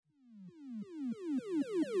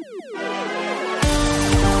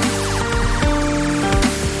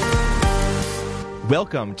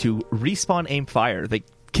Welcome to Respawn Aim Fire, the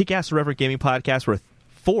kick-ass irreverent gaming podcast where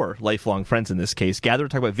four lifelong friends in this case gather to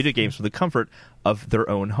talk about video games from the comfort of their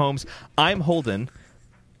own homes. I'm Holden,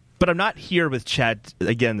 but I'm not here with Chad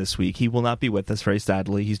again this week. He will not be with us, very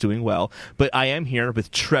sadly. He's doing well. But I am here with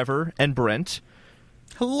Trevor and Brent.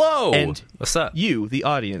 Hello! And what's up? You, the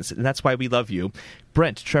audience, and that's why we love you.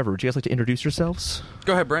 Brent, Trevor, would you guys like to introduce yourselves?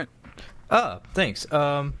 Go ahead, Brent. Oh, thanks.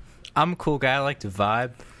 I'm a cool guy. I like to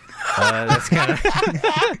vibe. That's kind of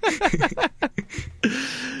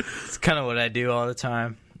it's kind of what I do all the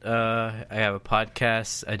time. I have a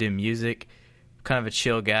podcast. I do music. Kind of a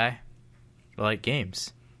chill guy. I like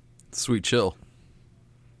games. Sweet chill.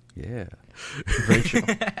 Yeah. Very chill.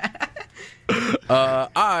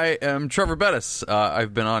 I am Trevor Bettis.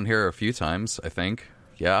 I've been on here a few times, I think.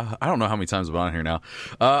 Yeah, I don't know how many times I've been on here now.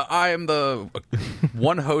 I am the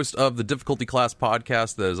one host of the Difficulty Class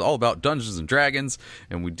podcast that is all about Dungeons and Dragons,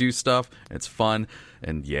 and we do stuff, and it's fun,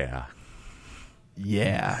 and yeah.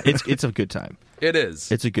 Yeah, it's a good time. It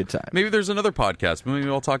is. It's a good time. Maybe there's another podcast. Maybe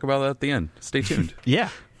I'll talk about that at the end. Stay tuned. Yeah,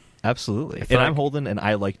 absolutely. And I'm Holden, and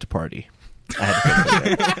I like to party. I had to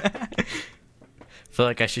put that. I feel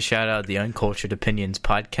like I should shout out the Uncultured Opinions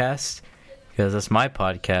podcast, because that's my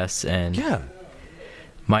podcast, and Yeah.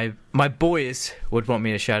 my boys would want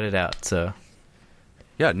me to shout it out, so...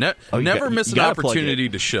 Yeah, never miss an opportunity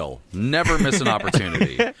to shill. Never miss an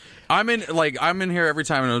opportunity. I'm in here every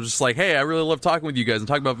time, and I'm just like, hey, I really love talking with you guys and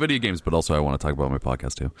talking about video games, but also I want to talk about my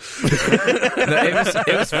podcast too.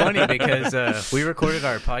 It was funny because we recorded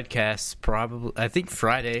our podcast probably, I think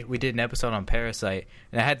Friday. We did an episode on Parasite,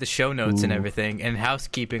 and I had the show notes and everything. And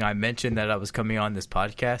housekeeping, I mentioned that I was coming on this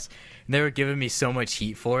podcast, and they were giving me so much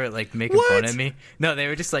heat for it, like making fun of me. No, they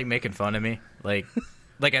were just like making fun of me, like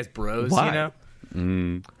as bros, Why? you know.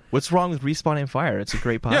 What's wrong with Respawn Aim Fire? It's a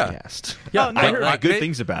great podcast. Yeah, I heard good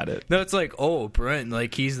things about it. No, it's like, oh, Brent,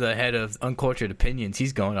 like he's the head of Uncultured Opinions.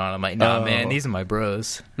 He's going on. I'm like, nah, man, these are my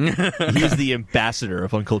bros. He's the ambassador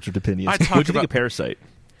of Uncultured Opinions. I talk What do you think about- of Parasite?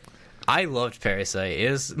 I loved Parasite.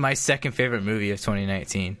 It was my second favorite movie of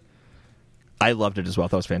 2019. I loved it as well.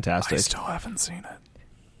 That was fantastic. I still haven't seen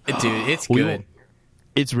it. Dude, it's We good. won't-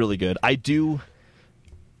 It's really good.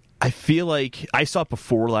 I feel like I saw it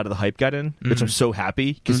before a lot of the hype got in, which I'm so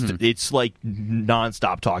happy because it's like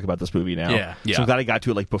nonstop talk about this movie now. Yeah. So I'm glad I got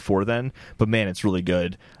to it like before then. But man, it's really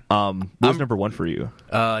good. What was number one for you?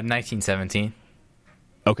 1917.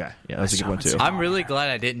 Okay, yeah, that's a good one too. I'm really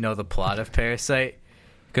glad I didn't know the plot of Parasite,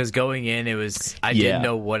 because going in, I didn't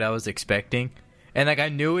know what I was expecting, and like I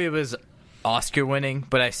knew it was Oscar winning,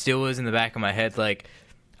 but I still was in the back of my head like,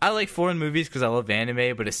 I like foreign movies because I love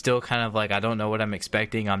anime, but it's still kind of like I don't know what I'm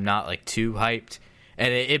expecting. I'm not like too hyped,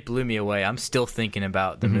 and it blew me away. I'm still thinking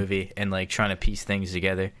about the movie and like trying to piece things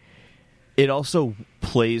together. It also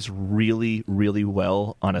plays really, really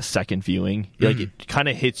well on a second viewing. Like it kind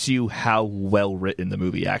of hits you how well written the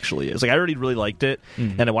movie actually is. Like I already really liked it,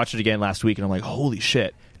 and I watched it again last week, and I'm like, holy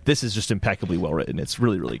shit, this is just impeccably well written. It's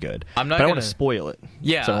really, really good. I'm not but I gonna- want to spoil it.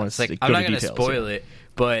 Yeah, so I want it's to like I'm not going to spoil it,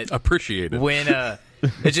 but Appreciate it. when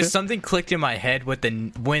it's just something clicked in my head with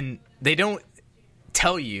when they don't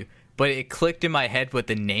tell you, but it clicked in my head what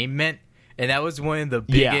the name meant, and that was one of the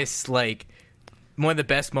biggest one of the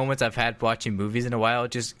best moments I've had watching movies in a while,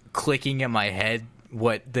 just clicking in my head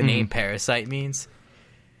what the name Parasite means.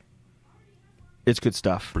 It's good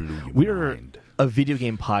stuff. Blew your We're mind. a video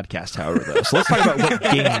game podcast, however, though. So let's talk about what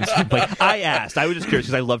games you play. I was just curious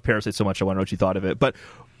because I love Parasite so much. I want to know what you thought of it. But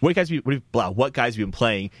what guys have you been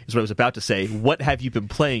playing is what I was about to say. What have you been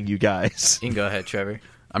playing, you guys? You can go ahead, Trevor.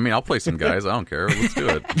 I mean, I'll play some guys. I don't care. Let's do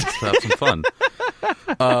it. Let's have some fun.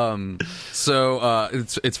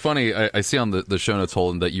 It's funny. I see on the show notes,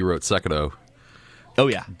 Holden, that you wrote Sekiro. Oh,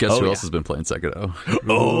 yeah. Guess who yeah. else has been playing Sekiro?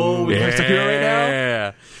 Oh, we play Sekiro right now?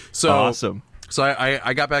 Yeah. So Awesome. So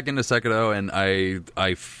I got back into Sekiro, and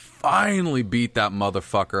I finally beat that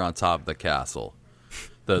motherfucker on top of the castle.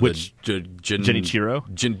 Which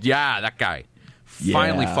Genichiro? Yeah, that guy.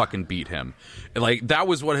 Finally Yeah. fucking beat him. Like, that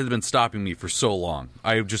was what had been stopping me for so long.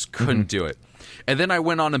 I just couldn't do it. And then I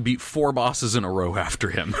went on and beat 4 bosses in a row after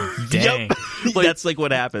him. Dang. That's like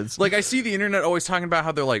what happens. Like, I see the internet always talking about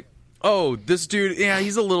how they're like, oh, this dude, yeah,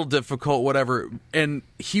 he's a little difficult, whatever. And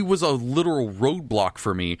he was a literal roadblock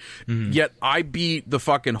for me. Yet I beat the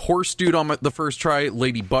fucking horse dude on the first try,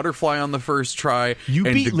 Lady Butterfly on the first try. You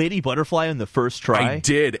and beat Lady Butterfly on the first try? I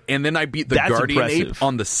did. And then I beat the That's Guardian impressive. Ape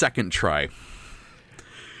on the second try.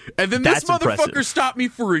 And then That's this motherfucker impressive. stopped me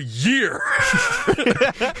for a year.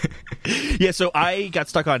 Yeah, so I got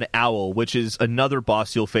stuck on Owl, which is another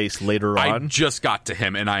boss you'll face later I on. just got to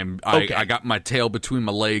him, and Okay. I got my tail between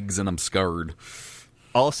my legs, and I'm scarred.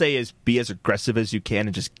 all I'll say is be as aggressive as you can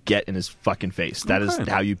and just get in his fucking face. That is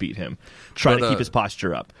how you beat him. Try to keep his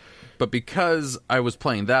posture up. But because I was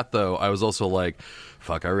playing that, though, I was also like,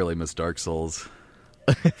 fuck, I really miss Dark Souls.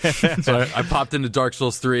 So I popped into Dark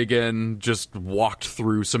Souls 3 again, just walked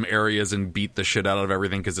through some areas and beat the shit out of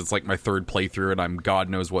everything because it's like my third playthrough and I'm God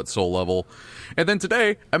knows what soul level. And then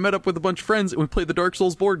today, I met up with a bunch of friends and we played the Dark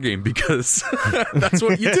Souls board game because that's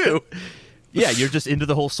what you do. Yeah, you're just into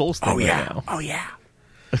the whole Souls thing right now. Oh, yeah.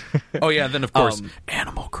 Oh, yeah, and then, of course,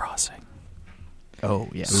 Animal Crossing. Oh,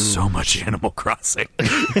 yeah. So much Animal Crossing.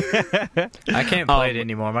 I can't play it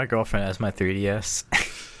anymore. My girlfriend has my 3DS.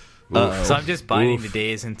 So I'm just biding the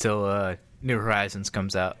days until New Horizons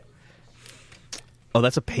comes out. Oh,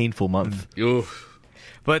 that's a painful month. Oof.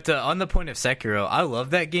 But on the point of Sekiro, I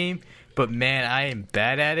love that game, but man, I am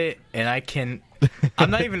bad at it, and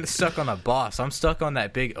I'm not even stuck on a boss. I'm stuck on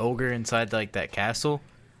that big ogre inside like that castle.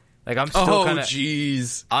 Like I'm still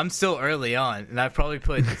jeez. I'm still early on, and I've probably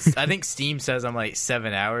put. I think Steam says I'm like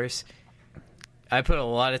 7 hours. I put a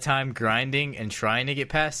lot of time grinding and trying to get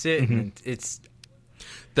past it, and it's.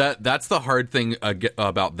 That's the hard thing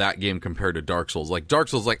about that game compared to Dark Souls. Like Dark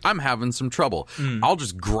Souls, like I'm having some trouble. I'll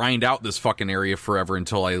just grind out this fucking area forever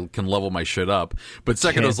until I can level my shit up. But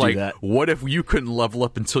Sekiro's like, what if you couldn't level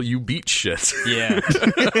up until you beat shit? Yeah.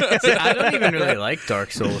 See, I don't even really like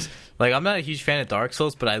Dark Souls. Like I'm not a huge fan of Dark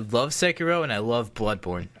Souls, but I love Sekiro and I love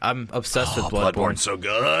Bloodborne. I'm obsessed with Bloodborne. Bloodborne's so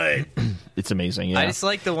good. It's amazing. Yeah. I just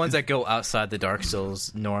like the ones that go outside the Dark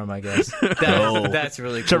Souls norm, I guess. That's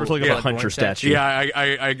really cool. Trevor's looking at a hunter statue. Yeah,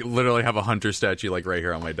 I literally have a hunter statue like right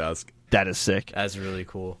here on my desk. That is sick. That's really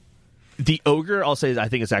cool. The ogre, I'll say, I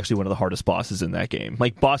think it's actually one of the hardest bosses in that game.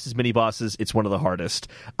 Like bosses, mini bosses, it's one of the hardest.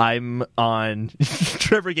 I'm on.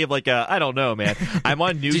 Trevor gave like a, I don't know, man. I'm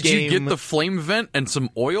on new Did game. Did you get the flame vent and some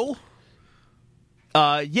oil?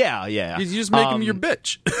 Yeah. You just make him your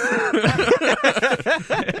bitch.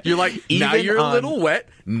 You're like, now you're a little wet,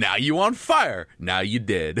 now you on fire, now you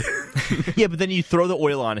dead. Yeah, but then you throw the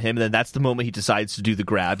oil on him, and then that's the moment he decides to do the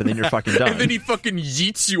grab, and then you're fucking done. And then he fucking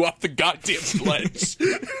yeets you off the goddamn sledge.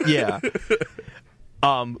 Yeah.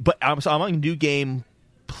 But I'm on new game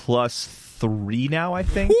 +3 now, I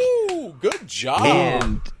think. Ooh, good job.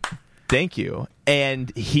 And thank you.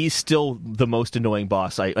 And he's still the most annoying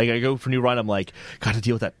boss. I go for new run. I'm like, gotta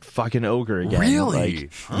deal with that fucking ogre again. Really?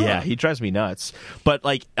 Like, yeah, he drives me nuts. But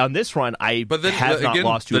like on this run, have not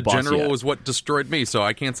lost to a boss yet. The general was what destroyed me, so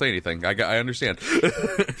I can't say anything. I understand.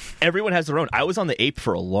 Everyone has their own. I was on the ape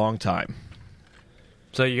for a long time.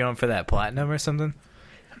 So you're going for that platinum or something?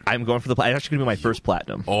 I'm going for the. It's actually gonna be my first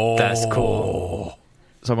platinum. Oh, that's cool.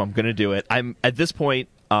 So I'm gonna do it. I'm at this point.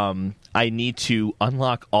 I need to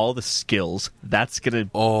unlock all the skills. That's the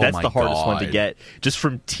hardest one to get, just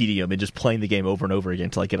from tedium and just playing the game over and over again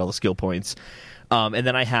until I get all the skill points. And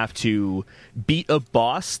then I have to beat a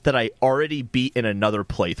boss that I already beat in another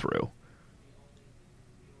playthrough,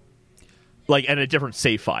 like in a different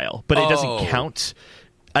save file, but it doesn't count.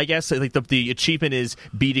 I guess like the achievement is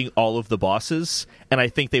beating all of the bosses, and I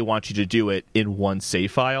think they want you to do it in one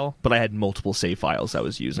save file, but I had multiple save files I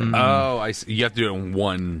was using. Oh, I see. You have to do it in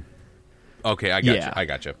one. Okay, I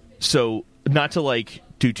got you. So not to like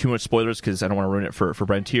do too much spoilers because I don't want to ruin it for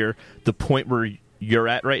Brent here. The point where you're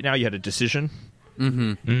at right now, you had a decision.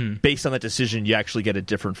 Based on that decision, you actually get a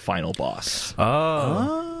different final boss.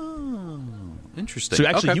 Interesting. So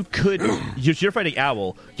actually, you could. You're fighting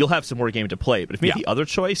Owl. You'll have some more game to play. But if you made the other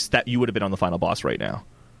choice, that you would have been on the final boss right now.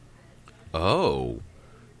 Oh,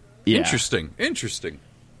 yeah. Interesting.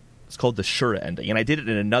 It's called the Shura ending, and I did it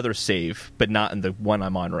in another save, but not in the one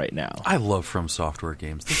I'm on right now. I love From Software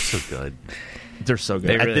games. They're so good. They're so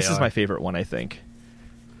good. This is my favorite one, I think.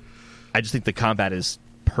 I just think the combat is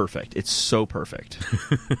perfect. It's so perfect.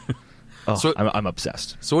 I'm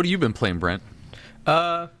obsessed. So what have you been playing, Brent?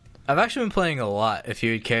 I've actually been playing a lot, if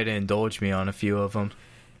you would care to indulge me on a few of them.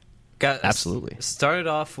 Absolutely. Started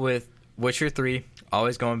off with Witcher 3,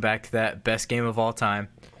 always going back to that, best game of all time.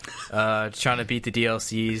 Trying to beat the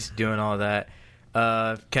DLCs, doing all that.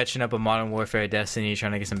 Catching up on Modern Warfare, Destiny,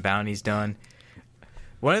 trying to get some bounties done.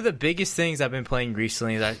 One of the biggest things I've been playing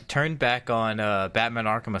recently is I turned back on Batman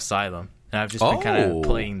Arkham Asylum. And I've just been kind of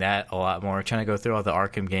playing that a lot more, trying to go through all the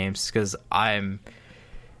Arkham games, because I'm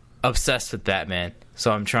obsessed with Batman.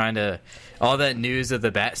 So I'm trying to... All that news of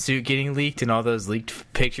the Batsuit getting leaked and all those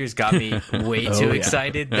leaked pictures got me way too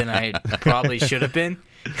excited than I probably should have been.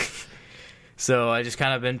 So I just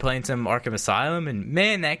kind of been playing some Arkham Asylum, and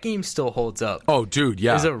man, that game still holds up. Oh, dude,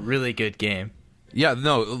 yeah. It's a really good game. Yeah,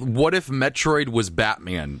 no, what if Metroid was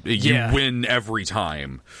Batman? You win every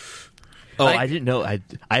time. Oh, I didn't know. I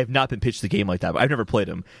have not been pitched the game like that, but I've never played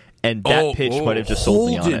him. and that pitch might have just sold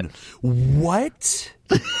me on it. What?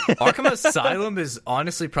 Arkham Asylum is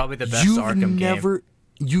honestly probably the best Arkham game.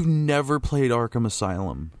 You've never played Arkham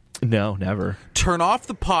Asylum. No, never. Turn off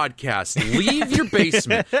the podcast, leave your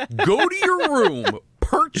basement, go to your room,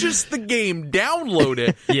 purchase the game, download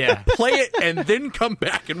it, play it, and then come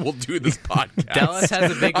back and we'll do this podcast. Dallas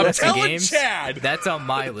has a big list of games. Chad. That's on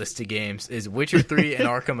my list of games, is Witcher 3 and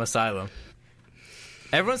Arkham Asylum.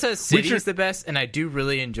 Everyone says City is the best, and I do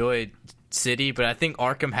really enjoy City, but I think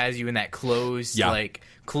Arkham has you in that closed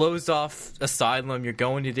off asylum. You're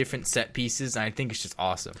going to different set pieces, and I think it's just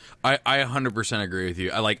awesome. I 100% agree with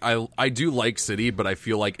you. I do like City, but I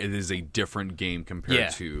feel like it is a different game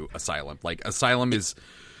compared to Asylum. Like Asylum it's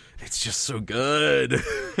just so good.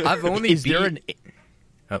 I've only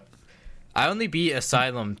I only beat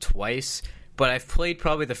Asylum twice, but I've played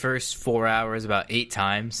probably the first 4 hours about 8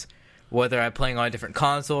 times. Whether I'm playing on a different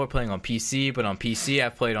console or playing on PC, but on PC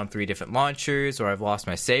I've played on 3 different launchers, or I've lost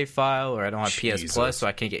my save file, or I don't have PS Plus, so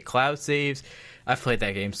I can't get cloud saves. I've played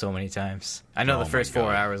that game so many times. I know the first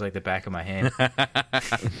 4 hours like the back of my hand.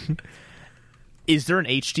 Is there an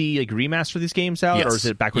HD remaster of these games out, or is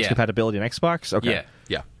it backwards compatibility on Xbox? Okay.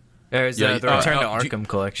 Yeah. There's the Return to Arkham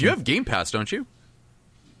collection. You have Game Pass, don't you?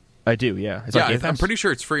 I do, yeah. Is Game Pass? I'm pretty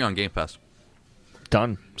sure it's free on Game Pass.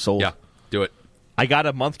 Done. Sold. Yeah, do it. I got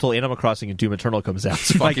a month till Animal Crossing and Doom Eternal comes out.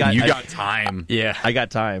 So you got time. Yeah. I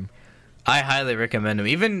got time. I highly recommend them.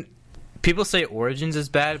 Even people say Origins is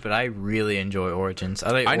bad, but I really enjoy Origins.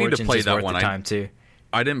 I need Origins to play is that worth one. the time too.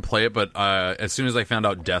 I didn't play it, but as soon as I found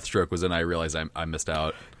out Deathstroke was in, I realized I missed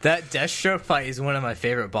out. That Deathstroke fight is one of my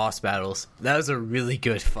favorite boss battles. That was a really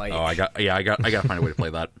good fight. Oh, I got to find a way to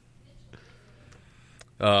play that.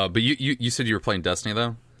 But you said you were playing Destiny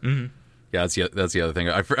though? Mm-hmm. Yeah, that's the other thing.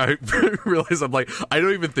 I realized I'm like, I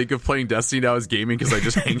don't even think of playing Destiny now as gaming because I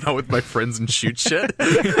just hang out with my friends and shoot shit.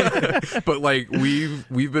 But like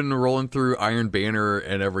we've been rolling through Iron Banner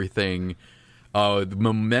and everything. The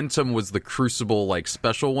Momentum was the Crucible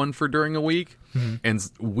special one for during a week, and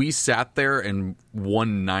we sat there and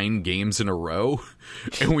won 9 games in a row,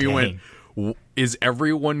 and we went, is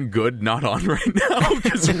everyone good not on right now?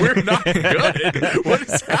 Because we're not good. What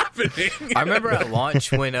is happening? I remember at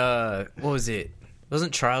launch when, what was it? It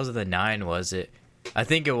wasn't Trials of the Nine, was it? I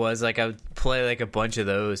think it was. I would play a bunch of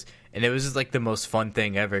those, and it was just the most fun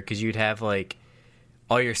thing ever because you'd have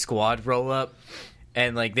all your squad roll up,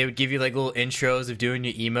 and they would give you little intros of doing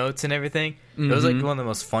your emotes and everything. Mm-hmm. It was one of the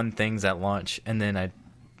most fun things at launch, and then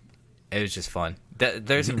it was just fun.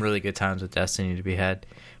 There's some really good times with Destiny to be had.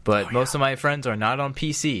 But most of my friends are not on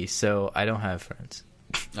PC, so I don't have friends.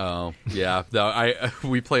 Oh, yeah. No,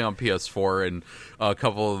 we play on PS4, and a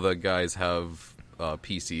couple of the guys have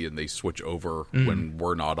PC, and they switch over when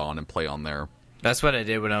we're not on and play on there. That's what I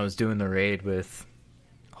did when I was doing the raid with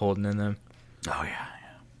Holden and them. Oh,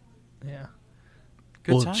 yeah.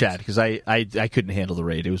 Good times. Chad, because I couldn't handle the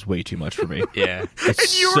raid. It was way too much for me. Yeah.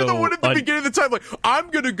 And you were the one at the beginning of the time, I'm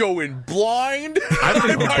going to go in blind.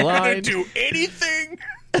 I'm not going to do anything.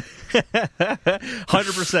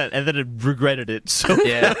 100%, and then I regretted it. So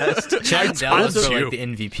yeah, Chad and Dallas were the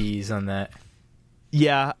MVPs on that.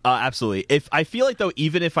 Yeah, absolutely. If I feel though,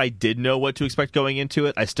 even if I did know what to expect going into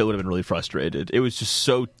it, I still would have been really frustrated. It was just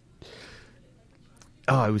so.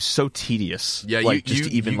 Oh, it was so tedious. Yeah,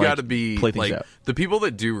 you got to be play things out. The people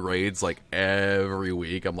that do raids every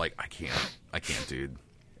week. I'm I can't, dude.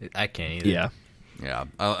 I can't either. Yeah,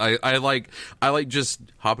 I like just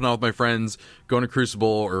hopping on with my friends, going to Crucible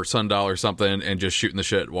or Sundial or something, and just shooting the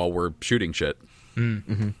shit while we're shooting shit.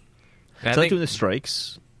 Mm-hmm. I like doing the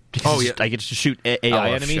strikes. Oh yeah, I get to shoot AI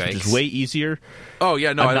enemies, strikes. which is way easier. Oh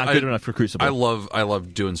yeah, no, I'm not good enough for Crucible. I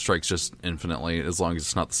love doing strikes just infinitely, as long as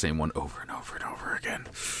it's not the same one over and over and over again.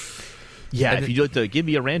 Yeah, if you give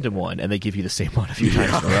me a random one and they give you the same one a few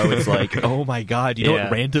times in a row, it's oh my god, you know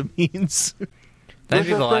what random means? I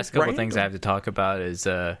think the last couple things I have to talk about is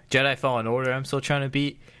Jedi Fallen Order. I'm still trying to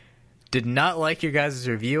beat. Did not like your guys'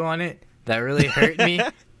 review on it. That really hurt me.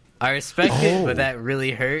 I respect it, but that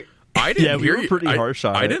really hurt. I didn't we were pretty harsh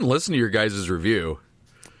on it. I didn't listen to your guys' review.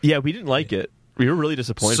 Yeah, we didn't like it. We were really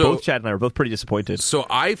disappointed. Both Chad and I were both pretty disappointed. So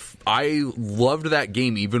I loved that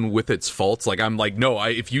game even with its faults. I'm no,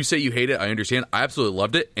 if you say you hate it, I understand. I absolutely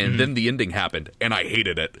loved it, and then the ending happened, and I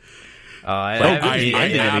hated it. I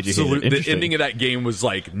absolutely. The ending of that game was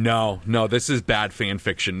no, this is bad fan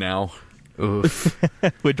fiction now. Oof.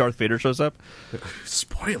 When Darth Vader shows up.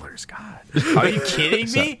 Spoilers, God. Are you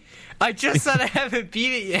kidding me? I just said I haven't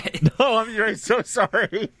beat it yet. No, I'm so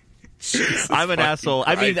sorry. I'm an asshole.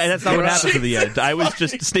 Christ. I mean, that's not what happens in the end. I was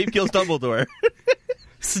just Snape kills Dumbledore.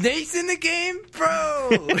 Snape's in the game,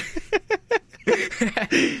 bro.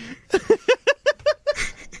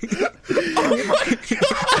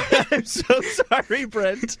 I'm so sorry,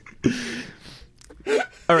 Brent.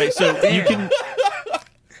 All right, so you can.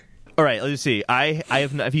 All right, let's see.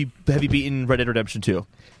 Have you beaten Red Dead Redemption 2?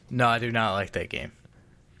 No, I do not like that game.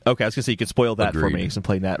 Okay, I was gonna say you could spoil that for me because I'm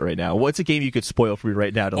playing that right now. What's a game you could spoil for me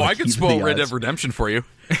right now? I could spoil Red Dead Redemption for you.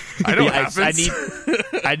 I know what happens.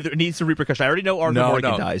 I need some repercussion. I already know Arthur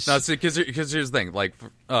Morgan dies. No, because here's the thing. Like,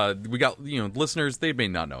 we got listeners. They may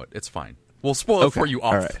not know it. It's fine. We'll spoil it for you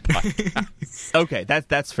off. Right. The podcast. Okay,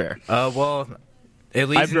 that's fair. Well, at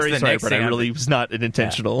least I'm very sorry, but I really was not an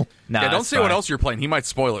intentional. Yeah. Don't say what else you're playing. He might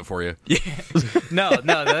spoil it for you. Yeah. No.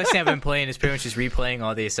 The other thing I've been playing is pretty much just replaying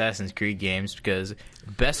all the Assassin's Creed games because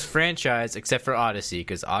best franchise except for Odyssey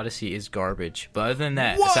because Odyssey is garbage. But other than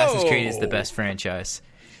that, Assassin's Creed is the best franchise.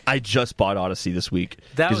 I just bought Odyssey this week.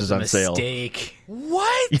 That was it's on a mistake. Sale.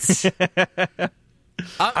 What?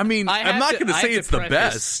 I mean, I'm not going to say it's the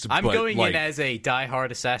best. I'm but going in as a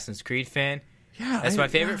diehard Assassin's Creed fan. Yeah, that's my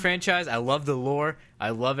favorite franchise. I love the lore. I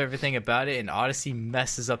love everything about it, and Odyssey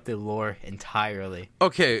messes up the lore entirely.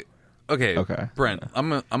 Okay. Brent,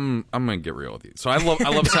 I'm gonna get real with you. So I love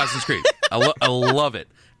Assassin's Creed. I love it.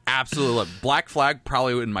 Absolutely love it. Black Flag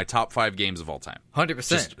probably in my top 5 games of all time. 100%.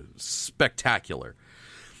 Just spectacular.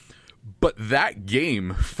 But that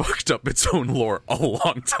game fucked up its own lore a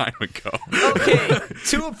long time ago. Okay,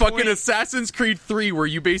 to a fucking Assassin's Creed 3, where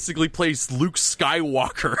you basically play Luke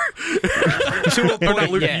Skywalker. To a point, not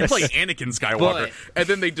Luke, yes. you play Anakin Skywalker, and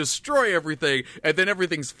then they destroy everything, and then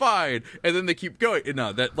everything's fine, and then they keep going.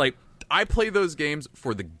 No, that I play those games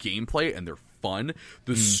for the gameplay, and they're fun.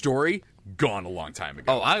 The story gone a long time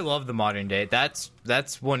ago. Oh, I love the modern day. That's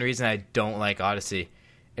one reason I don't like Odyssey.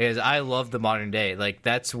 Is I love the modern day. Like,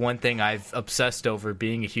 that's one thing I've obsessed over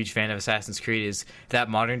being a huge fan of Assassin's Creed is that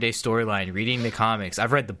modern day storyline, reading the comics.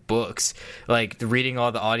 I've read the books, like reading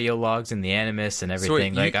all the audio logs and the Animus and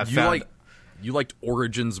everything. So wait, you liked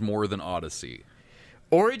Origins more than Odyssey.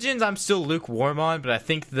 Origins I'm still lukewarm on, but I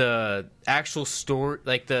think the actual story,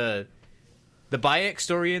 like the Bayek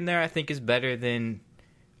story in there, I think is better than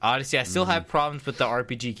Odyssey. I still have problems with the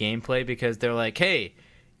RPG gameplay because they're like, hey,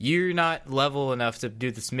 you're not level enough to do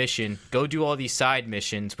this mission. Go do all these side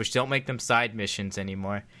missions, which don't make them side missions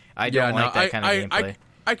anymore. I don't like that kind of gameplay.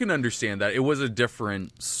 I can understand that. It was a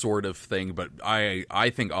different sort of thing, but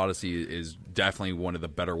I think Odyssey is definitely one of the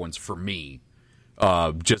better ones for me.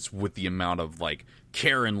 Just with the amount of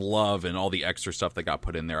care and love and all the extra stuff that got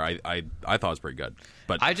put in there, I thought it was pretty good.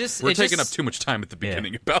 But we're taking up too much time at the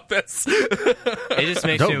beginning about this. It just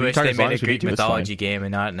makes me wish they made a Greek mythology game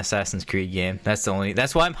and not an Assassin's Creed game. That's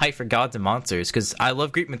why I'm hyped for Gods and Monsters, because I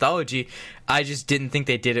love Greek mythology. I just didn't think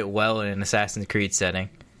they did it well in an Assassin's Creed setting.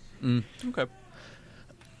 Okay.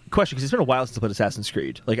 Question, because it's been a while since I played Assassin's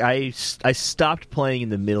Creed. I stopped playing in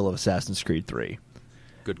the middle of Assassin's Creed 3.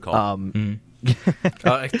 Good call.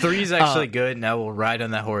 3 is actually good, and I will ride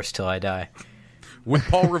on that horse till I die. With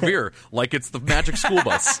Paul Revere, like it's the Magic School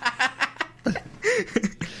Bus.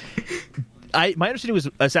 My understanding was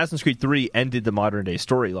Assassin's Creed 3 ended the modern day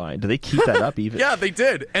storyline. Do they keep that up even? Yeah, they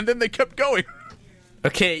did, and then they kept going.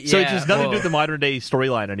 Okay, yeah. So it has nothing to do with the modern day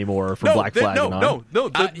storyline anymore for Black Flag. No.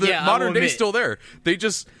 The modern day is still there. They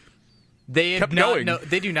just kept going.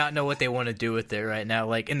 They do not know what they want to do with it right now.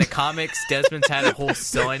 Like in the comics, Desmond's had a whole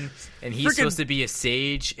son, and he's supposed to be a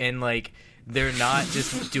sage, and they're not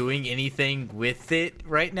just doing anything with it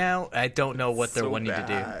right now. I don't know what they're wanting to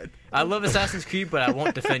do. I love Assassin's Creed, but I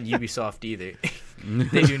won't defend Ubisoft either.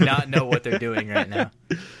 They do not know what they're doing right now.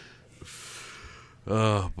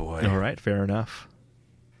 Oh boy! All right, fair enough.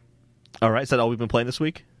 All right, is that all we've been playing this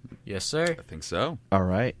week? Yes, sir. I think so. All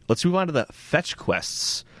right, let's move on to the fetch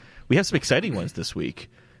quests. We have some exciting ones this week.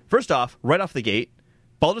 First off, right off the gate,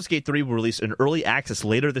 Baldur's Gate 3 will release in early access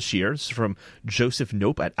later this year. This is from Joseph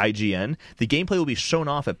Nope at IGN. The gameplay will be shown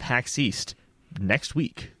off at PAX East next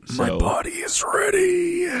week. So, my body is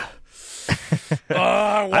ready.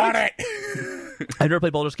 I want it. I've never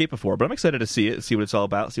played Baldur's Gate before, but I'm excited to see it, see what it's all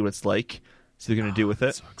about, see what it's like, see what they're going to do with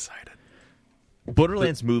it. So excited.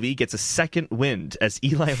 Borderlands movie gets a second wind as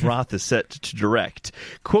Eli Roth is set to direct.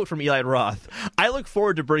 Quote from Eli Roth, "I look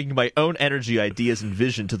forward to bringing my own energy, ideas, and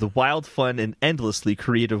vision to the wild, fun, and endlessly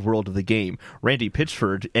creative world of the game. Randy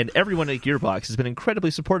Pitchford and everyone at Gearbox has been incredibly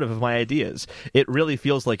supportive of my ideas. It really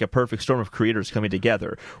feels like a perfect storm of creators coming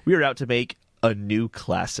together. We are out to make a new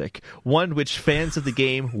classic, one which fans of the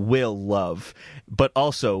game will love, but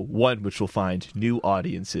also one which will find new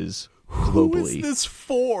audiences globally." Who is this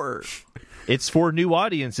for? It's for new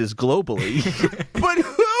audiences globally. But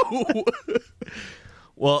who?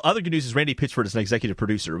 Well, other good news is Randy Pitchford is an executive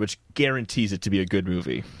producer, which guarantees it to be a good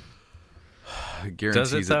movie.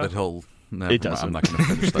 guarantees though? that he'll. No, It doesn't. I'm not going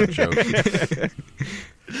to finish that joke.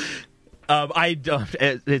 I don't.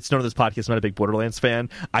 It's known on this podcast. I'm not a big Borderlands fan.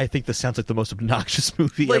 I think this sounds like the most obnoxious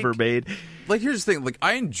movie Like- ever made. Like, here's the thing. Like,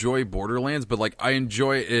 I enjoy Borderlands, but like, I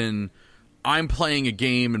enjoy it in I'm playing a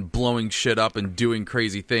game and blowing shit up and doing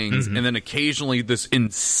crazy things, and then occasionally this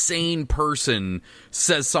insane person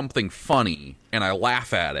says something funny, and I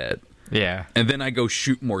laugh at it, Yeah. and then I go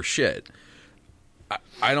shoot more shit.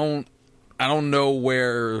 I don't know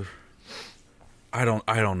where. I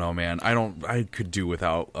don't know, man. I could do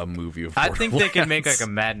without a movie of I Borderlands. think they could make like a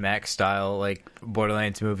Mad Max style like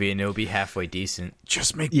Borderlands movie, and it'll be halfway decent.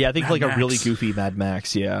 just make Yeah, I think Mad like Max. a really goofy Mad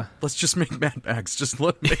Max. Yeah, Let's just make Mad Max. Just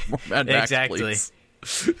let make more Mad Max, Exactly. please.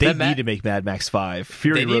 they That need to make Mad Max 5.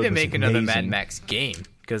 Fury They need Road to was make another Mad amazing. Max game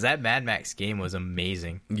because that Mad Max game was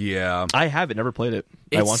amazing. Yeah. I haven't never played it.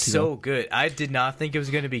 It's I want to. so though. good. I did not think it was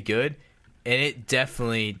going to be good, and it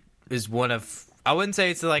definitely is one of. I wouldn't say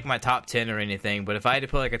it's like my top 10 or anything, but if I had to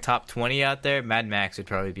put like a top 20 out there, Mad Max would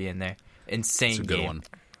probably be in there. Insane It's a good game. one.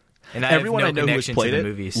 And I Everyone have no I know who has connection played to the it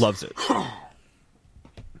movies. loves it.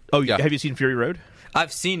 Oh, Yeah. have you seen Fury Road?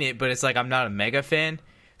 I've seen it, but it's like I'm not a mega fan,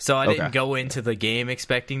 so I Okay. didn't go into the game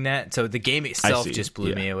expecting that. So the game itself see. just blew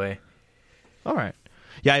Yeah. me away. All right.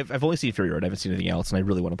 Yeah, I've only seen Fury Road. I haven't seen anything else, and I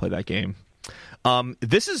really want to play that game.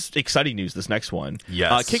 This is exciting news, this next one.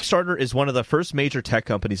 Yes. Kickstarter is one of the first major tech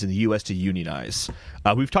companies in the U.S. to unionize.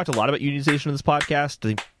 We've talked a lot about unionization in this podcast. I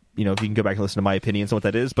think, if you can go back and listen to my opinions on what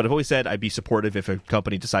that is, but I've always said I'd be supportive if a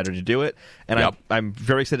company decided to do it, and Yep. I'm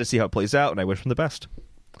very excited to see how it plays out, and I wish them the best.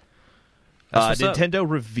 That's what's up.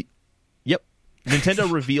 Nintendo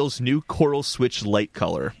Nintendo reveals new Coral Switch light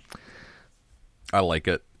color. I like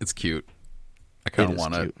it. It's cute. I kind of It is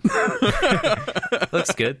want cute. it.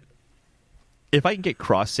 Looks good. If I can get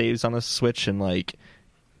cross saves on a Switch and like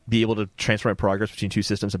be able to transfer my progress between two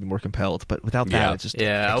systems, I'd be more compelled. But without that, Yeah. it's just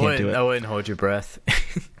Yeah, I I can't do wouldn't. it. I wouldn't hold your breath.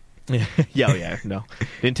 yeah, no.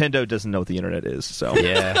 Nintendo doesn't know what the internet is, so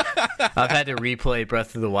Yeah, I've had to replay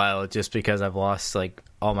Breath of the Wild just because I've lost like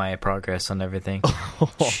all my progress on everything.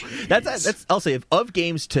 that's I'll say of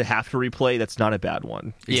games to have to replay, that's not a bad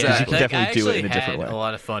one. Yeah, 'Cause you can like, definitely I do it in a actually different had way. a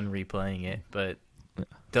lot of fun replaying it, but it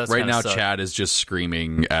does Right kinda now, suck. Chad is just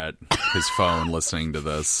screaming at his phone listening to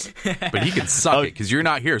this. But he can suck it because you're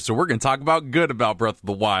not here. So we're going to talk about good about Breath of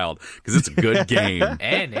the Wild because it's a good game.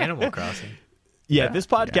 and Animal Crossing. Yeah, this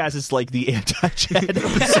podcast is like the anti-Chad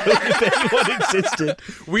episode if anyone existed.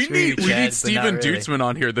 We Screw you, need Chad, but Steven not really. Dutzman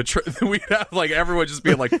on here. We have like everyone just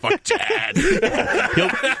being like, "Fuck Chad."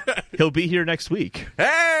 He'll be here next week.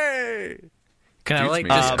 Hey. Can I Dude's like me.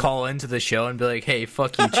 just call into the show and be like, "Hey,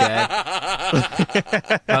 fuck you, Chad.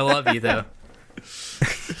 I love you though."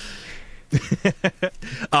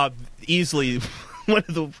 Easily one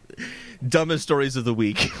of the dumbest stories of the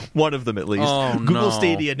week. One of them, at least. Oh, Google no.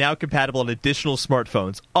 Stadia now compatible on additional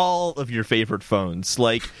smartphones. All of your favorite phones,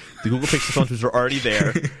 like the Google Pixel phones, which are already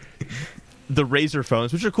there. The Razer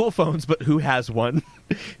phones, which are cool phones, but who has one?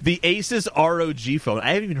 The Asus ROG phone. I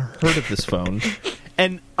haven't even heard of this phone.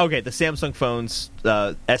 And, okay, the Samsung phones,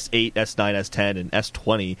 S8, S9, S10, and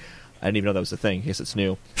S20. I didn't even know that was a thing. I guess it's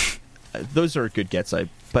new. Those are good gets.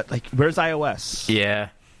 But, like, where's iOS? Yeah,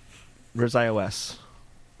 Where's iOS?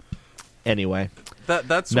 Anyway.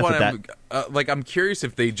 That's Enough what of I'm like. I'm curious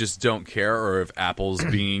if they just don't care or if Apple's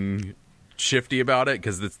being shifty about it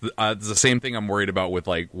because it's the same thing I'm worried about with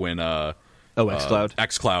like when xCloud.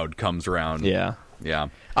 xCloud comes around. Yeah. Yeah.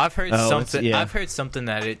 I've heard Oh, something. yeah. I've heard something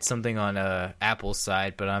that it's something on Apple's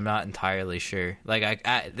side, but I'm not entirely sure. Like,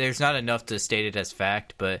 there's not enough to state it as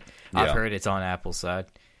fact, but I've Yeah. heard it's on Apple's side.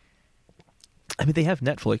 I mean, they have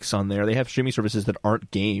Netflix on there. They have streaming services that aren't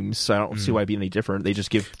games, so I don't see why it'd be any different. They just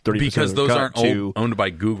give 30% Because of the those cut aren't to... owned by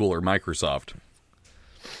Google or Microsoft.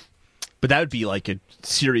 But that would be like a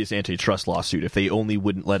serious antitrust lawsuit if they only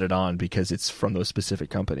wouldn't let it on because it's from those specific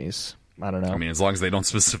companies. I don't know. I mean, as long as they don't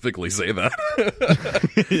specifically say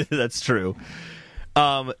that. That's true.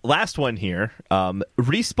 Last one here.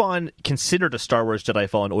 Respawn considered a Star Wars Jedi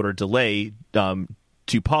Fallen Order delay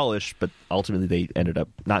to polish, but ultimately they ended up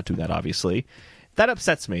not doing that, obviously. That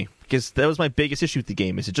upsets me, because that was my biggest issue with the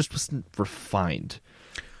game, is it just wasn't refined.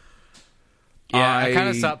 Yeah, I kind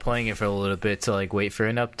I- of stopped playing it for a little bit to like wait for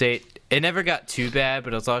an update. It never got too bad,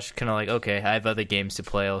 but I was also kind of like, okay, I have other games to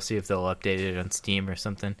play. I'll see if they'll update it on Steam or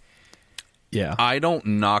something. Yeah.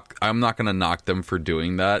 I'm not going to knock them for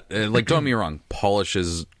doing that. Like, don't get me wrong, polish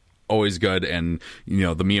is always good, and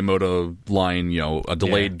the Miyamoto line, a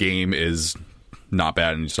delayed game is not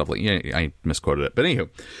bad and stuff like. Yeah, I misquoted it, but anywho,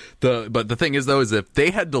 the thing is though, is if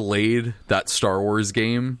they had delayed that Star Wars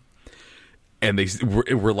game, and they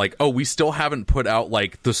were like, oh, we still haven't put out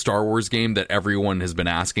like the Star Wars game that everyone has been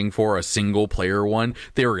asking for, a single player one,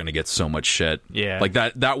 they were going to get so much shit. Yeah. Like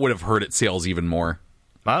that would have hurt its sales even more.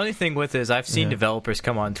 My only thing with it is I've seen developers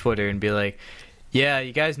come on Twitter and be like, yeah,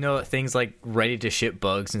 you guys know that things like ready to ship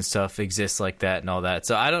bugs and stuff exist like that and all that.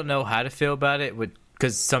 So I don't know how to feel about it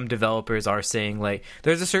because some developers are saying like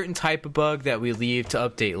there's a certain type of bug that we leave to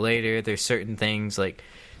update later. There's certain things like,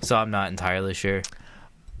 so I'm not entirely sure.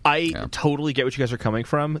 I totally get what you guys are coming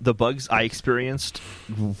from. The bugs I experienced,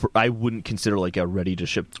 I wouldn't consider like a ready to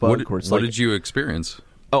ship bug. What did you experience?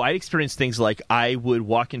 Oh, I experienced things like I would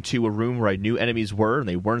walk into a room where I knew enemies were and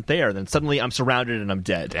they weren't there, and then suddenly I'm surrounded and I'm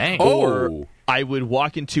dead. Dang. Or I would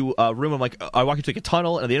walk into a room, I walk into like a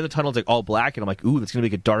tunnel, and at the end of the tunnel it's like all black, and I'm like, ooh, that's going to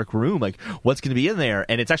be like a dark room. Like, what's going to be in there?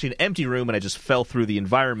 And it's actually an empty room, and I just fell through the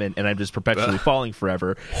environment, and I'm just perpetually falling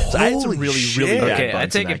forever. So I had some really bad Okay,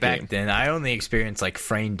 bugs I take in it that back game. then. I only experienced like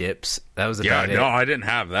frame dips. That was about it. No, I didn't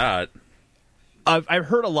have that. I've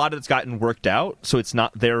heard a lot of it's gotten worked out, so it's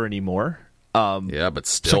not there anymore. But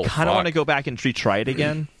still, so I kind of want to go back and retry it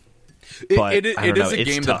again. It is a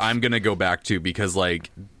game that I'm going to go back to because,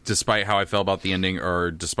 like, despite how I felt about the ending,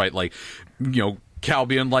 or despite, like, Cal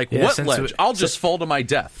being like, what ledge? I'll just fall to my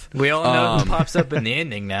death. We all know who pops up in the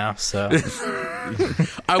ending now, so.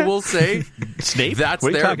 I will say, Snape? That's what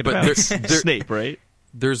are you there, talking but about? there's Snape, right?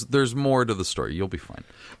 There's more to the story. You'll be fine.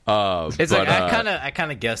 It's like I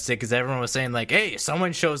kind of guessed it because everyone was saying like, "Hey,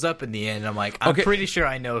 someone shows up in the end." I'm like, I'm pretty sure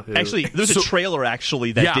I know who. Actually, there's a trailer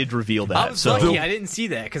that did reveal that. I was lucky I didn't see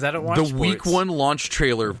that because I don't watch the sports. week one launch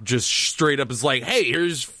trailer. Just straight up is like, "Hey,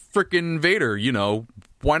 here's frickin' Vader."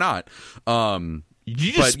 Why not? Did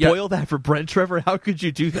you just spoil that for Brent Trevor? How could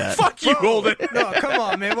you do that? Fuck you, Golden. No, come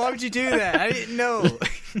on, man. Why would you do that? I didn't know.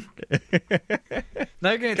 Now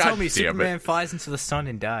you're gonna tell me Superman flies into the sun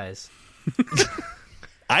and dies.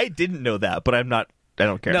 I didn't know that, but I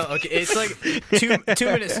don't care. No, okay. It's like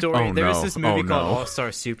 2-minute story. There was this movie called All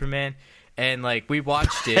Star Superman, and like we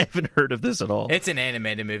watched it. I haven't heard of this at all. It's an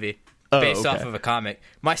animated movie based off of a comic.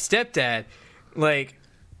 My stepdad, like,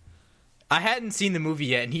 I hadn't seen the movie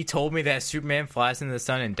yet, and he told me that Superman flies into the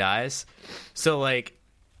sun and dies. So like,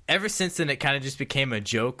 ever since then, it kind of just became a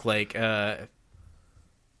joke. Like, I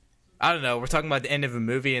don't know. We're talking about the end of a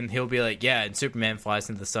movie, and he'll be like, "Yeah, and Superman flies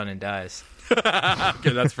into the sun and dies." Okay,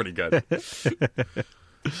 that's pretty good. But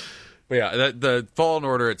yeah, the Fallen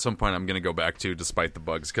Order at some point I'm going to go back to, despite the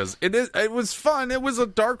bugs, because it was fun. It was a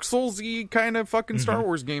Dark Souls-y kind of fucking Star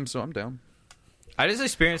Wars game, so I'm down. I just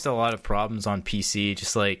experienced a lot of problems on PC,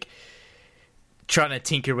 just like trying to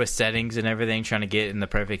tinker with settings and everything, trying to get in the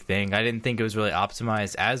perfect thing. I didn't think it was really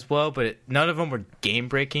optimized as well, but none of them were game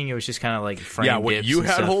breaking. It was just kind of like frame dips. Yeah, what you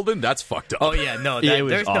had, Holden, that's fucked up. Oh yeah, no,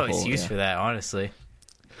 there's awful, no excuse for that, honestly.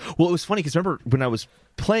 Well, it was funny because remember when I was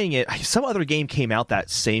playing it, some other game came out that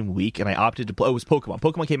same week, and I opted to play. Oh, it was Pokemon.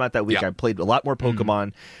 Pokemon came out that week. Yeah. I played a lot more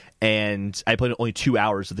Pokemon, and I played only 2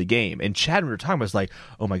 hours of the game. And Chad, when we were talking, was like,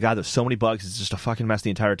 "Oh my god, there's so many bugs. It's just a fucking mess the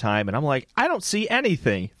entire time." And I'm like, "I don't see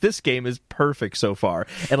anything. This game is perfect so far."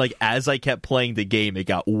 And like as I kept playing the game, it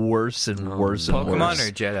got worse and worse and Pokemon worse.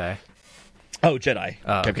 or Jedi? Oh, Jedi. Oh,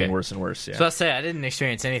 kept okay. getting worse and worse. Yeah. So I'll say I didn't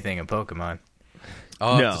experience anything in Pokemon.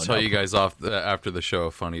 I'll have to tell you guys off after the show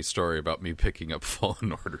a funny story about me picking up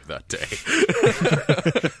Fallen Order that day.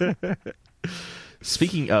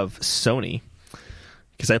 Speaking of Sony,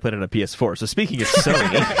 because I played it on a PS4. So speaking of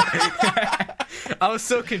Sony, I was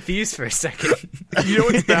so confused for a second. You know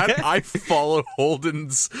what's bad? I followed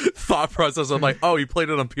Holden's thought process. I'm like, oh, he played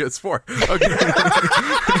it on PS4. Okay.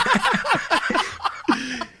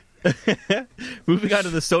 moving on to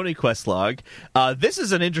the Sony Quest log. This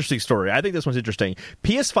is an interesting story. I think this one's interesting.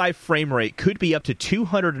 PS5 frame rate could be up to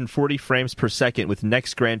 240 frames per second with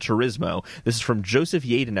next Gran Turismo. This is from Joseph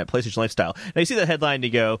Yaden at PlayStation Lifestyle. Now you see that headline and you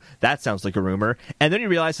go, that sounds like a rumor. And then you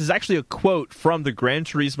realize this is actually a quote from the Gran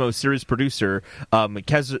Turismo series producer,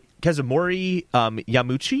 Kazumori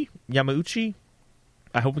Yamauchi?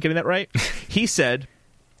 I hope I'm getting that right. He said,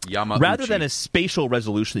 rather than a spatial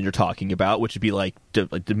resolution that you're talking about, which would be like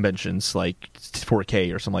dimensions, like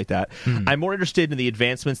 4K or something like that, I'm more interested in the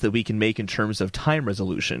advancements that we can make in terms of time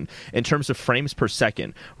resolution, in terms of frames per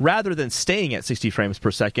second. Rather than staying at 60 frames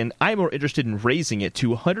per second, I'm more interested in raising it to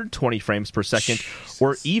 120 frames per second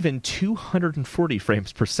or even 240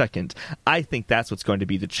 frames per second. I think that's what's going to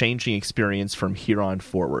be the changing experience from here on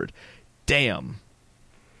forward. Damn.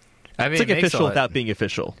 I mean, it's like official without being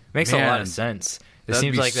official. Makes a lot of sense. It That'd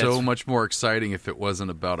seems be like so much more exciting if it wasn't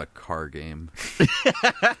about a car game.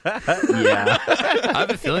 Yeah. I have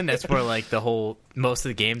a feeling that's where like most of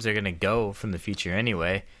the games are going to go from the future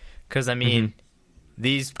anyway. Because I mean,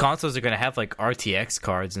 these consoles are going to have like RTX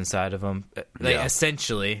cards inside of them,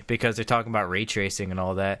 essentially, because they're talking about ray tracing and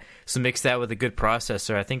all that. So mix that with a good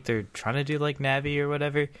processor. I think they're trying to do like Navi or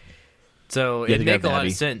whatever. So it makes a lot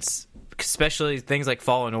of sense, especially things like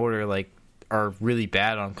Fallen Order like are really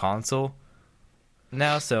bad on console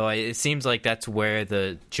now. So it seems like that's where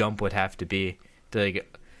the jump would have to be.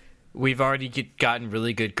 We've already gotten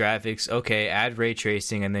really good graphics. Okay, add ray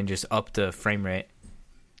tracing and then just up the frame rate.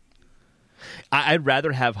 I'd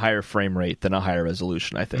rather have higher frame rate than a higher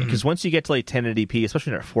resolution, I think. Because once you get to like 1080p,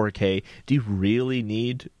 especially at 4K, do you really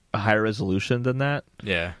need a higher resolution than that?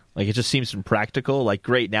 Yeah. Like, it just seems impractical. Like,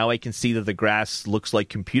 great, now I can see that the grass looks like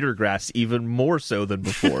computer grass even more so than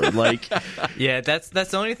before. Like, yeah, that's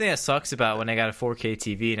the only thing that sucks about when I got a 4K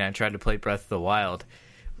TV and I tried to play Breath of the Wild.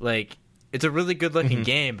 Like, it's a really good looking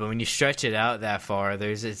game, but when you stretch it out that far,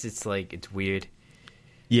 it's like it's weird.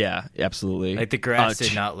 Yeah, absolutely. Like the grass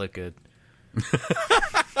did not look good.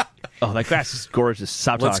 Oh, that grass is gorgeous.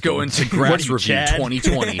 Stop Let's talking. go into Grass Review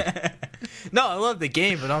 2020. No, I love the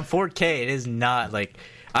game, but on 4K, it is not like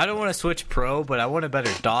I don't want to switch Pro, but I want a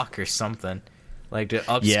better dock or something like to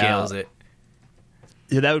upscales it.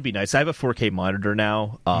 Yeah, that would be nice. I have a 4K monitor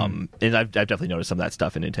now, and I've definitely noticed some of that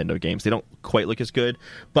stuff in Nintendo games. They don't quite look as good,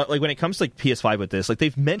 but like when it comes to like PS5 with this, like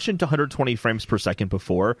they've mentioned 120 frames per second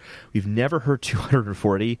before. We've never heard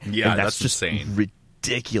 240. Yeah, and that's just insane.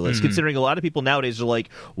 Ridiculous. Considering a lot of people nowadays are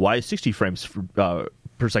like, "Why is 60 frames per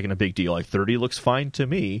second a big deal? Like 30 looks fine to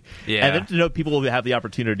me." Yeah, and then to know people will have the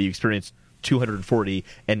opportunity to experience 240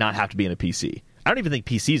 and not have to be in a PC. I don't even think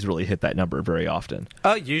PCs really hit that number very often.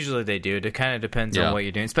 Usually they do. It kind of depends on what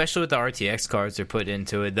you're doing, especially with the RTX cards they're put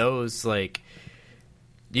into it. Those, like,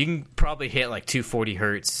 you can probably hit like 240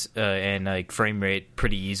 hertz and like frame rate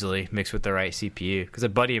pretty easily mixed with the right CPU. Because a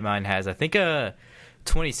buddy of mine has, I think, a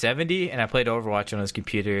 2070, and I played Overwatch on his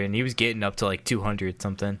computer, and he was getting up to like 200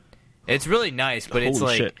 something. It's really nice, but it's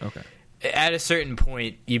like shit. Okay. At a certain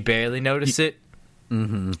point, you barely notice it.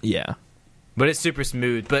 Mm-hmm. Yeah. But it's super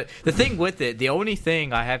smooth. But the thing with it, the only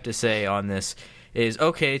thing I have to say on this is,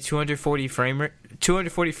 okay, 240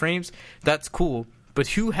 frames, that's cool. But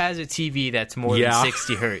who has a TV that's more than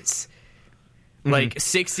 60 hertz? Like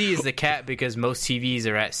 60 is the cap because most TVs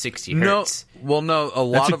are at 60 hertz. No, a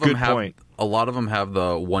lot That's of a them good have point. a lot of them have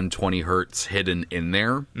the 120 hertz hidden in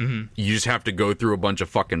there. You just have to go through a bunch of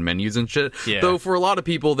fucking menus and shit. Yeah. Though for a lot of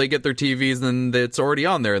people, they get their TVs and it's already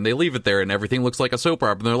on there, and they leave it there, and everything looks like a soap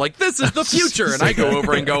opera, and they're like, "This is the future." And I go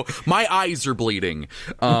over and go, "My eyes are bleeding."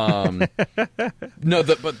 But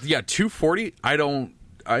yeah, 240. I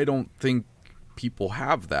don't think people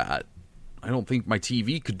have that. I don't think my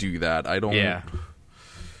TV could do that. I don't. Yeah.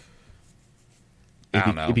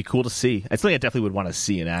 It'd be cool to see. It's something I definitely would want to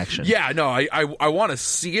see in action. Yeah, no, I want to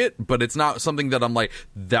see it, but it's not something that I'm like,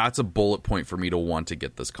 that's a bullet point for me to want to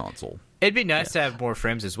get this console. It'd be nice to have more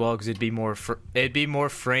frames as well, because it'd be more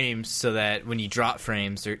frames, so that when you drop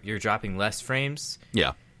frames, you're dropping less frames.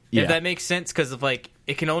 Yeah. If that makes sense, because if like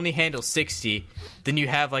it can only handle 60, then you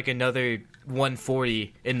have like another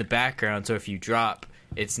 140 in the background. So if you drop,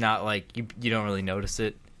 it's not like you don't really notice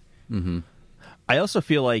it. Mm-hmm. I also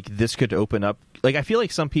feel like this could open up. Like, I feel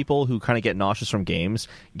like some people who kind of get nauseous from games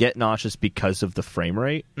get nauseous because of the frame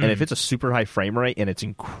rate. And if it's a super high frame rate and it's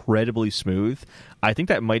incredibly smooth, I think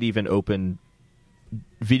that might even open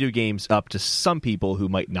video games up to some people who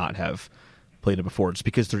might not have played it before, just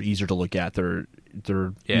because they're easier to look at. They're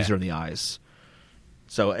easier in the eyes.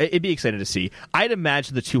 So it'd be exciting to see. I'd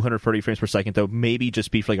imagine the 230 frames per second, though, maybe just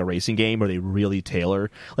be for like a racing game where they really tailor.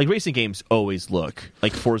 Like, racing games always look,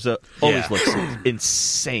 like Forza always looks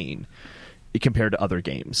insane compared to other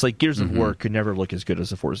games. Like, Gears of War could never look as good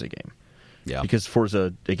as a Forza game. Yeah. Because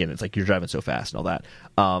Forza, again, it's like you're driving so fast and all that.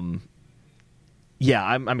 Yeah,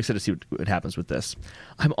 I'm excited to see what happens with this.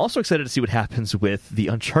 I'm also excited to see what happens with the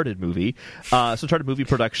Uncharted movie. Uncharted movie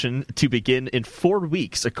production to begin in 4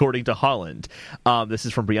 weeks, according to Holland. This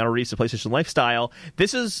is from Brianna Reese of PlayStation Lifestyle.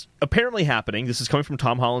 This is apparently happening. This is coming from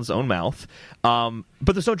Tom Holland's own mouth.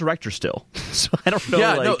 But there's no director still. So I don't know.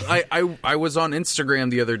 Yeah, like... no, I was on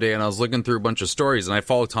Instagram the other day, and I was looking through a bunch of stories, and I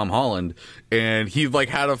followed Tom Holland, and he like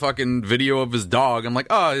had a fucking video of his dog. I'm like,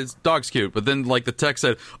 oh, his dog's cute. But then like the text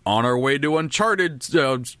said, on our way to Uncharted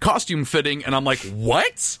costume fitting, and I'm like,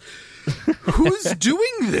 what? Who's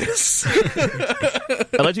doing this?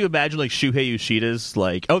 I'd like to imagine like Shuhei Yoshida's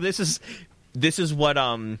like, oh, this is what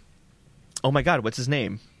oh my god, what's his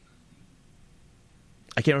name?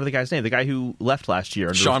 I can't remember the guy's name. The guy who left last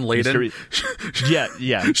year. Sean Layden.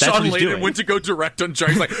 Yeah. That's Sean what he's Layden doing. went to go direct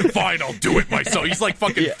Uncharted. He's like, fine, I'll do it myself. He's like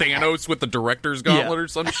fucking Thanos with the director's gauntlet or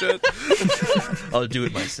some shit. I'll do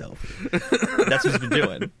it myself. That's what he's been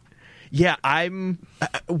doing. Yeah, I'm.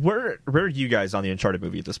 Where are you guys on the Uncharted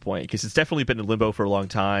movie at this point? Because it's definitely been in limbo for a long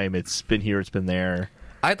time. It's been here, it's been there.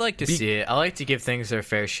 I'd like to see it. I like to give things their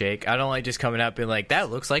fair shake. I don't like just coming out being like,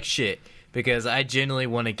 that looks like shit. Because I genuinely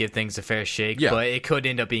want to give things a fair shake, but it could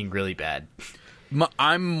end up being really bad.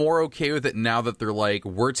 I'm more okay with it now that they're like,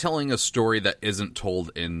 we're telling a story that isn't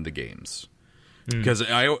told in the games. Because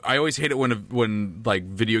I always hate it when like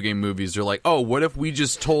video game movies are like, oh, what if we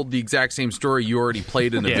just told the exact same story you already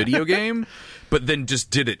played in a video game, but then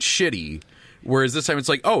just did it shitty. Whereas this time it's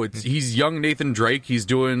like, oh, he's young Nathan Drake. He's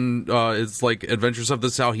doing it's like Adventures of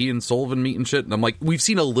this, how he and Sullivan meet and shit. And I'm like, we've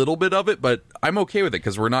seen a little bit of it, but I'm okay with it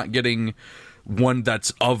because we're not getting one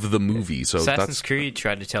that's of the movie. So Assassin's Creed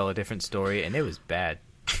tried to tell a different story, and it was bad.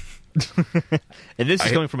 And this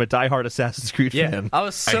is coming from a diehard Assassin's Creed fan. I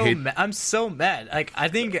was I'm so mad. Like, I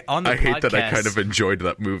think on the podcast, I hate that I kind of enjoyed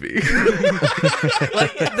that movie.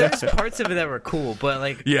 Like, there's parts of it that were cool, but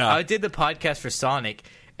like, I did the podcast for Sonic,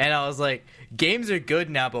 and I was like, games are good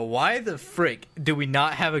now, but why the frick do we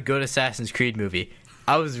not have a good Assassin's Creed movie?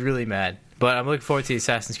 I was really mad. But I'm looking forward to the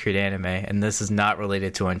Assassin's Creed anime, and this is not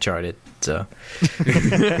related to Uncharted, so...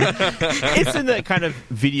 It's in that kind of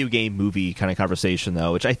video game movie kind of conversation,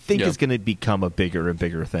 though, which I think is going to become a bigger and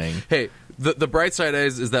bigger thing. Hey, the bright side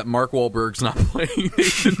is that Mark Wahlberg's not playing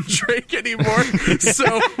Nathan Drake anymore,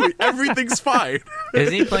 so everything's fine.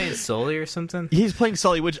 Isn't he playing Sully or something? He's playing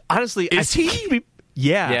Sully, which, honestly... Is he?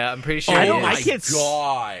 Yeah, I'm pretty sure I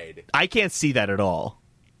can't see that at all.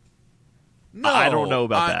 No, I don't know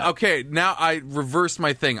about that. Okay, now I reversed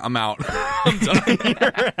my thing. I'm out. I'm done.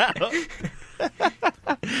 You're out.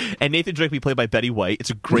 And Nathan Drake will be played by Betty White. It's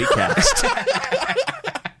a great cast.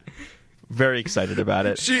 Very excited about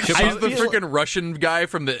it. She's the freaking Russian guy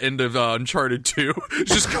from the end of Uncharted 2.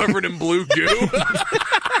 Just covered in blue goo.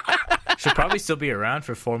 She'll probably still be around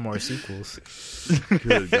for 4 more sequels.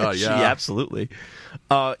 Good God, yeah. Absolutely.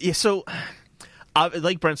 So...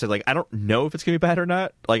 like Brent said, like I don't know if it's going to be bad or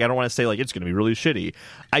not. Like I don't want to say like it's going to be really shitty.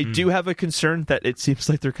 I do have a concern that it seems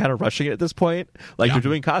like they're kind of rushing it at this point. Like they're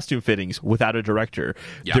doing costume fittings without a director.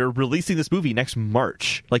 Yeah. They're releasing this movie next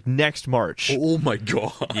March. Like next March. Oh my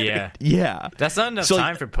God. Yeah. Yeah. That's not enough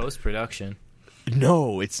time for post-production.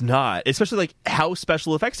 No, it's not. Especially like how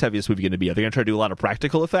special effects heavy is this movie going to be? Are they going to try to do a lot of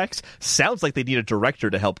practical effects? Sounds like they need a director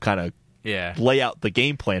to help kind of lay out the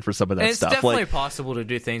game plan for some of that stuff. It's definitely possible to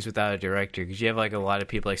do things without a director because you have like a lot of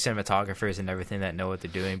people like cinematographers and everything that know what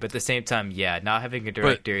they're doing. But at the same time, not having a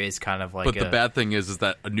director is kind of like. But the bad thing is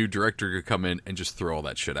that a new director could come in and just throw all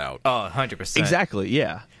that shit out. Oh, 100%. Exactly.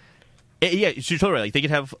 Yeah. Yeah, you're totally right. Like they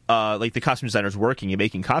could have like the costume designers working and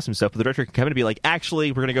making costume stuff, but the director can come in and be like,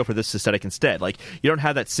 "Actually, we're going to go for this aesthetic instead." Like you don't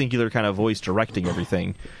have that singular kind of voice directing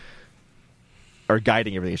everything. Or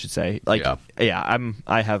guiding everything, I should say. Like,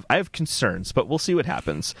 I have concerns, but we'll see what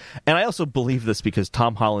happens. And I also believe this because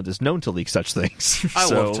Tom Holland is known to leak such things. I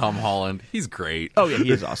love Tom Holland. He's great. Oh yeah,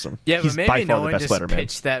 he is awesome. Yeah, he's but maybe no one just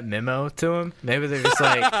pitched that memo to him. Maybe they're just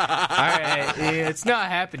like, all right, it's not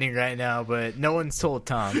happening right now, but no one's told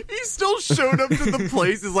Tom. He still showed up to the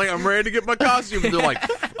place. He's like, I'm ready to get my costume. And they're like,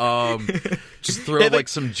 just throw like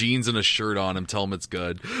some jeans and a shirt on him. Tell him it's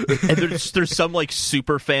good. And there's some like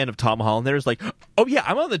super fan of Tom Holland. There's like, oh yeah,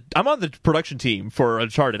 I'm on the production team for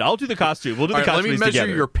Uncharted. I'll do the costume. We'll do the costume. Let me measure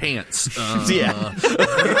together. your pants. Yeah.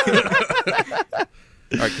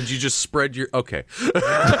 All right, could you just spread your... Okay.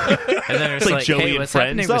 And then it's like Joey and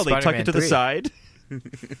Friends. Oh, they tuck it to the side.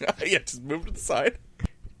 Yeah, just move to the side.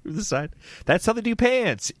 Move to the side. That's how they do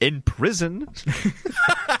pants. In prison.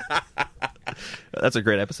 That's a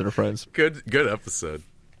great episode of Friends. Good episode.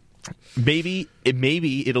 Maybe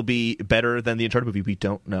it'll be better than the Uncharted movie. We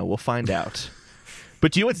don't know. We'll find out.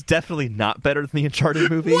 But do you know what's definitely not better than the Uncharted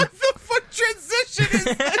movie? What the fuck transition is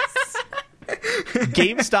this?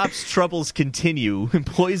 GameStop's troubles continue.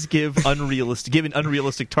 Employees given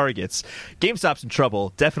unrealistic targets. GameStop's in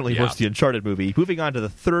trouble. Definitely worse than the Uncharted movie. Moving on to the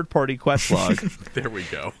third-party quest log. There we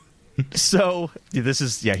go. So,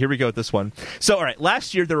 here we go with this one. So, all right,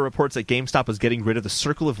 last year there were reports that GameStop was getting rid of the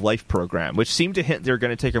Circle of Life program, which seemed to hint they're going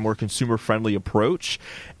to take a more consumer-friendly approach,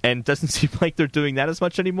 and doesn't seem like they're doing that as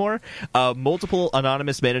much anymore. Multiple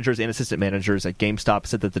anonymous managers and assistant managers at GameStop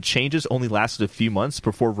said that the changes only lasted a few months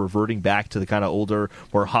before reverting back to the kind of older,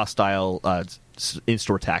 more hostile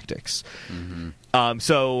in-store tactics. Mm-hmm.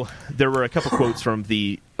 So there were a couple quotes from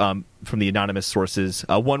the anonymous sources.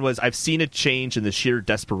 One was, "I've seen a change in the sheer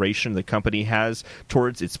desperation the company has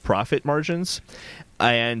towards its profit margins."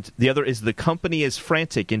 And the other is the company is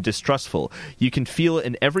frantic and distrustful. You can feel it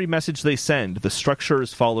in every message they send. The structure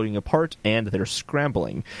is falling apart and they're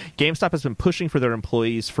scrambling. GameStop has been pushing for their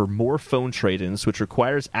employees for more phone trade-ins, which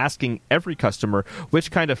requires asking every customer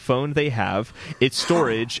which kind of phone they have, its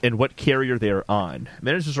storage, and what carrier they are on.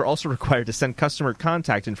 Managers are also required to send customer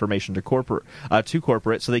contact information to corporate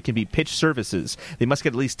so they can be pitched services. They must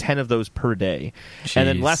get at least 10 of those per day. Jeez. And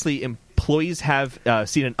then lastly, employees have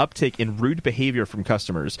seen an uptick in rude behavior from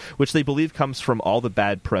customers, which they believe comes from all the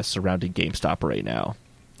bad press surrounding GameStop right now.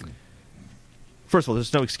 First of all,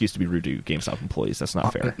 there's no excuse to be rude to GameStop employees. That's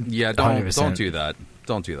not fair. Yeah, don't do that.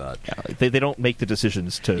 Don't do that. Yeah, they don't make the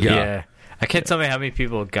decisions to... Yeah. I can't tell me how many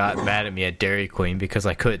people got mad at me at Dairy Queen because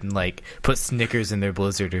I couldn't, like, put Snickers in their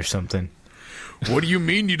Blizzard or something. What do you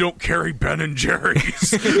mean you don't carry Ben &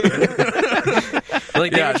 Jerry's?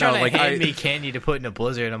 Like, they were trying to hand me candy to put in a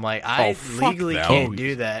Blizzard, and I'm like, I legally can't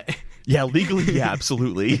do that. Yeah, legally, yeah,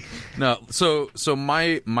 absolutely. No, so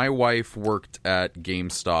my wife worked at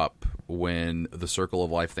GameStop when the Circle of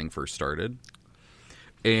Life thing first started,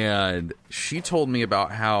 and she told me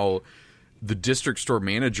about how the district store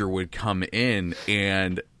manager would come in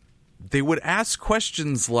and they would ask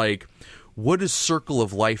questions like, what does Circle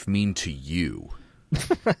of Life mean to you?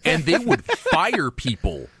 And they would fire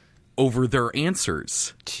people over their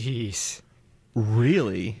answers. Jeez.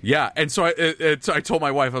 Really? Yeah, and so I told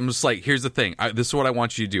my wife, I'm just like, here's the thing. This is what I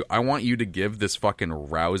want you to do. I want you to give this fucking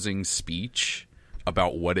rousing speech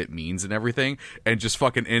about what it means and everything, and just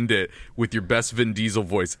fucking end it with your best Vin Diesel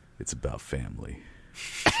voice. It's about family.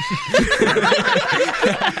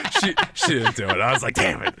 she didn't do it. I was like,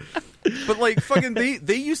 damn it. But like fucking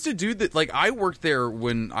they used to do that. Like, I worked there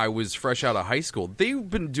when I was fresh out of high school. They've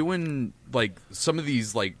been doing like some of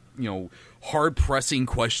these, like, you know, hard pressing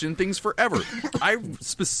question things forever. I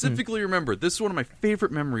specifically remember, this is one of my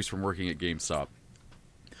favorite memories from working at GameStop.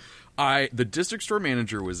 The district store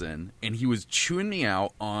manager was in, and he was chewing me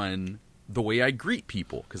out on the way I greet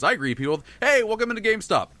people, because I greet people with, hey, welcome into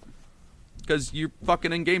GameStop, because you're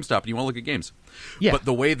fucking in GameStop and you want to look at games. Yeah. But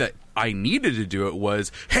the way that I needed to do it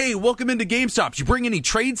was, hey, welcome into GameStop. Did you bring any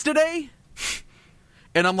trades today?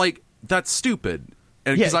 And I'm like, that's stupid.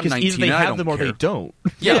 And because I'm 19, either they have them or care. they don't.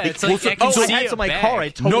 Yeah, it's like, I can see in my car. I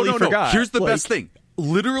totally forgot. Here's the best thing.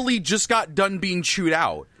 Literally just got done being chewed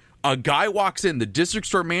out. A guy walks in, the district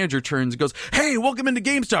store manager turns and goes, hey, welcome into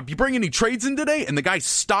GameStop. You bring any trades in today? And the guy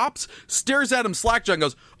stops, stares at him slackjawed, and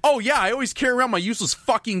goes, oh, yeah, I always carry around my useless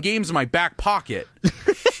fucking games in my back pocket.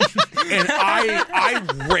 And I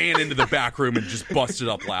ran into the back room and just busted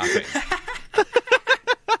up laughing.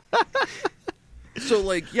 So,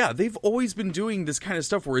 like, yeah, they've always been doing this kind of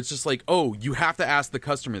stuff where it's just like, oh, you have to ask the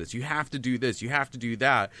customer this, you have to do this, you have to do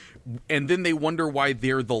that. And then they wonder why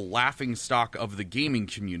they're the laughing stock of the gaming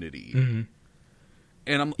community. Mm-hmm.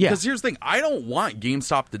 And because here's the thing, I don't want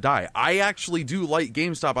GameStop to die. I actually do like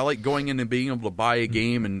GameStop. I like going in and being able to buy a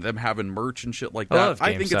game and them having merch and shit like that.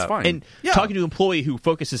 I think it's fine. And talking to an employee who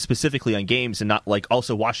focuses specifically on games and not like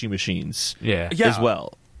also washing machines as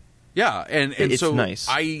well. Yeah, and it's so nice.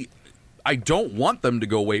 I don't want them to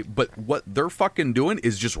go away, but what they're fucking doing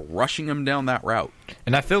is just rushing them down that route.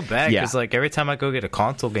 And I feel bad because like every time I go get a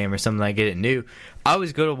console game or something, I get it new, I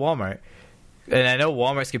always go to Walmart. And I know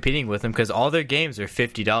Walmart's competing with them because all their games are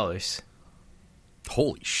 $50.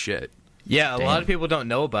 Holy shit. Yeah, a lot of people don't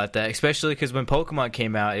know about that, especially because when Pokemon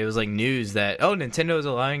came out, it was like news that, oh, Nintendo's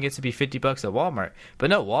allowing it to be $50 at Walmart.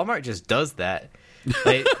 But no, Walmart just does that.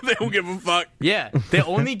 They don't give a fuck. Yeah, the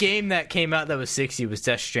only game that came out that was $60 was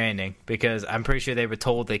Death Stranding, because I'm pretty sure they were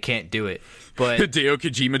told they can't do it. But Hideo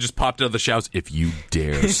Kojima just popped out of the shouts, if you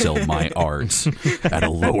dare sell my art at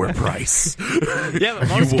a lower price, yeah, but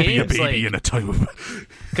most you will games, be a baby in a tube.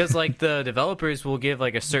 Because like the developers will give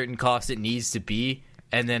like a certain cost it needs to be,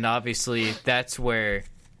 and then obviously that's where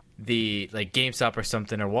the like GameStop or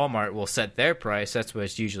something or Walmart will set their price. That's what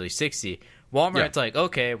it's usually $60. Walmart's like,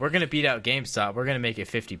 okay, we're gonna beat out GameStop. We're gonna make it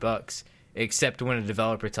 $50, except when a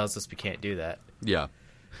developer tells us we can't do that. Yeah.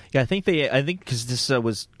 Yeah, I think because this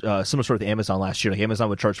was similar sort of to Amazon last year. Like Amazon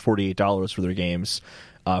would charge $48 for their games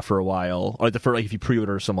for a while, or for like if you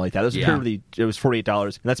pre-order or something like that. It was $48,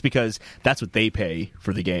 and that's because that's what they pay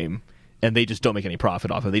for the game. And they just don't make any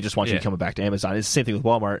profit off it. They just want you to come back to Amazon. It's the same thing with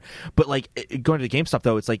Walmart. But like going to the GameStop,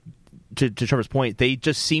 though, it's like, to Trevor's point, they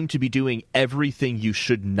just seem to be doing everything you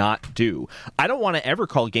should not do. I don't want to ever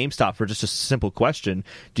call GameStop for just a simple question,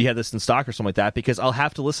 do you have this in stock or something like that? Because I'll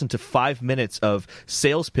have to listen to 5 minutes of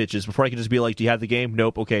sales pitches before I can just be like, do you have the game?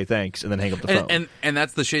 Nope. Okay, thanks. And then hang up the phone. And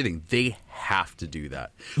that's the shady thing. They have to do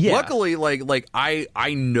that. Yeah. Luckily, like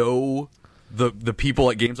I know the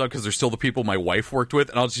people at GameStop because they're still the people my wife worked with,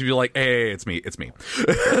 and I'll just be like, "Hey, it's me," and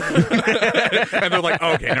they're like,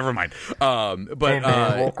 oh, "Okay, never mind." But hey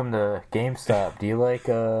man, welcome to GameStop. Do you like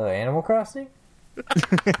Animal Crossing?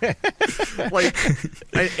 Like,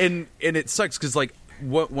 and it sucks because like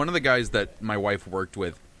one of the guys that my wife worked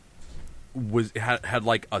with had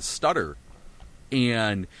like a stutter,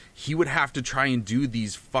 and he would have to try and do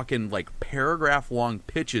these fucking like paragraph long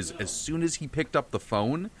pitches as soon as he picked up the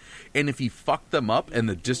phone, and if he fucked them up and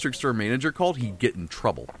the district store manager called, he'd get in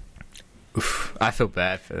trouble. Oof, I feel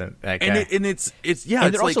bad for that guy. And it's yeah, and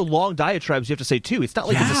it's they're also long diatribes you have to say too. It's not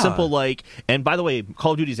like it's a simple like. And by the way,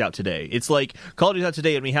 Call of Duty's out today. It's like Call of Duty's out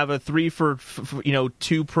today, and we have a 3 for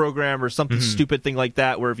 2 program or something stupid thing like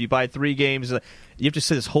that. Where if you buy 3 games, you have to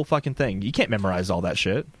say this whole fucking thing. You can't memorize all that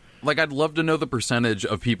shit. Like, I'd love to know the percentage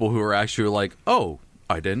of people who are actually like, oh,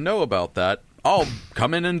 I didn't know about that. I'll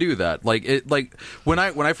come in and do that. Like when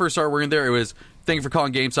I first started working there, it was, thank you for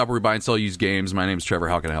calling GameStop where we buy and sell used games. My name's Trevor.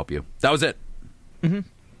 How can I help you? That was it. Mm-hmm.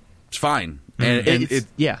 It's fine. And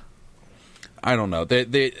yeah. I don't know.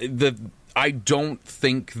 I don't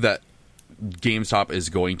think that GameStop is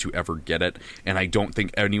going to ever get it, and I don't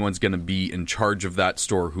think anyone's going to be in charge of that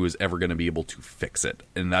store who is ever going to be able to fix it,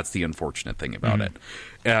 and that's the unfortunate thing about it.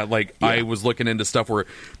 I was looking into stuff where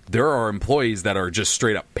there are employees that are just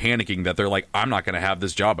straight up panicking that they're like, I'm not going to have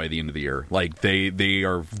this job by the end of the year. Like, they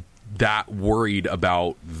are that worried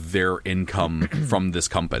about their income from this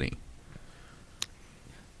company.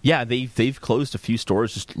 Yeah, they've closed a few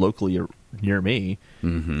stores just locally near me,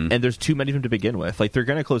 and there's too many of them to begin with. Like, they're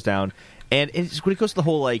going to close down, and it's, when it goes to the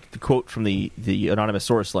whole, like, the quote from the anonymous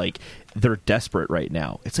source, like, they're desperate right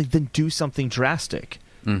now. It's like, then do something drastic.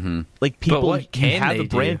 Mm-hmm. Like, people, but what can have they the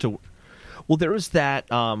brand do? to. Well, there was that.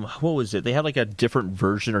 What was it? They had like a different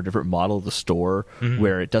version or different model of the store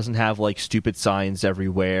where it doesn't have like stupid signs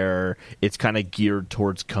everywhere. It's kind of geared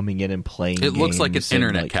towards coming in and playing. It looks like an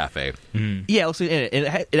internet like, cafe. Yeah, it looks like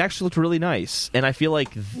it actually looked really nice. And I feel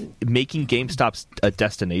like making GameStop's a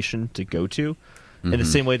destination to go to, in the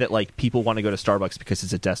same way that like people want to go to Starbucks because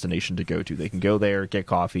it's a destination to go to. They can go there, get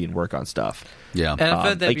coffee, and work on stuff. Yeah, and I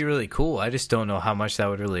thought that'd be really cool. I just don't know how much that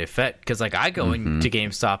would really affect, because like I go into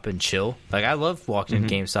GameStop and chill. Like, I love walking in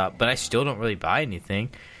GameStop, but I still don't really buy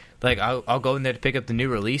anything. Like, I'll go in there to pick up the new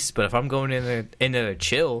release, but if I'm going in there to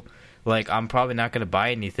chill, like, I'm probably not going to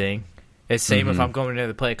buy anything. It's same if I'm going in there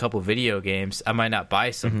to play a couple video games, I might not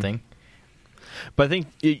buy something. But I think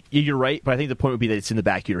you're right. But I think the point would be that it's in the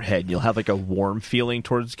back of your head. You'll have like a warm feeling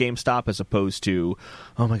towards GameStop as opposed to,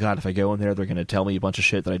 oh my god, if I go in there, they're going to tell me a bunch of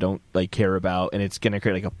shit that I don't like care about, and it's going to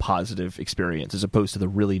create like a positive experience as opposed to the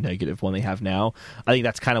really negative one they have now. I think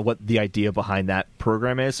that's kind of what the idea behind that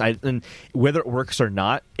program is. And whether it works or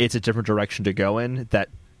not, it's a different direction to go in that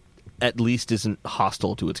at least isn't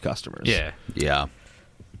hostile to its customers. Yeah.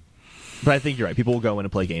 But I think you're right. People will go in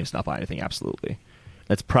and play games, not buy anything. Absolutely.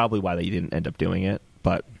 That's probably why they didn't end up doing it,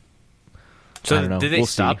 but so I don't know. Did they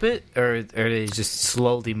stop it, or are they just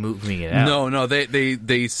slowly moving it out? No,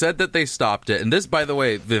 they said that they stopped it. And this, by the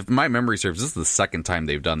way, if my memory serves, this is the second time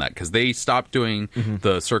they've done that, because they stopped doing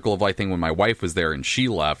the Circle of Life thing when my wife was there and she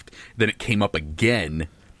left. Then it came up again,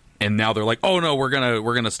 and now they're like, oh no, we're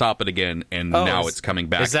gonna stop it again, and now it's coming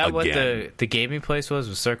back. Is that again. What the gaming place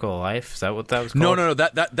was Circle of Life? Is that what that was called? No.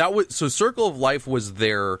 That was, so Circle of Life was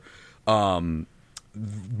their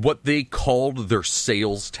what they called their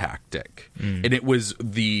sales tactic, and it was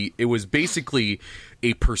basically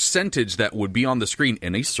a percentage that would be on the screen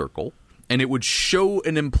in a circle, and it would show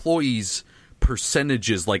an employee's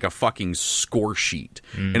percentages like a fucking score sheet,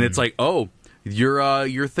 and it's like, oh,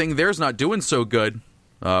 your thing there's not doing so good.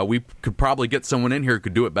 We could probably get someone in here who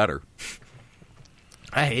could do it better.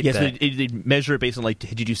 I hate that. that. So they measure it based on like,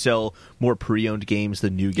 did you sell more pre-owned games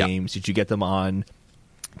than new games? Did you get them on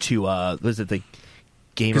to what is it, the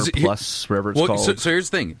Gamer Plus, whatever it's called? So here's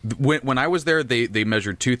the thing. When I was there, they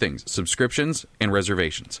measured two things: subscriptions and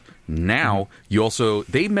reservations. Now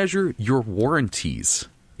they measure your warranties.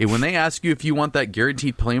 And when they ask you if you want that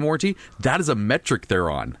guaranteed playing warranty, that is a metric they're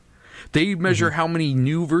on. They measure how many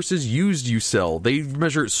new versus used you sell. They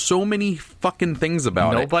measure so many fucking things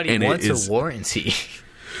about Nobody it. wants a warranty.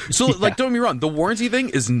 So, like, don't get me wrong, the warranty thing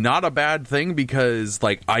is not a bad thing, because,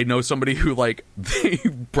 like, I know somebody who, like, they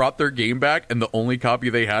brought their game back and the only copy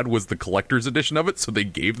they had was the collector's edition of it, so they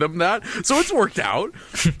gave them that. So it's worked out.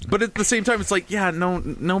 But at the same time, it's like, yeah,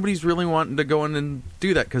 nobody's really wanting to go in and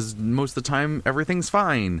do that, because most of the time, everything's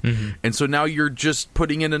fine. And so now you're just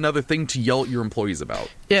putting in another thing to yell at your employees about.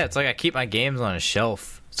 Yeah, it's like I keep my games on a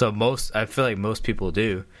shelf. So I feel like most people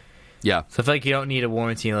do. Yeah. So I feel like you don't need a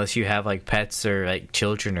warranty unless you have like pets or like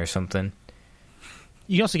children or something.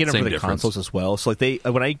 You can also get them Same for the difference. consoles as well. So like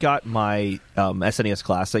when I got my SNES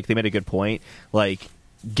Classic, they made a good point. Like,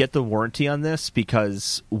 get the warranty on this,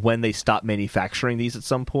 because when they stop manufacturing these at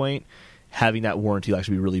some point, having that warranty will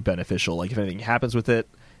actually be really beneficial. Like, if anything happens with it,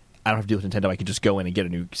 I don't have to deal with Nintendo. I can just go in and get a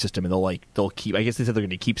new system, and they'll keep. I guess they said they're going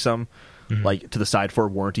to keep some like to the side for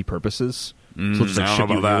warranty purposes. So just, like, I ship don't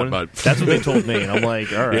know you about a new that, one. but That's what they told me, and I'm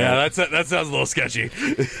like, all right. yeah, that sounds a little sketchy.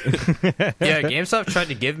 Yeah, GameStop tried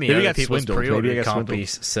to give me Maybe I other got people's swindled. Maybe I pre-order got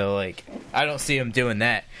copies, so like I don't see them doing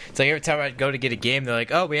that. It's like every time I go to get a game, they're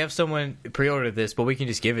like, "Oh, we have someone pre-ordered this, but we can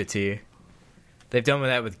just give it to you." They've done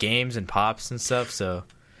that with games and pops and stuff. So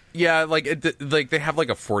Yeah, like they have like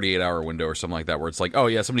a 48-hour window or something like that, where it's like, oh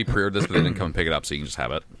yeah, somebody pre-ordered this, but they didn't come and pick it up, so you can just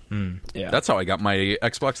have it. Yeah. That's how I got my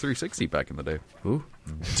Xbox 360 back in the day. ooh,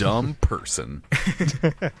 Dumb person.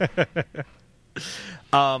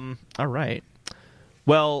 All right.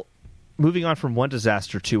 Well, moving on from one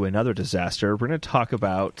disaster to another disaster, we're going to talk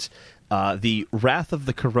about the wrath of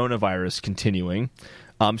the coronavirus continuing.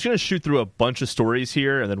 I'm just going to shoot through a bunch of stories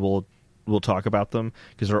here, and then we'll talk about them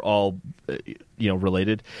because they're all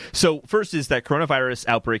related. So first is that coronavirus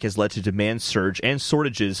outbreak has led to demand surge and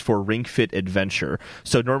shortages for Ring Fit Adventure.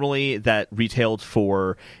 So normally that retailed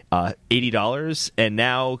for $80, and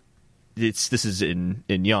now this is in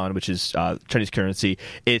yuan, which is Chinese currency.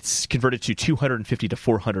 It's converted to $250 to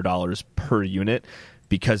 $400 per unit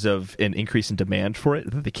because of an increase in demand for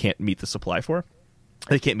it that they can't meet the supply for.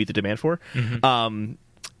 They can't meet the demand for.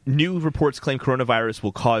 New reports claim coronavirus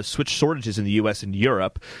will cause Switch shortages in the U.S. and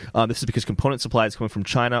Europe. This is because component supplies coming from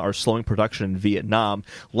China are slowing production in Vietnam.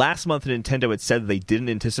 Last month, Nintendo had said they didn't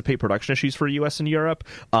anticipate production issues for U.S. and Europe,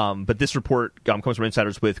 but this report comes from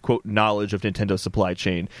insiders with, quote, knowledge of Nintendo's supply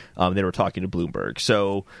chain. They were talking to Bloomberg.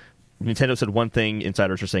 So Nintendo said one thing,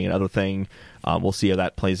 insiders are saying another thing. We'll see how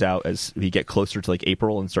that plays out as we get closer to like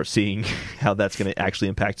April and start seeing how that's going to actually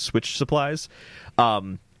impact Switch supplies.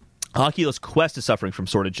 Oculus Quest is suffering from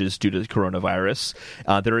shortages due to the coronavirus.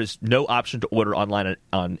 There is no option to order online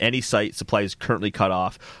on any site. Supply is currently cut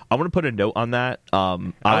off. I want to put a note on that.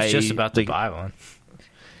 I was just about to buy one.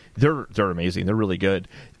 They're amazing. They're really good.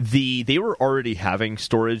 They were already having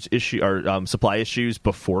storage issue or supply issues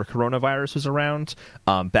before coronavirus was around.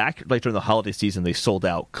 Back like during the holiday season, they sold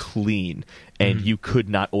out clean, and you could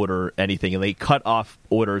not order anything, and they cut off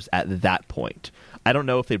orders at that point. I don't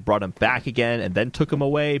know if they brought them back again and then took them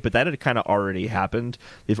away, but that had kind of already happened.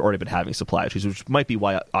 They've already been having supply issues, which might be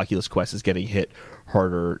why Oculus Quest is getting hit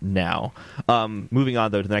harder now. Moving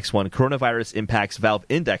on, though, to the next one. Coronavirus impacts Valve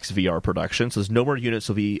Index VR production, so there's no more units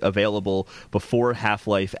will be available before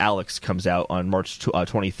Half-Life Alyx comes out on March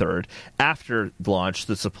 23rd. After launch,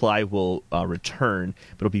 the supply will return,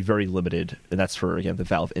 but it'll be very limited, and that's for, again, the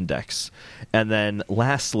Valve Index. And then,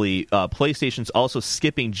 lastly, PlayStation's also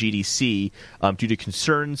skipping GDC due to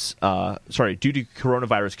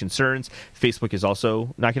coronavirus concerns. Facebook is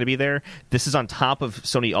also not going to be there. This is on top of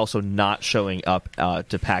Sony also not showing up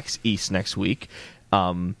to PAX East next week.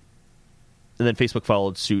 And then Facebook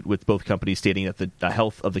followed suit with both companies stating that the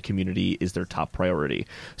health of the community is their top priority.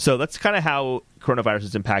 So that's kind of how coronavirus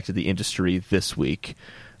has impacted the industry this week.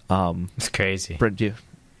 It's crazy. Brent, do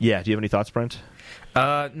you have any thoughts, Brent?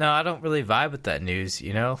 No, I don't really vibe with that news,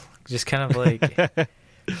 Just kind of like...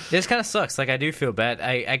 This kind of sucks. Like, I do feel bad.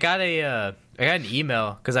 I got an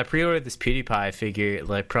email because I pre-ordered this PewDiePie figure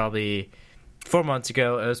like probably 4 months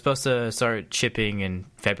ago. It was supposed to start shipping in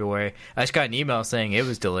February. I just got an email saying it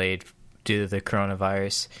was delayed due to the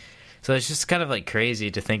coronavirus. So it's just kind of like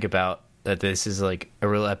crazy to think about that this is like a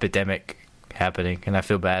real epidemic happening, and I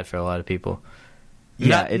feel bad for a lot of people.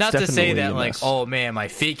 Yeah, not to say that like, oh man, my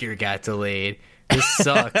figure got delayed. This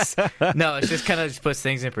sucks. No, it's just kind of just puts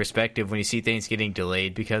things in perspective when you see things getting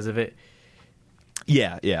delayed because of it.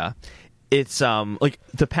 Yeah. It's like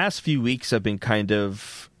the past few weeks I've been kind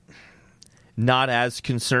of not as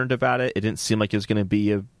concerned about it. It didn't seem like it was going to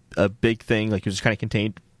be a big thing. Like it was just kind of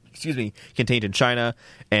contained in China,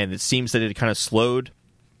 and it seems that it kind of slowed.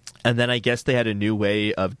 And then I guess they had a new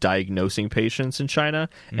way of diagnosing patients in China,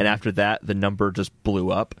 and after that the number just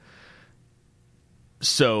blew up.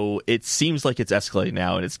 So it seems like it's escalating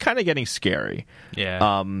now, and it's kind of getting scary. Yeah.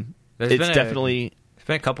 There's been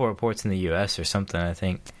a couple reports in the U.S. or something, I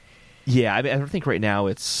think. Yeah, I don't think right now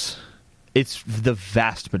it's the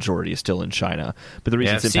vast majority is still in China. But the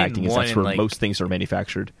reason it's impacting is that's where most things are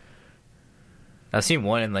manufactured. I've seen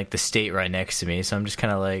one in like the state right next to me, so I'm just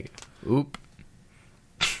kind of like, oop.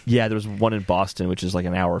 Yeah, there was one in Boston, which is like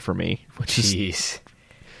an hour for me, which is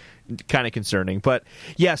kind of concerning. But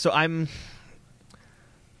yeah, so I'm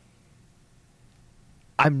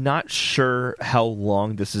not sure how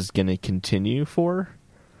long this is going to continue for.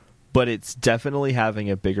 but it's definitely having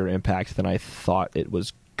a bigger impact than I thought it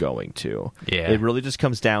was going to. Yeah. It really just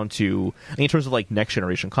comes down to, in terms of like next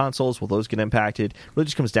generation consoles, will those get impacted? It really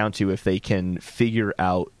just comes down to if they can figure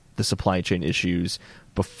out the supply chain issues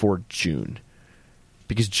before June.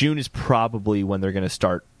 Because June is probably when they're going to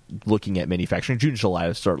start looking at manufacturing. June, July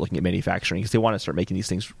to start looking at manufacturing because they want to start making these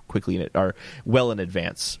things quickly or well in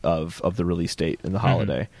advance of the release date and the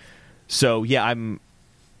holiday. So yeah, I'm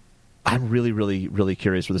really, really, really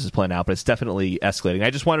curious where this is playing out, but it's definitely escalating. I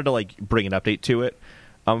just wanted to like bring an update to it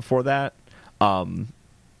for that.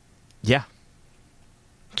 Yeah.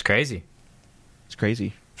 It's crazy. It's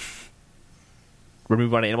crazy. We're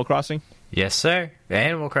moving on to Animal Crossing? Yes, sir.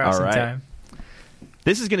 Animal Crossing time.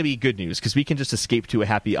 This is going to be good news because we can just escape to a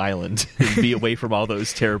happy island and be away from all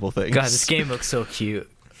those terrible things. God, this game looks so cute.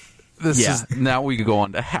 Now we can go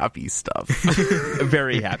on to happy stuff.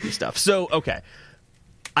 Very happy stuff. So, okay.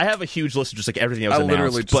 I have a huge list of just like everything that was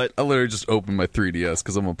announced. I literally just opened my 3DS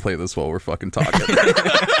because I'm going to play this while we're fucking talking.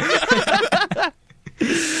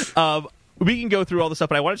 We can go through all the stuff,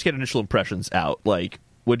 but I wanted to get initial impressions out. Like,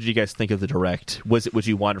 what did you guys think of the Direct? Was it what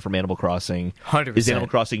you wanted from Animal Crossing? 100%. Is Animal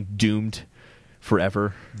Crossing doomed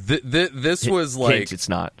forever? This was like... Hint, it's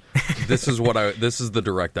not. This is the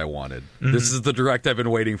Direct I wanted. Mm-hmm. This is the Direct I've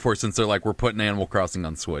been waiting for since they're like, we're putting Animal Crossing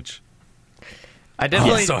on Switch. I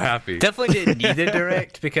definitely I'm so happy. Definitely didn't need a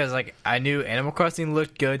Direct because like I knew Animal Crossing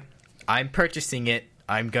looked good. I'm purchasing it.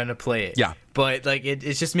 I'm gonna play it. Yeah. But like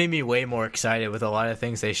it's just made me way more excited with a lot of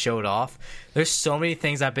things they showed off. There's so many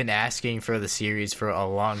things I've been asking for the series for a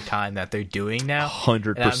long time that they're doing now.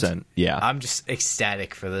 100%. Yeah. I'm just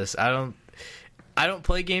ecstatic for this. I don't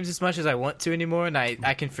play games as much as I want to anymore, and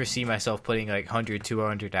I can foresee myself putting like 100,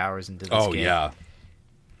 200 hours into this game. Oh, yeah.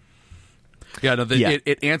 Yeah, no,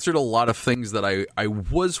 it answered a lot of things that I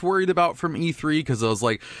was worried about from E3 because I was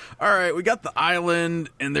like, all right, we got the island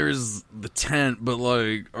and there's the tent, but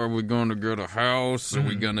like, are we going to get a house? Are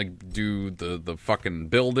we going to do the fucking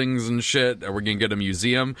buildings and shit? Are we going to get a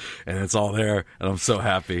museum? And it's all there, and I'm so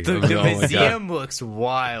happy. The museum looks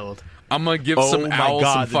wild. I'm going to give some owls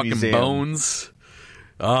some fucking bones.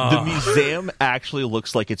 The museum actually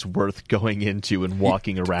looks like it's worth going into and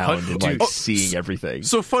walking around and like seeing everything.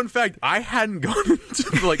 So fun fact, I hadn't gone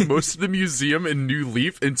into like most of the museum in New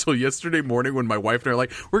Leaf until yesterday morning when my wife and I are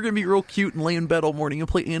like, we're going to be real cute and lay in bed all morning and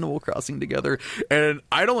play Animal Crossing together. And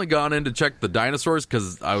I'd only gone in to check the dinosaurs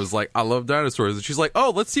because I was like, I love dinosaurs. And she's like,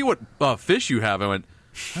 oh, let's see what fish you have. I went,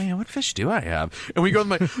 oh yeah, what fish do I have? And we go,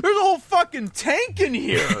 like, there's a whole fucking tank in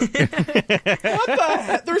here. What the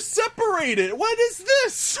heck? They're separated. What is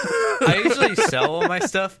this? I usually sell all my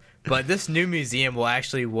stuff, but this new museum will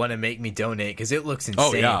actually want to make me donate because it looks insane.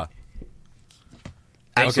 Oh yeah.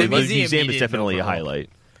 Actually, the museum is definitely a highlight.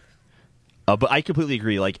 But I completely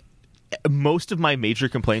agree. Like, most of my major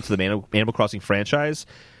complaints with the Animal Crossing franchise,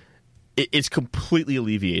 it's completely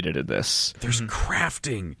alleviated in this. There's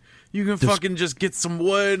crafting. You can fucking just get some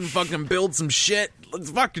wood and fucking build some shit. Let's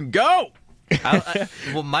fucking go.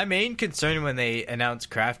 Well, my main concern when they announced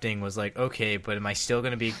crafting was like, okay, but am I still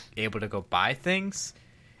going to be able to go buy things?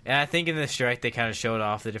 And I think in this Direct they kind of showed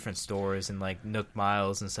off the different stores and like Nook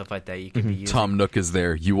Miles and stuff like that you can be using. Tom Nook is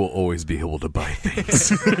there. You will always be able to buy things.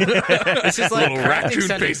 It's just like little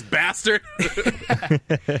raccoon-faced bastard.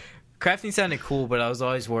 Crafting sounded cool, but I was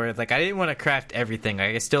always worried. Like, I didn't want to craft everything.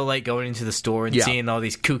 Like, I still like going into the store and seeing all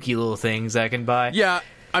these kooky little things I can buy. Yeah,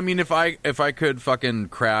 I mean, if I could fucking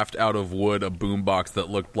craft out of wood a boombox that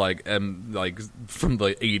looked like from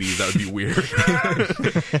the 80s, that would be weird.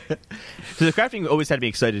 So the crafting always had me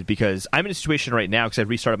excited because I'm in a situation right now because I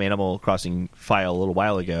restarted my Animal Crossing file a little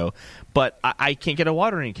while ago, but I can't get a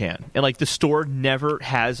watering can. And, like, the store never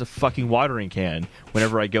has a fucking watering can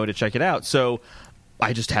whenever I go to check it out. So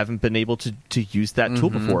I just haven't been able to use that tool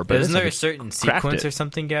before. But isn't there a certain sequence or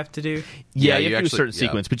something you have to do? Yeah, you have to do a certain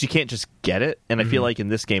sequence, but you can't just get it. And I feel like in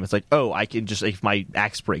this game, it's like, oh, I can just, if my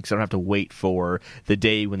axe breaks, I don't have to wait for the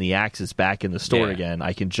day when the axe is back in the store again.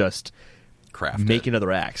 I can just make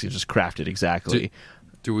another axe and just craft it exactly.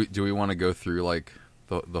 Do we want to go through like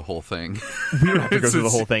the whole thing? We don't have to go through the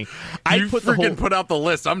whole thing. I put out the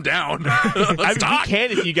list. I'm down. We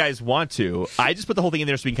can if you guys want to. I just put the whole thing in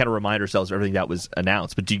there so we can kind of remind ourselves of everything that was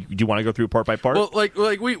announced. But do you want to go through part by part? Well, like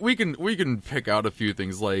we can pick out a few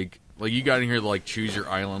things. Like you got in here to like choose your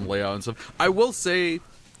island layout and stuff. I will say,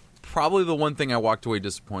 probably the one thing I walked away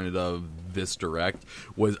disappointed of this Direct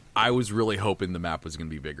was I was really hoping the map was going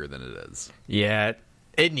to be bigger than it is. Yeah.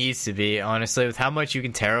 It needs to be, honestly. With how much you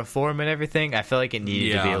can terraform and everything, I feel like it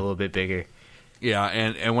needed to be a little bit bigger. Yeah,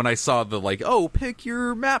 and when I saw the, like, oh, pick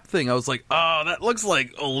your map thing, I was like, oh, that looks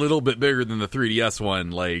like a little bit bigger than the 3DS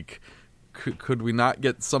one, like, could we not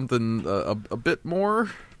get something a bit more?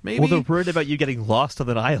 Maybe. Well, they're worried about you getting lost on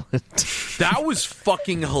an island. That was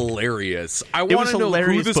fucking hilarious. I It want was to know who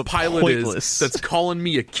hilarious, this but pilot pointless. is that's calling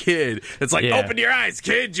me a kid. It's like, Yeah. open your eyes,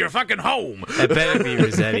 kids. You're fucking home. It better be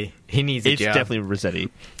Rossetti. He needs a It's job. definitely Rossetti.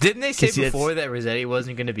 Didn't they say 'Cause it's- before that Rossetti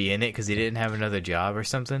wasn't going to be in it because he didn't have another job or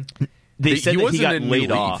something? They He said that he wasn't got in New laid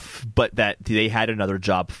Leaf. off, but that they had another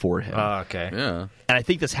job for him. Oh, okay. Yeah. And I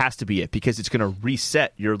think this has to be it because it's going to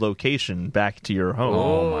reset your location back to your home.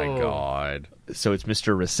 Oh my god. So it's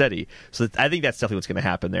Mr. Rossetti. So I think that's definitely what's going to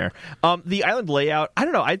happen there. The island layout, I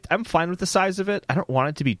don't know. I'm fine with the size of it. I don't want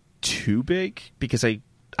it to be too big because I'm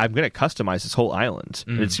going to customize this whole island.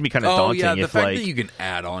 And it's going to be kind of Oh daunting yeah, the if fact like that you can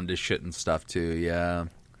add on to shit and stuff too. Yeah.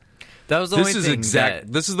 That was the This only is thing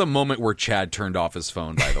exact. This is the moment where Chad turned off his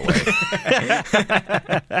phone. By the way.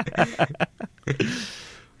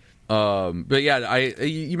 But yeah,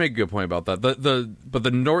 you make a good point about that.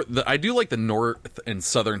 The north. I do like the north and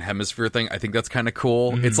southern hemisphere thing. I think that's kind of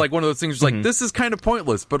cool. It's like one of those things. Like this is kind of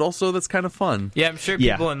pointless, but also that's kind of fun. Yeah, I'm sure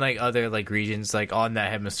Yeah. people in like other like regions like on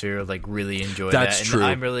that hemisphere like really enjoy That's that. true. And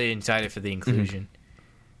I'm really excited for the inclusion.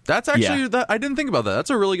 That's actually Yeah. that. I didn't think about that. That's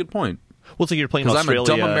a really good point. well, so you're playing Because I'm a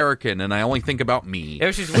Australia. dumb American and I only think about me. It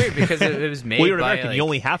was just weird because it was made Well, you're an by American. like, You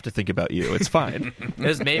only have to think about you. It's fine. it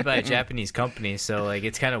was made by a Japanese company, so like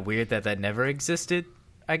it's kind of weird that never existed.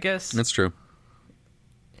 I guess That's true.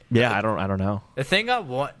 Yeah, I don't know. the thing I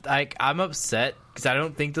want, like, I'm upset because I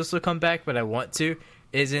don't think this will come back, but I want to.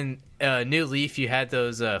 Is in New Leaf, you had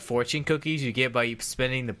those fortune cookies you get by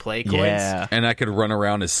spending the play coins. Yeah. And I could run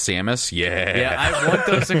around as Samus. Yeah. Yeah, I want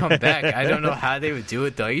those to come back. I don't know how they would do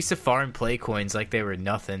it though. I used to farm play coins like they were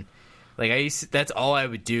nothing. Like that's all I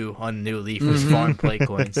would do on New Leaf was farm play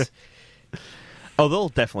coins. Oh, they'll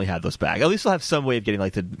definitely have those back. At least they'll have some way of getting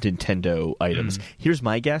like the Nintendo items. Here's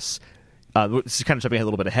my guess. This is kind of jumping a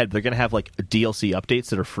little bit ahead. They're going to have like DLC updates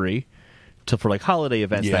that are free for like holiday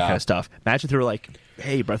events, that Yeah. kind of stuff. Imagine if they were like,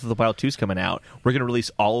 "Hey, Breath of the Wild 2's coming out. We're going to release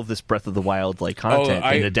all of this Breath of the Wild like content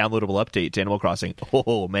in a downloadable update to Animal Crossing."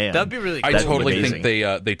 Oh man, That'd be really I cool. totally amazing.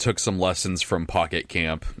 think they took some lessons from Pocket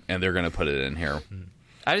Camp and they're going to put it in here.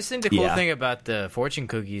 I just think the cool Yeah. thing about the fortune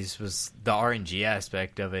cookies was the RNG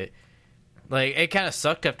aspect of it. Like, it kind of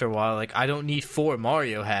sucked after a while. Like, I don't need 4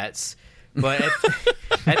 Mario hats. But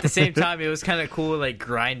at the same time, it was kind of cool, like,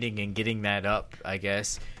 grinding and getting that up, I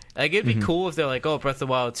guess. Like, it'd be cool if they're like, oh, Breath of the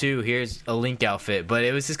Wild 2, here's a Link outfit. But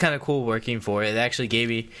it was just kind of cool working for it. It actually gave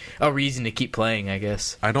me a reason to keep playing, I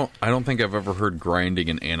guess. I don't think I've ever heard grinding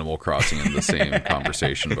and Animal Crossing in the same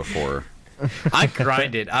conversation before. I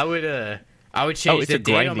grinded. I would change it's the a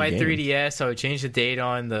date on my grinding game. 3DS. I would change the date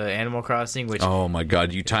on the Animal Crossing, which Oh my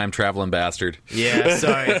god, you time traveling bastard. yeah,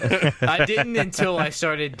 sorry. I didn't until I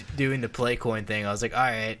started doing the play coin thing. I was like, all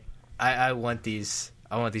right, I want these.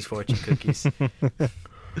 I want these fortune cookies.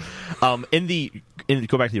 Go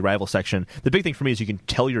back to the arrival section. The big thing for me is you can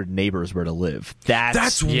tell your neighbors where to live.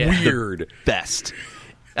 That's Yeah. weird. best.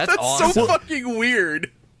 That's awesome. so fucking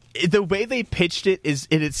weird. The way they pitched it is,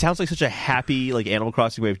 and it sounds like such a happy like Animal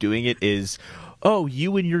Crossing way of doing it is, oh,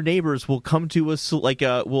 you and your neighbors will come to us like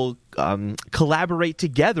will collaborate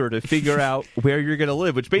together to figure out where you're going to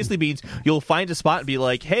live, which basically means you'll find a spot and be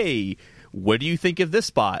like, hey, what do you think of this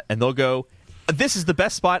spot? And they'll go, this is the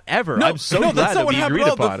best spot ever. I'm so glad that's not that what we happened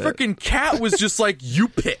agreed at all. upon The it. freaking cat was just like, you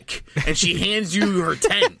pick, and she hands you her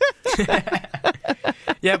tent.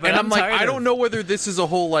 Yeah, but And I'm like, tired I of- don't know whether this is a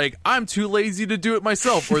whole like, I'm too lazy to do it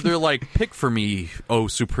myself, or they're like, pick for me, oh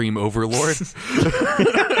supreme overlord.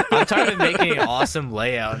 I'm tired of making an awesome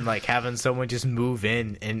layout and like having someone just move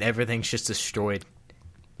in and everything's just destroyed.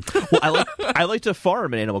 Well, I like to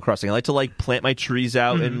farm in Animal Crossing. I like to like plant my trees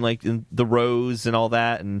out in like in the rows and all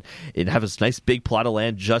that, and have this nice big plot of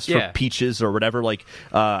land just Yeah. for peaches or whatever. Like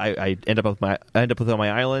I end up with on my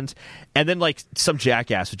island, and then like some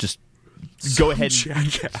jackass would just go ahead.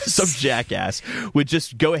 Some jackass would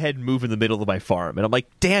just go ahead and move in the middle of my farm, and I'm like,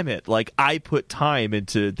 damn it! Like I put time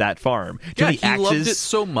into that farm. Do Yeah, you know he the loved axes? it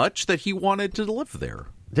so much that he wanted to live there.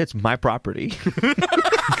 That's my property.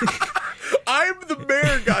 I'm the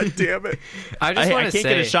mayor, god damn it. I just I want can't to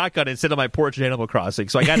get a say, shotgun and sit on my porch in Animal Crossing,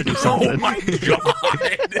 so I got to do something. Oh my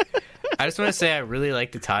god. I just want to say I really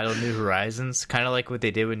like the title New Horizons, kind of like what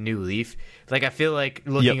they did with New Leaf. Like I feel like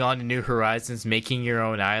looking Yep. on to New Horizons, making your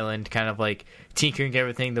own island, kind of like tinkering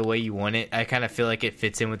everything the way you want it. I kind of feel like it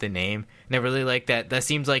fits in with the name, and I really like that. That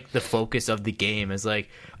seems like the focus of the game is like,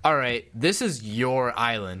 all right, this is your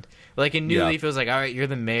island. Like in New Yeah. Leaf, it was like, all right, you're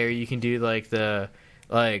the mayor. You can do like the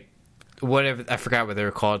like whatever, I forgot what they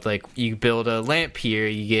were called. Like, you build a lamp here,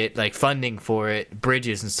 you get like funding for it,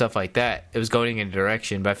 bridges and stuff like that. It was going in a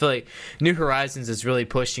direction, but I feel like New Horizons is really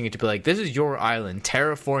pushing it to be like, this is your island,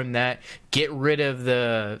 terraform that, get rid of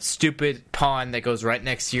the stupid pond that goes right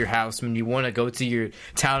next to your house when you want to go to your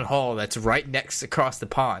town hall that's right next across the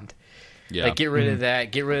pond. Yeah. Like, get rid of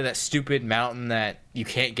that, get rid of that stupid mountain that you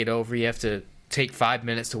can't get over. You have to take 5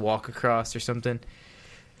 minutes to walk across or something.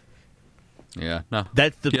 Yeah, no.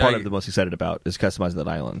 That's the part I'm the most excited about, is customizing that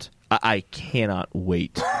island. I cannot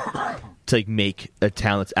wait to like make a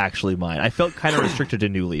town that's actually mine. I felt kind of restricted to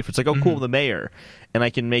New Leaf. It's like, oh, cool, the mayor. And I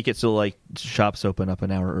can make it so like shops open up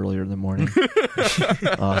an hour earlier in the morning.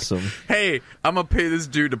 Awesome. Hey, I'm going to pay this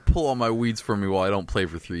dude to pull all my weeds for me while I don't play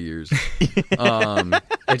for 3 years.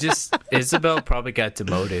 Isabel probably got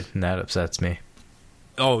demoted, and that upsets me.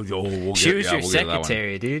 She was your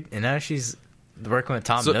secretary, dude, and now she's working with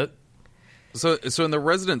Tom Nook. So in the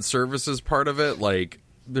resident services part of it, like,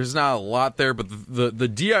 there's not a lot there, but the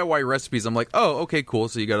DIY recipes, I'm like, oh, okay, cool.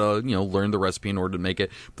 So you gotta, learn the recipe in order to make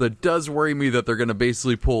it. But it does worry me that they're gonna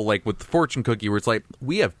basically pull, like, with the fortune cookie, where it's like,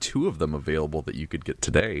 we have 2 of them available that you could get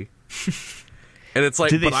today. And it's like,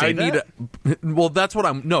 Did they but say I need that? well, that's what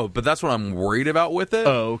I'm worried about with it.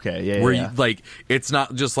 Oh, okay. Yeah, Where yeah. you, like, it's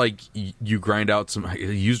not just like you grind out some. I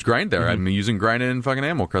used grind there. I'm using grind in fucking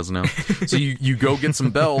Animal Crossing now. So you go get some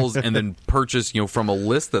bells and then purchase, from a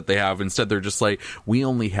list that they have. Instead, they're just like, we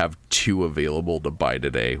only have 2 available to buy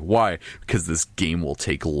today. Why? Because this game will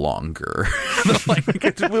take longer. And I'm like,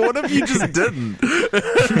 what if you just didn't?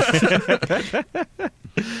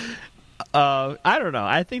 I don't know.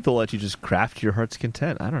 I think they'll let you just craft your heart's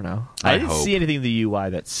content. I don't know. I didn't see anything in the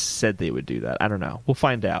UI that said they would do that. I don't know. We'll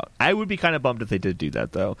find out. I would be kind of bummed if they did do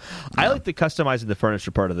that, though. I like the customizing the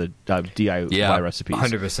furniture part of the DIY recipes.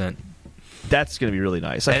 100%. That's going to be really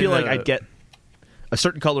nice. I feel like I'd get a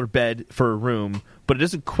certain color bed for a room, but it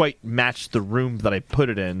doesn't quite match the room that I put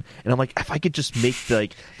it in. And I'm like, if I could just make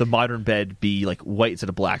the modern bed be like white instead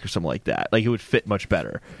of black or something like that, like it would fit much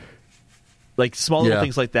better. Like small little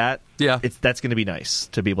things like that. Yeah, that's going to be nice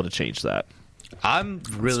to be able to change that. I'm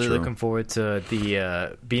really looking forward to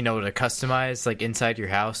the being able to customize like inside your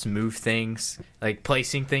house, move things, like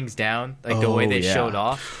placing things down, like the way they showed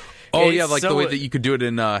off. Oh yeah, like the way that you could do it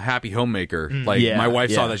in Happy Homemaker. Like my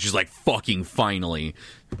wife saw that, she's like, "Fucking finally!"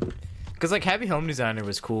 Because like Happy Home Designer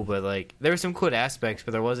was cool, but like there were some cool aspects,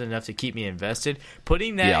 but there wasn't enough to keep me invested.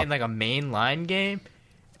 Putting that in like a mainline game,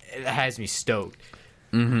 it has me stoked.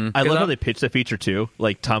 I love how they pitched the feature too.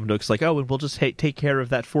 Like Tom Nook's like, "Oh, and we'll just take care of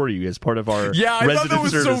that for you as part of our I thought that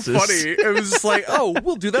was services. so funny. It was just like, "Oh,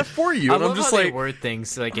 we'll do that for you." And I love I'm just how like, they word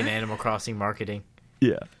things like in Animal Crossing marketing.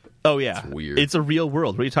 Yeah. Oh yeah. It's weird. It's a real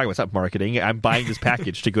world. What are you talking about? It's not marketing. I'm buying this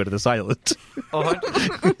package to go to this island.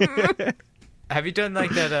 Have you done like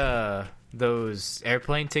that? Those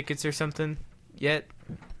airplane tickets or something yet?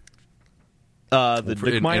 The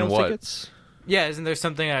Nick Miles tickets. Yeah, isn't there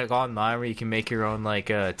something like online where you can make your own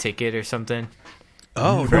like ticket or something?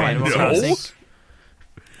 Oh, for Animal Crossing?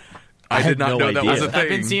 I did not know that was a thing. I've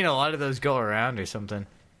been seeing a lot of those go around or something.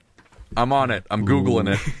 I'm on it. I'm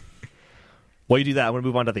Googling it. While you do that, I want to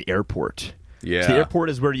move on to the airport. Yeah. So the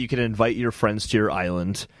airport is where you can invite your friends to your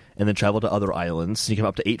island and then travel to other islands. You can have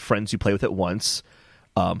up to 8 friends you play with at once.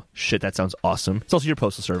 Shit, that sounds awesome. It's also your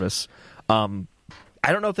postal service.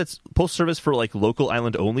 I don't know if that's postal service for like local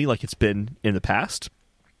island only, like it's been in the past,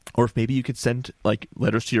 or if maybe you could send like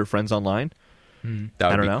letters to your friends online.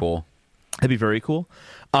 That would be cool. That'd be very cool.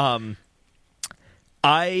 I'm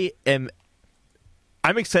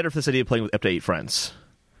excited for this idea of playing with up to 8 friends.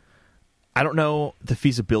 I don't know the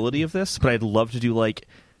feasibility of this, but I'd love to do like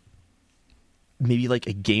maybe like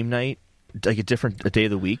a game night, like a day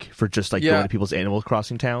of the week for just like going to people's Animal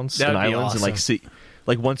Crossing towns and islands and like see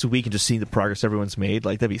like once a week and just seeing the progress everyone's made.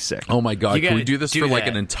 Like that'd be sick. Oh my god, can we do this for like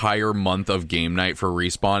an entire month of game night for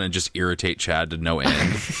Respawn and just irritate Chad to no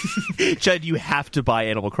end? Chad, you have to buy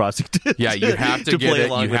Animal Crossing. Yeah, you have to get it.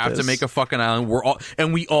 You have to make a fucking island.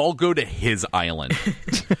 We all go to his island.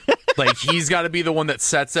 Like he's got to be the one that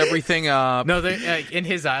sets everything up. No, in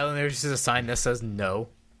his island there's just a sign that says no.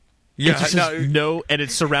 Yeah, no, and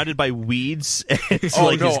it's surrounded by weeds. And it's oh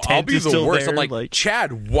like no, his tent I'll be is the still worst. there. I'm like,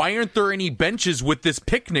 Chad, why aren't there any benches with this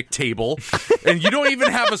picnic table? And you don't even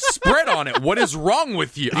have a spread on it. What is wrong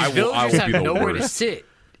with you? I will be the nowhere worst. to sit.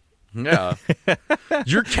 Yeah,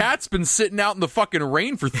 your cat's been sitting out in the fucking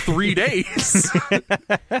rain for 3 days.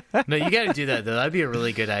 No, you got to do that though. That'd be a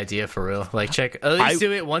really good idea for real. Like, at least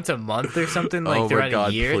do it once a month or something. Like throughout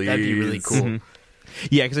a year, that'd be really cool. Mm-hmm.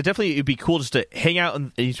 Yeah, because it'd be cool just to hang out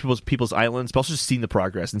on each people's islands, but also just seeing the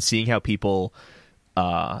progress and seeing how people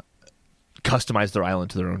customize their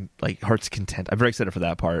island to their own heart's content. I'm very excited for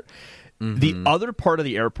that part. The other part of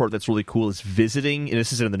the airport that's really cool is visiting, and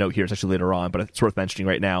this isn't in the note here, it's actually later on, but it's worth mentioning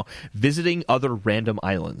right now, visiting other random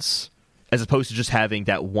islands. As opposed to just having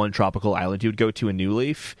that one tropical island you would go to in New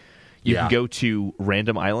Leaf. You can go to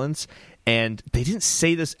random islands. And they didn't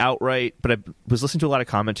say this outright, but I was listening to a lot of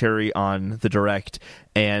commentary on the Direct,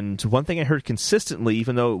 and one thing I heard consistently,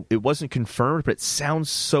 even though it wasn't confirmed, but it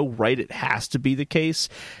sounds so right, it has to be the case,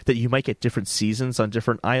 that you might get different seasons on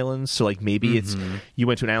different islands. So maybe it's you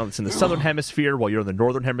went to an island that's in the southern hemisphere while you're in the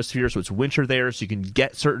northern hemisphere, so it's winter there, so you can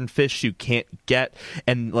get certain fish you can't get,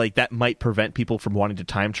 and that might prevent people from wanting to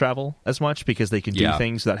time travel as much because they can do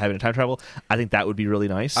things without having to time travel. I think that would be really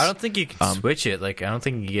nice. I don't think you can switch it. I don't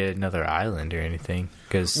think you get another island or anything.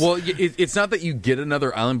 It's not that you get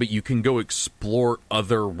another island, but you can go explore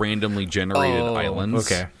other randomly generated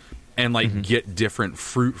islands. Okay. And get different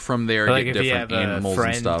fruit from there, get different animals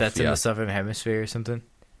and stuff. That's in the southern hemisphere or something.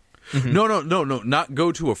 No, not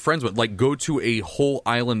go to a friend's one. Go to a whole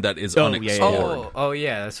island that is unexplored.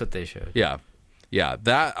 Yeah, that's what they showed. Yeah.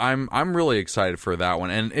 That I'm really excited for that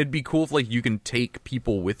one, and it'd be cool if you can take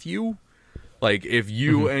people with you. If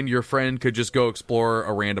you and your friend could just go explore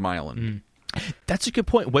a random island. That's a good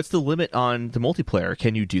point. What's the limit on the multiplayer?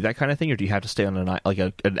 Can you do that kind of thing, or do you have to stay on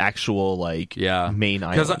an actual main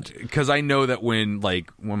island? Because I know that when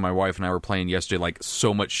my wife and I were playing yesterday,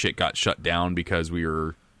 so much shit got shut down because we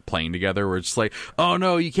were playing together. We're just oh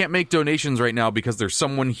no, you can't make donations right now because there's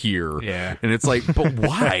someone here. Yeah, and it's but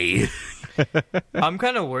why? I'm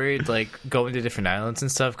kind of worried, going to different islands and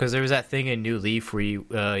stuff, because there was that thing in New Leaf where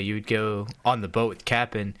you would go on the boat with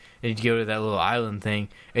Cap'n, and you'd go to that little island thing,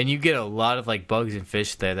 and you get a lot of bugs and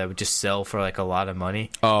fish there that would just sell for a lot of money.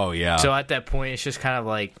 Oh yeah. So at that point, it's just kind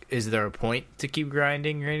of is there a point to keep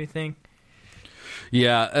grinding or anything?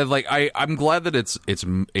 Yeah, I'm glad that it's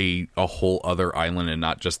a whole other island and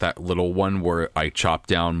not just that little one where I chop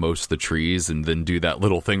down most of the trees and then do that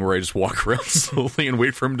little thing where I just walk around slowly and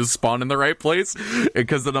wait for him to spawn in the right place.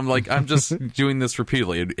 Because then I'm just doing this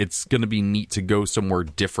repeatedly. It's going to be neat to go somewhere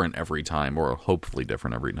different every time, or hopefully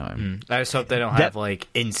different every time. I just hope they don't have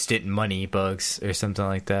instant money bugs or something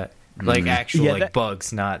like that. Actual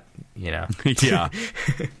bugs, not Yeah.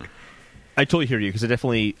 I totally hear you, because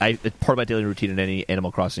part of my daily routine in any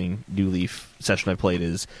Animal Crossing New Leaf session I played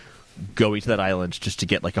is going to that island just to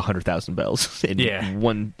get 100,000 bells in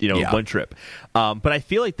one trip. But I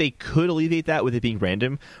feel like they could alleviate that with it being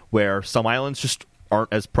random, where some islands just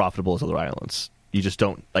aren't as profitable as other islands. You just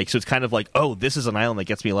don't so it's kind of oh, this is an island that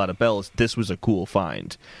gets me a lot of bells. This was a cool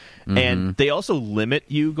find. And they also limit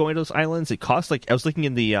you going to those islands. It costs I was looking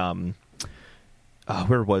in the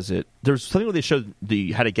where was it? There was something where they showed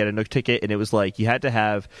how to get a Nook ticket, and it was you had to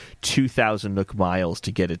have 2,000 Nook miles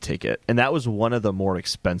to get a ticket, and that was one of the more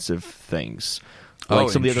expensive things. Some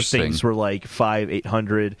of the other things were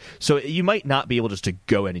 500-800. So you might not be able just to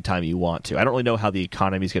go anytime you want to. I don't really know how the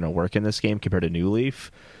economy is going to work in this game compared to New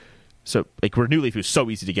Leaf. So where New Leaf is so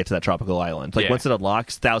easy to get to that tropical island. Once it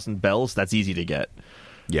unlocks 1,000 bells, that's easy to get.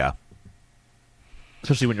 Yeah.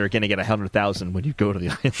 Especially when you're going to get 100,000 when you go to the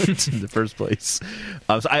island in the first place.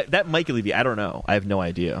 So that might alleviate. I don't know. I have no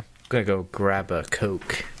idea. I'm going to go grab a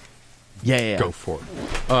Coke. Yeah. Go for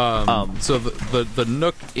it. So the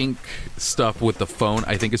Nook Inc. stuff with the phone,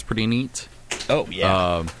 I think, is pretty neat. Oh,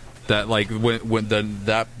 yeah. That when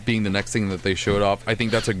that being the next thing that they showed off, I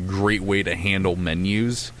think that's a great way to handle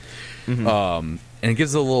menus. And it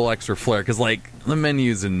gives it a little extra flair, because the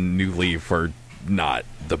menus in New Leaf are not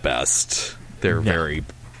the best. They're very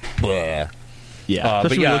bleh. Yeah,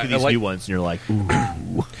 especially when you look at these new ones and you're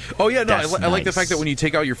ooh. Oh yeah, no, I like the fact that when you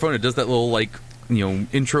take out your phone, it does that little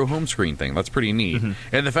intro home screen thing. That's pretty neat.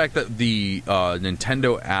 And the fact that the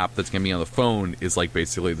Nintendo app that's gonna be on the phone is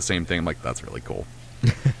basically the same thing. I'm that's really cool.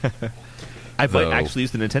 I might actually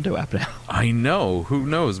use the Nintendo app now. I know. Who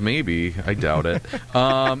knows? Maybe. I doubt it.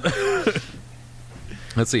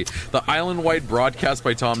 Let's see. The island-wide broadcast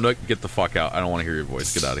by Tom Nook. Get the fuck out. I don't want to hear your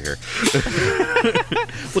voice. Get out of here.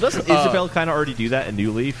 Well, doesn't Isabelle kind of already do that in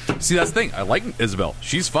New Leaf? See, that's the thing. I like Isabelle.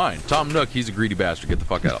 She's fine. Tom Nook, he's a greedy bastard. Get the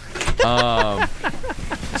fuck out.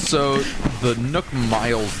 So, the Nook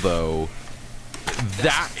Miles, though,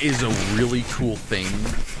 that is a really cool thing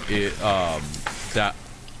that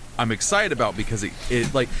I'm excited about, because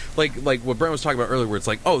it like what Brent was talking about earlier, where it's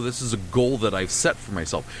oh, this is a goal that I've set for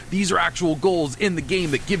myself. These are actual goals in the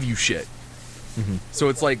game that give you shit. So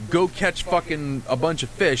it's go catch fucking a bunch of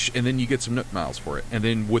fish, and then you get some Nook Miles for it. And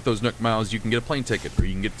then with those Nook Miles, you can get a plane ticket, or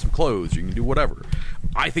you can get some clothes, or you can do whatever.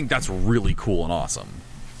 I think that's really cool and awesome.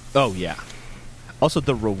 Oh, yeah. Also,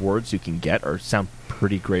 the rewards you can get sound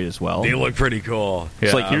pretty great as well. They look pretty cool.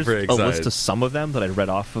 So Yeah, here's I'm pretty a excited. list of some of them that I read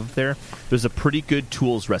off of there. There's a pretty good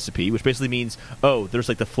tools recipe, which basically means, there's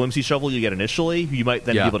like the flimsy shovel you get initially. You might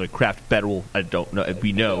then be able to craft better. Well, I don't know.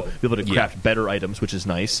 We know be able to craft better items, which is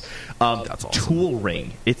nice. That's awesome. Tool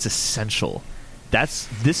ring, it's essential.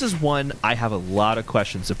 This is one I have a lot of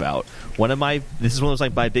questions about. This is one of those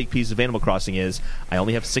like my big piece of Animal Crossing is I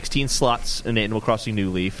only have 16 slots in Animal Crossing New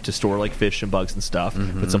Leaf to store like fish and bugs and stuff,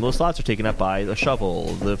 but some of those slots are taken up by the shovel,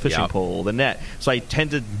 the fishing pole, the net. So I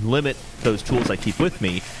tend to limit those tools I keep with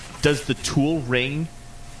me. Does the tool ring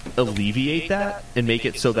alleviate that and make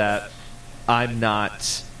it so that I'm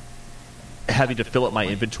not having to fill up my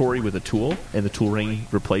inventory with a tool and the tool ring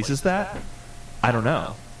replaces that? I don't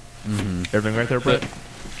know. Everything right there, Brett?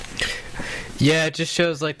 Yeah, it just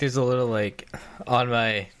shows like there's a little like on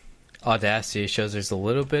my Audacity, it shows there's a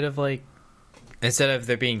little bit of like instead of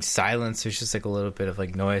there being silence, there's just like a little bit of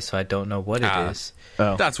like noise, so I don't know what it is.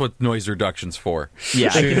 Oh. That's what noise reduction's for. Yeah,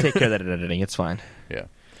 I can take care of that in editing. It's fine. Yeah.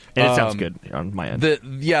 And it sounds good on my end.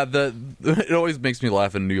 It always makes me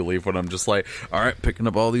laugh in New Leaf when I'm just like, all right, picking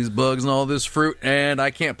up all these bugs and all this fruit, and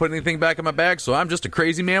I can't put anything back in my bag, so I'm just a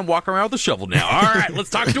crazy man walking around with a shovel now. All right, let's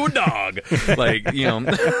talk to a dog. Like, you know.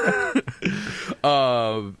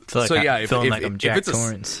 I'm Jack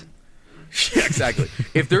Torrance. Yeah, exactly.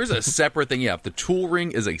 If there's a separate thing, if the tool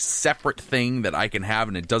ring is a separate thing that I can have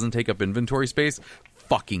and it doesn't take up inventory space,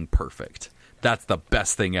 fucking perfect. That's the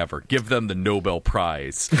best thing ever. Give them the Nobel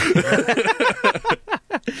Prize.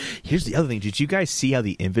 Here's the other thing. Did you guys see how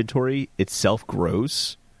the inventory itself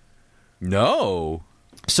grows? No.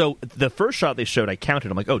 So the first shot they showed, I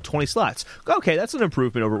counted. I'm like, 20 slots. Okay, that's an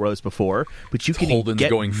improvement over what was before. But you can Holden's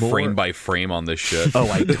get going more... frame by frame on this shit.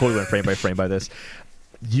 Oh, I totally went frame by frame by this.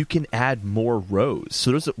 You can add more rows.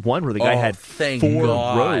 So there's one where the guy had 4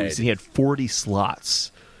 rows and he had 40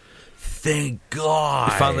 slots. Thank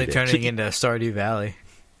God. Finally turning into Stardew Valley.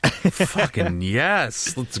 Fucking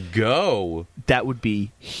yes. Let's go. That would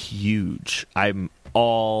be huge. I'm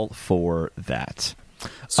all for that.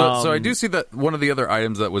 So I do see that one of the other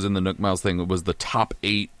items that was in the Nook Miles thing was the top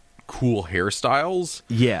 8 cool hairstyles.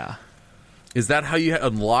 Yeah. Is that how you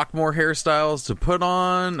unlock more hairstyles to put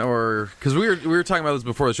on, or because we were talking about this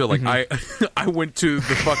before the show? Like I went to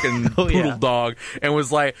the fucking poodle dog and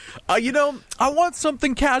was like, I want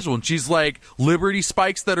something casual, and she's like, Liberty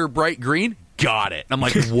spikes that are bright green. Got it. I'm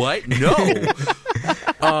like, what? No.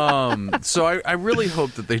 So I really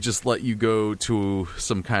hope that they just let you go to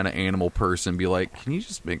some kind of animal person and be like, can you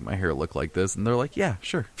just make my hair look like this? And they're like, yeah,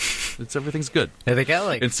 sure. Everything's good. Yeah, they got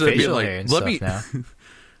like Instead of being facial like, hair and let stuff me now.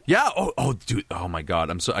 Yeah. Oh, dude. Oh my God.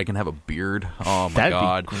 I can have a beard. Oh my That'd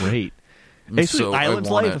God. be great. So Island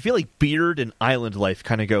I want life. I feel like beard and island life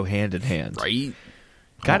kind of go hand in hand. Right.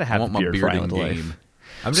 Gotta have I a want my beard for beard in island game. life.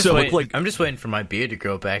 I'm just waiting for my beard to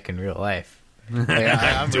grow back in real life. Like,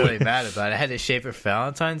 I'm really mad about it. I had to shave it for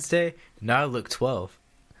Valentine's Day. Now I look 12.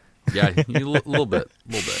 Yeah, a little bit.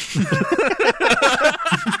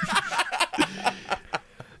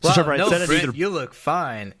 Wow, Trevor, no, Brent, Brent, you look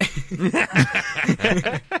fine.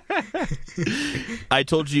 I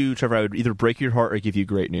told you, Trevor, I would either break your heart or give you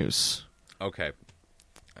great news. Okay.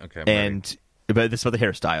 I'm But this is about the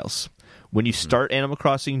hairstyles. When you start Animal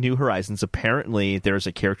Crossing New Horizons, apparently there's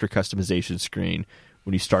a character customization screen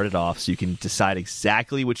when you start it off, so you can decide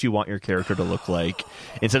exactly what you want your character to look like.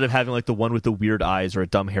 Instead of having like the one with the weird eyes or a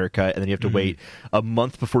dumb haircut, and then you have to wait a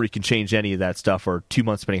month before you can change any of that stuff, or 2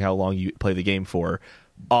 months depending how long you play the game for.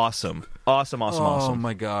 Awesome. Oh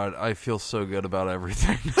my God, I feel so good about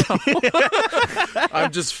everything now.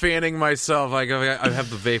 I'm just fanning myself. I have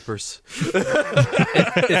the vapors.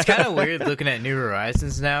 It's kind of weird looking at New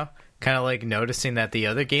Horizons now, kind of like noticing that the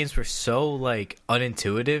other games were so like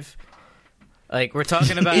unintuitive. Like, we're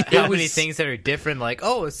talking about how many things that are different, like,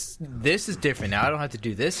 this is different now, I don't have to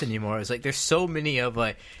do this anymore. It's like, there's so many of,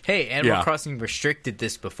 like, hey, Animal Crossing restricted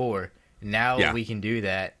this before, now we can do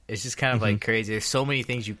that. It's just kind of, like, crazy. There's so many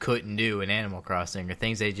things you couldn't do in Animal Crossing, or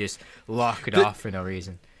things they just locked off for no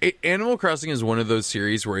reason. Animal Crossing is one of those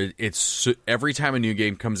series where it's every time a new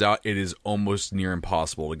game comes out, it is almost near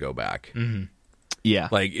impossible to go back. Mm-hmm. Yeah,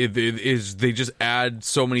 like it is. They just add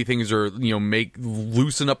so many things, or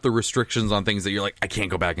loosen up the restrictions on things that you're like, I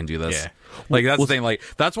can't go back and do this. Yeah. Like that's the thing. Like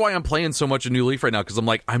that's why I'm playing so much of New Leaf right now, because I'm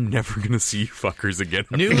like, I'm never gonna see you fuckers again.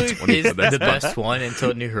 New Leaf is the best one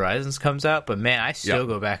until New Horizons comes out. But man, I still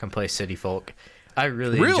go back and play City Folk. I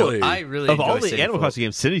really enjoy of all the Animal Crossing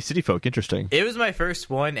games, City Folk, interesting. It was my first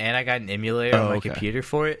one, and I got an emulator on my computer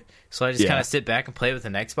for it, so I just kind of sit back and play with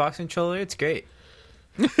an Xbox controller. It's great.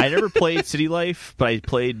 I never played City Life, but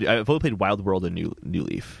I've only played Wild World and New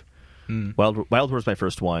Leaf. Wild World was my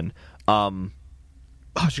first one.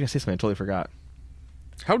 I was going to say something. I totally forgot.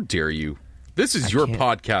 How dare you? This is your can't.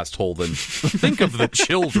 podcast, Holden. Think of the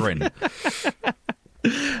children.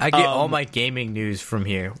 I get all my gaming news from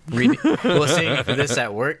here. Listening for this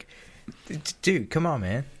at work. Dude, come on,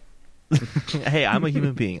 man. Hey, I'm a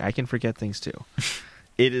human being. I can forget things too.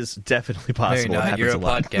 It is definitely possible. No, It you're happens a a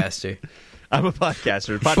lot. podcaster. I'm a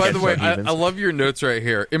podcaster. By the way, Podcasters I are humans. love your notes right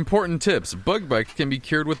here. Important tips. Bug bites can be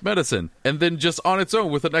cured with medicine. And then just on its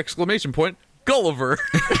own with an exclamation point, Gulliver.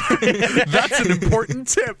 That's an important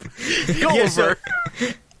tip. Gulliver.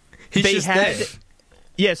 He's they just had dead.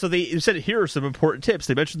 Yeah, so they said here are some important tips.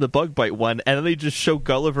 They mentioned the bug bite one, and then they just show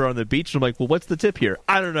Gulliver on the beach. And I'm like, well, what's the tip here?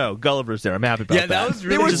 I don't know. Gulliver's there. I'm happy about Yeah, that. that was They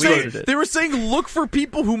really were, just saying, loaded it. they were saying look for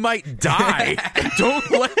people who might die.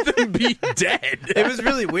 Don't let them be dead. It was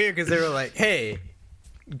really weird because they were like, "Hey,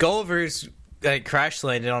 Gulliver's like crash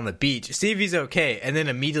landed on the beach. See if he's okay." And then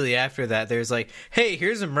immediately after that, there's like, "Hey,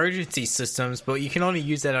 here's emergency systems, but you can only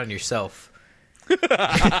use that on yourself."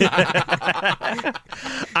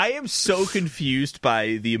 I am so confused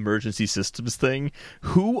by the emergency systems thing.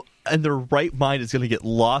 Who in their right mind is going to get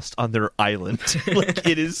lost on their island? Like,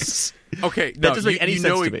 it is... Okay, That no, doesn't make any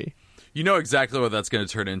sense to me. You know exactly what that's going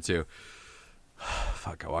to turn into.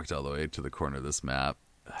 Fuck, I walked all the way to the corner of this map.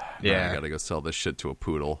 Now Yeah. I got to go sell this shit to a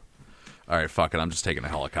poodle. All right, fuck it. I'm just taking a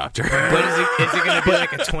helicopter. But is it going to be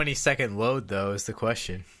like a 20-second load though? Is the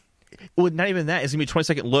question. Well, not even that. It's going to be a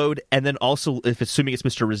 20-second load, and then also, if assuming it's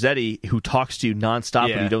Mr. Rossetti, who talks to you nonstop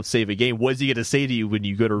when Yeah. you don't save a game, what is he going to say to you when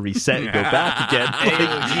you go to reset and go back again?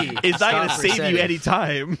 AOG, It's not going to stop save resetting. you any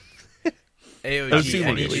time. AOG, Assuming I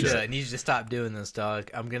at need least. I need you to stop doing this, dog.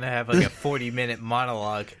 I'm gonna have like a 40-minute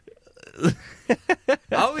monologue. I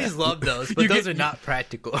always love those, but those are not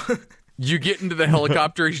practical. You get into the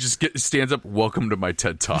helicopter, he just stands up, welcome to my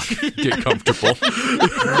TED Talk. Get comfortable.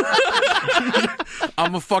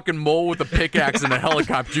 I'm a fucking mole with a pickaxe and a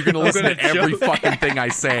helicopter. You're going to listen to every fucking thing I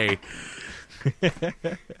say.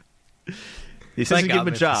 He says That to give got him a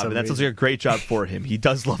me for job, some and that sounds reason. like a great job for him. He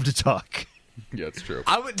does love to talk. Yeah, it's true.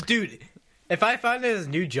 I would, dude. If I found his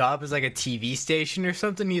new job as like a TV station or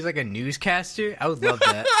something, he's like a newscaster. I would love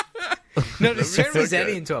that. No, to turn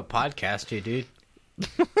Rossetti into a podcaster, dude.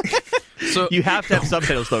 So You have to have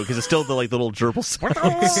subtitles, though, because it's still the like little gerbil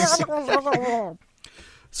sounds.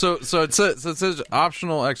 So it says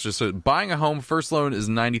optional extra. So buying a home, first loan is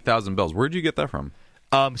 90,000 bells. Where'd you get that from?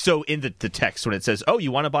 So in the text, when it says, "Oh,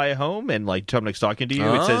 you want to buy a home," and like Tomnik's talking to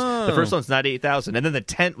you, it says the first one's 98,000, and then the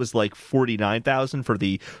tent was like 49,000 for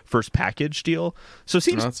the first package deal. So it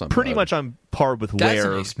seems that's not pretty bad. much on par with That's an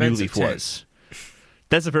where New expensive Leaf tent. was.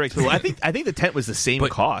 That's a very expensive. I think the tent was the same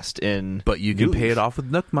cost in. But you New can pay Leaf. it off with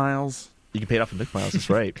Nook miles. You can pay it off in Nook miles. That's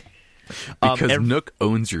right. Because Nook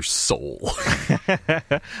owns your soul.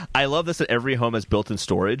 I love this that every home has built-in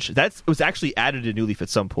storage. That was actually added to New Leaf at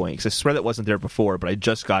some point, because I swear that wasn't there before, but I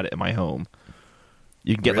just got it in my home.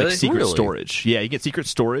 You can get like Really? secret Really? storage. Yeah, you get secret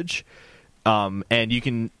storage, and you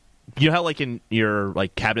can, you know how like in your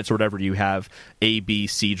like cabinets or whatever you have A, B,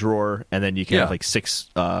 C drawer, and then you can Yeah. have like six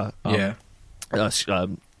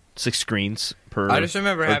six screens per. I just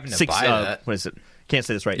remember or having to six, buy that. What is it? Can't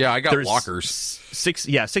say this right. Yeah, I got There's lockers. six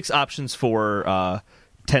options for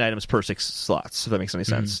 10 items per 6 slots, if that makes any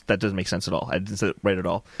sense. That doesn't make sense at all. I didn't say it right at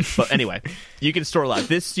all. But anyway, you can store a lot.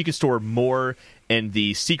 This, you can store more in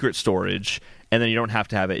the secret storage, and then you don't have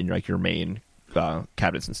to have it in like your main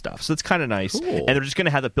cabinets and stuff. So it's kind of nice. Cool. And they're just going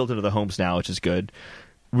to have that built into the homes now, which is good.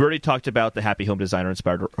 We already talked about the Happy Home Designer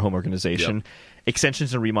Inspired Home Organization. Yep.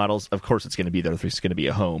 Extensions and remodels, of course, it's going to be there if it's going to be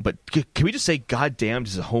a home. But can we just say, goddamn,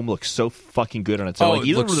 does the home look so fucking good on its own? Oh, Like, it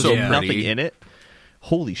even looks though so there's nothing pretty. in it,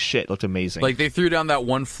 holy shit, it looked amazing. Like they threw down that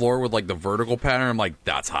one floor with like the vertical pattern. I'm like,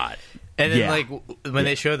 that's hot. And then Yeah. like when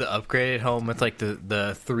they show the upgraded home with like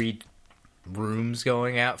the 3 rooms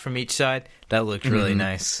going out from each side, that looked really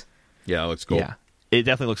nice. Yeah, it looks cool. Yeah, it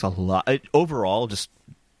definitely looks a lot. Overall, just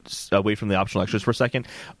away from the optional extras for a second,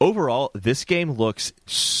 overall, this game looks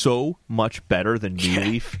so much better than New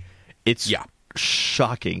Leaf. It's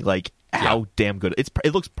shocking, like how damn good it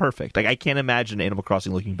looks. Perfect. Like I can't imagine Animal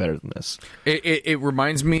Crossing looking better than this. It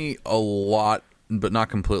reminds me a lot, but not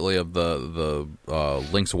completely, of the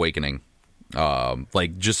Link's Awakening.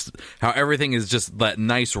 Like just how everything is just that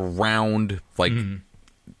nice round, like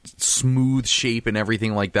smooth shape and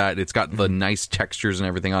everything like that. It's got the nice textures and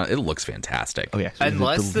everything on it. It looks fantastic. Oh yeah,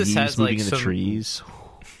 Unless the this leaves has, moving like, in the some- trees.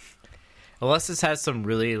 Unless this has some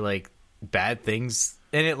really like bad things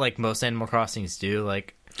in it, like most Animal Crossings do,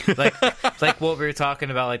 like like what we were talking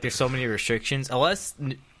about. Like there's so many restrictions. Unless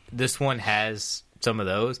this one has some of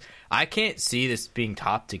those, I can't see this being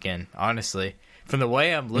topped again. Honestly, from the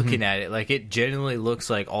way I'm looking at it, like it genuinely looks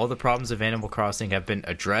like all the problems of Animal Crossing have been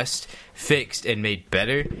addressed, fixed, and made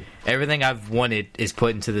better. Everything I've wanted is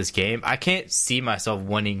put into this game. I can't see myself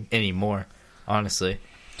wanting any more, honestly.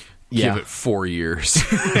 Give it 4 years.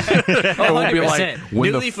 It won't be like,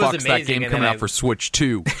 when the fuck's that game coming out for Switch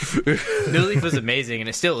 2? New Leaf was amazing, and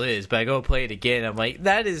it still is, but I go play it again, I'm like,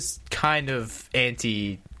 that is kind of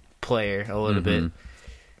anti-player a little bit.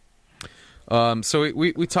 So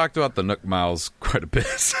we talked about the Nook Miles quite a bit,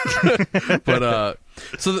 but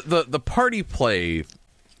so the party play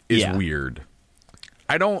is weird.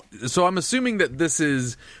 So I'm assuming that this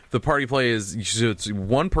is the party play is so it's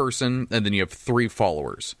one person and then you have 3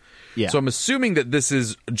 followers. Yeah. So I'm assuming that this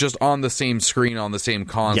is just on the same screen on the same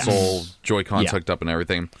console, Joy-Cons hooked up and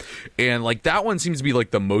everything. And like that one seems to be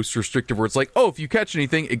like the most restrictive, where it's like, oh, if you catch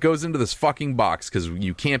anything, it goes into this fucking box because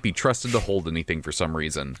you can't be trusted to hold anything for some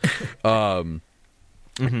reason.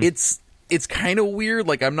 It's kind of weird.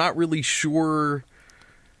 Like I'm not really sure.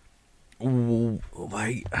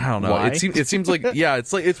 Like I don't know. Why? It seems like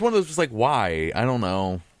it's one of those just like why I don't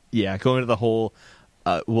know. Yeah, going to the whole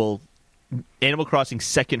Animal Crossing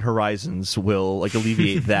Second Horizons will like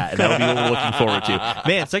alleviate that, and that'll be what we're looking forward to.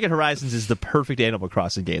 Man, Second Horizons is the perfect Animal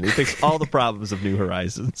Crossing game. They fix all the problems of New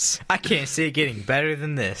Horizons. I can't see it getting better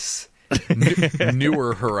than this.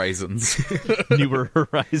 Newer Horizons. Newer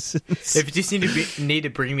Horizons. If you just need to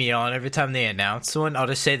bring me on every time they announce one, I'll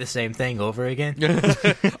just say the same thing over again.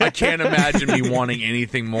 I can't imagine me wanting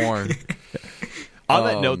anything more. On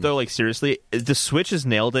that note, though, like seriously, the Switch has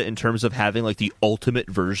nailed it in terms of having like the ultimate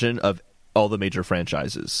version of all the major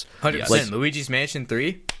franchises. 100%. Like, Luigi's Mansion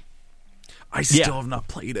 3? I still have not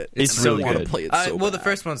played it. It's I really want good. to play it The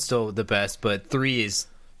first one's still the best, but 3 is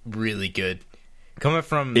really good. Coming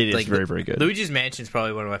from it is very, very good. Luigi's Mansion is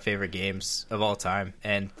probably one of my favorite games of all time,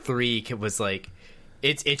 and 3 was like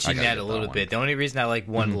it's itching that a little bit. The only reason I like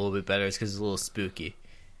 1 a little bit better is because it's a little spooky.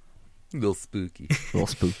 A little spooky. A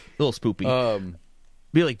little spoopy.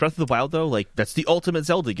 Be like Breath of the Wild, though, like that's the ultimate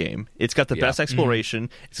Zelda game. It's got the best exploration.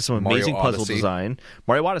 It's got some amazing Mario puzzle Odyssey. design.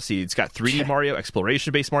 Mario Odyssey. It's got 3D Mario,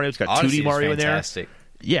 exploration-based Mario. It's got 2D Mario in there.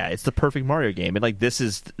 Yeah, it's the perfect Mario game, and like this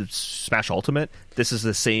is Smash Ultimate. This is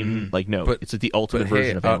the same note. It's like the ultimate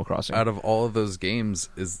version of Animal Crossing. Out of all of those games,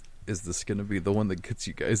 is this going to be the one that gets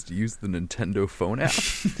you guys to use the Nintendo phone app?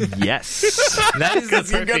 Yes, that is the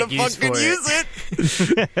perfect use for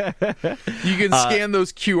it. You can scan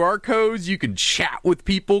those QR codes. You can chat with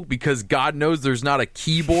people because God knows there's not a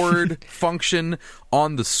keyboard function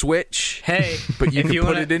on the Switch. Hey, but you can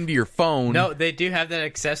put it into your phone. No, they do have that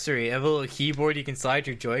accessory. They have a little keyboard you can slide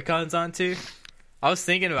your Joy-Cons onto. I was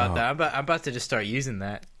thinking about that. I'm about to just start using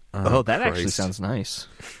that. Oh, that actually sounds nice.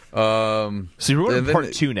 So we're going to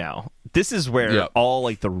part 2 now. This is where all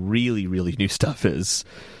like the really, really new stuff is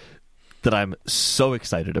that I'm so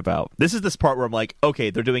excited about. This is this part where I'm like, okay,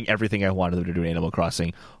 they're doing everything I wanted them to do in Animal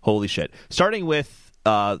Crossing. Holy shit. Starting with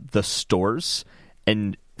the stores.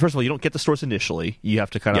 And first of all, you don't get the stores initially. You have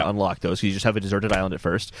to kind of unlock those. You just have a deserted island at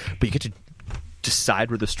first. But you get to decide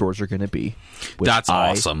where the stores are going to be. That's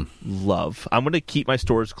awesome. Love. I'm going to keep my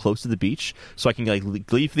stores close to the beach so I can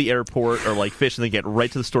like leave the airport or like fish and then get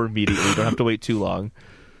right to the store immediately. Don't have to wait too long.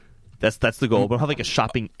 That's the goal. But I'll have like a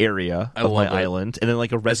shopping area of my island and then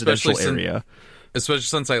like a residential area. Especially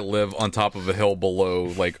since I live on top of a hill below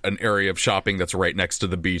like an area of shopping that's right next to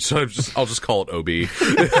the beach. So I'll just call it OB.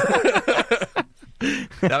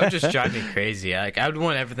 That would just drive me crazy. Like I would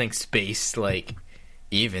want everything spaced like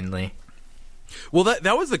evenly. Well,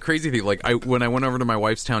 that was the crazy thing. Like when I went over to my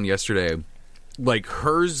wife's town yesterday, like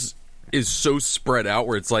hers is so spread out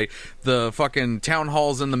where it's like the fucking town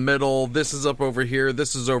hall's in the middle, this is up over here,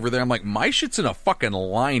 this is over there. I'm like, my shit's in a fucking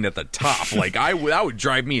line at the top. Like that would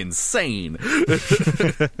drive me insane.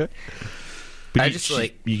 But I just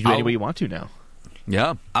like you can do any way you want to now.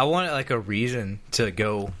 Yeah, I want like a reason to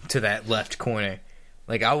go to that left corner.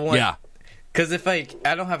 Like I want, because if I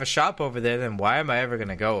don't have a shop over there, then why am I ever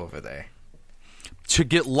gonna go over there? To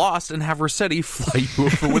get lost and have Rossetti fly you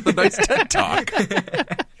over with a nice TED Talk.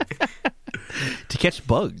 To catch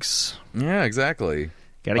bugs. Yeah, exactly.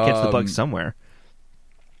 Got to catch the bugs somewhere.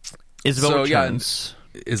 Isabel returns.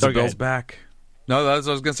 Isabel's back. No, that's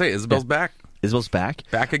what I was going to say. Isabel's back. Isabel's back.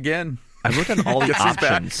 Back again. I wrote down all the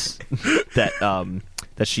options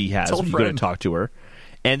that she has when you go to talk to her.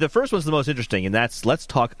 And the first one's the most interesting, and that's Let's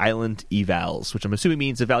Talk Island Evals, which I'm assuming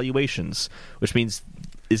means evaluations, which means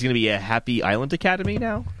is going to be a Happy Island Academy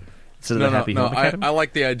now? Instead of the Happy Home Academy? I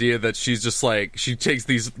like the idea that she's just like, she takes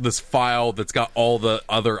this file that's got all the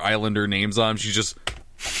other Islander names on. She's just,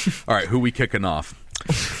 all right, who we kicking off?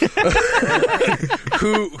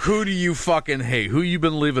 Who do you fucking hate? Who you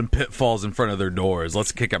been leaving pitfalls in front of their doors?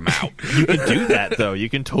 Let's kick them out. You can do that though. You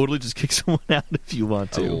can totally just kick someone out if you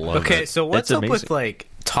want to. Okay, so what's That's up amazing. with like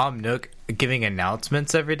Tom Nook giving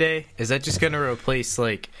announcements every day? Is that just going to replace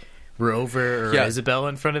like Rover or Yeah. Isabel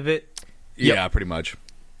in front of it? Yeah, pretty much.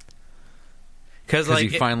 Because Because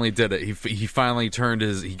like he finally did it. He finally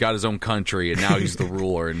he got his own country, and now he's the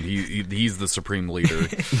ruler, and he's the supreme leader.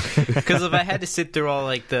 Because if I had to sit through all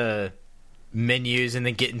like the menus and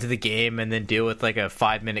then get into the game and then deal with like a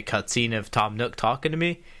 5-minute cutscene of Tom Nook talking to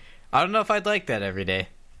me, I don't know if I'd like that every day.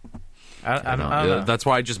 I don't know. That's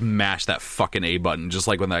why I just mashed that fucking A button, just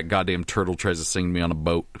like when that goddamn turtle tries to sing me on a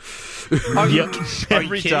boat. Are you, Yep. are you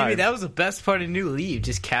Every kidding me? time. That was the best part of New Leaf.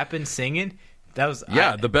 Just Cap'n singing. That was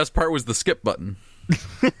Yeah, the best part was the skip button.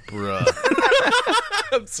 bruh.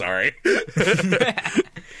 I'm sorry. Dude,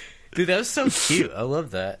 that was so cute. I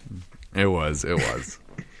love that. It was. It was.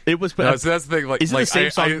 No, so that's the thing. Like, Is it like the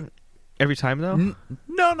same song every time though?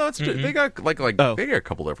 no, it's they got like Oh. they got a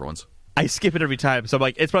couple different ones. I skip it every time, so I'm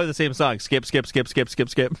like, it's probably the same song. Skip, skip, skip, skip, skip,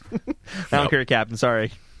 skip. I don't care, Captain.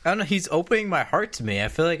 Sorry. I don't know. He's opening my heart to me. I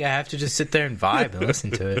feel like I have to just sit there and vibe and listen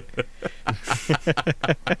to it.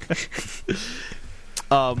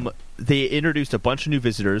 They introduced a bunch of new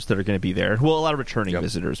visitors that are going to be there. Well, a lot of returning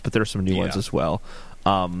visitors, but there are some new ones as well.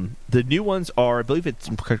 The new ones are, I believe it's,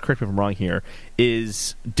 correct me if I'm wrong here,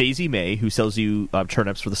 is Daisy May, who sells you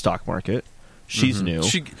turnips for the stock market. She's new.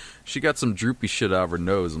 She got some droopy shit out of her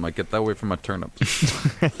nose. I'm like, get that away from my turnips.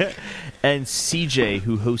 And CJ,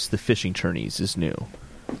 who hosts the fishing tourneys, is new.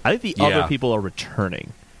 I think the other people are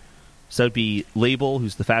returning. So that'd be Label,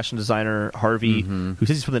 who's the fashion designer, Harvey, who says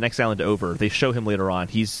he's from the next island over. They show him later on.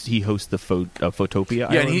 He hosts the Photopia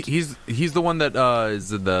Yeah, Island. and he's the one that is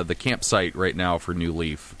the campsite right now for New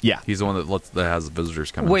Leaf. Yeah. He's the one that has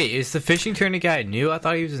visitors coming. Wait, is the fishing tourney guy new? I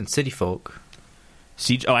thought he was in City Folk.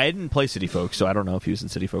 CJ, I didn't play City Folk, so I don't know if he was in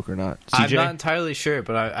City Folk or not. I'm CJ? not entirely sure,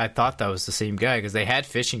 but I thought that was the same guy because they had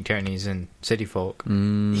fishing tourneys in City Folk.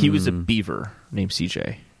 He was a beaver named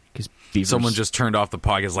CJ. Because beavers... Someone just turned off the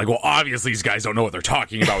podcast like, well, obviously these guys don't know what they're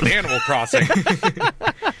talking about with Animal Crossing. I'm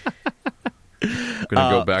going to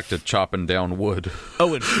go back to chopping down wood.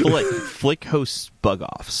 Oh, and Flick. Flick hosts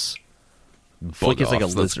Bug-Offs. Flick is like a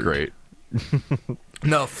Bug-offs, lizard. That's great.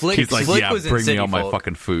 No, Flick, He's like, Flick yeah, was in bring City me all my Folk.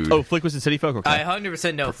 fucking food. Oh, Flick was in City Folk? Okay. I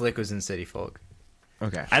 100% know Flick was in City Folk.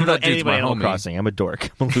 Okay. I don't know That dude's anything about my Animal homie. Crossing. I'm a dork.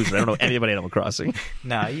 I'm a loser. I don't know anything about Animal Crossing.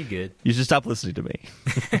 Nah, you good. You should stop listening to me.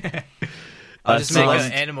 I'll just make Celeste-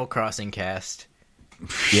 an Animal Crossing cast.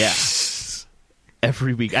 Yeah.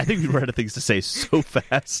 Every week. I think we run out of things to say so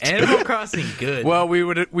fast. Animal Crossing good. Well, we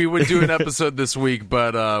would do an episode this week,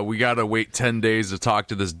 but we got to wait 10 days to talk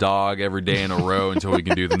to this dog every day in a row until we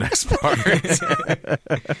can do the next part.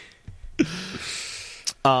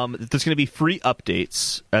 There's going to be free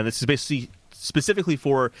updates, and this is basically specifically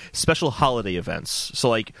for special holiday events. So,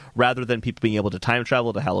 like, rather than people being able to time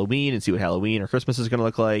travel to Halloween and see what Halloween or Christmas is going to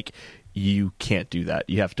look like, you can't do that.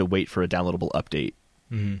 You have to wait for a downloadable update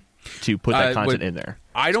to put that content in there.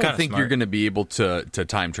 I don't kinda think smart. you're going to be able to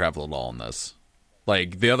time travel at all in this.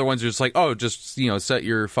 Like, the other ones are just like, oh, just, set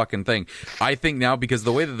your fucking thing. I think now, because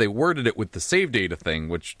the way that they worded it with the save data thing,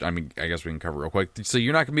 which, I mean, I guess we can cover real quick. So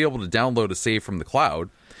you're not going to be able to download a save from the cloud,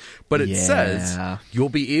 but it says you'll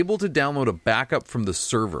be able to download a backup from the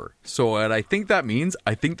server. So what I think that means,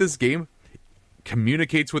 I think this game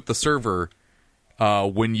communicates with the server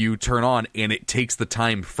when you turn on, and it takes the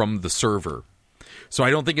time from the server. So I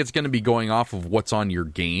don't think it's going to be going off of what's on your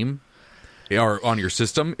game or on your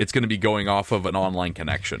system. It's going to be going off of an online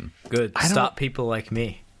connection. good. Stop people like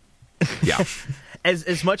me. Yeah.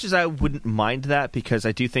 As much as I wouldn't mind that, because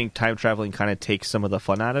I do think time traveling kind of takes some of the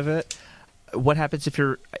fun out of it. What happens if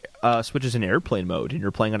your Switch is in airplane mode and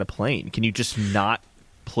you're playing on a plane? Can you just not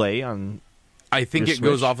play on? I think Your it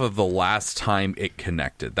goes Switch? off of the last time it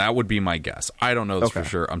connected. That would be my guess. I don't know this for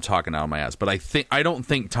sure. I'm talking out of my ass, but I don't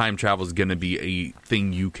think time travel is going to be a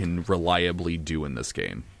thing you can reliably do in this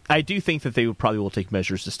game. I do think that they probably will take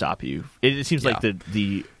measures to stop you. It seems like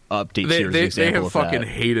the update series They example have of fucking that.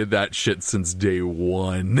 hated that shit since day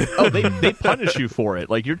one. Oh, they punish you for it.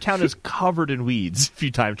 Like, your town is covered in weeds if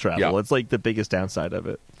you time travel. Yeah. It's like the biggest downside of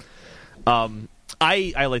it.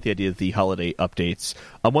 I like the idea of the holiday updates.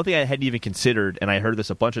 One thing I hadn't even considered, and I heard this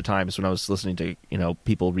a bunch of times when I was listening to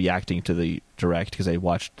people reacting to the direct, because I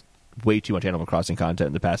watched way too much Animal Crossing content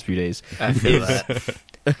in the past few days. I feel that.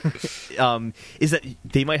 Is that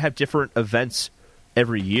they might have different events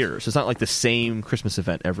every year. So it's not like the same Christmas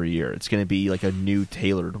event every year. It's going to be like a new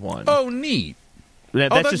tailored one. Oh, neat.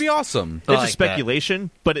 That'd be awesome. That's I like just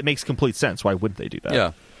speculation, but it makes complete sense. Why wouldn't they do that?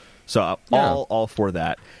 Yeah. So all for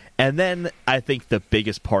that. And then I think the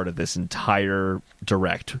biggest part of this entire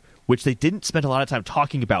direct, which they didn't spend a lot of time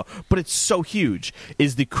talking about, but it's so huge,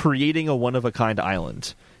 is the creating a one-of-a-kind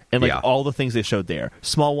island. And like all the things they showed there.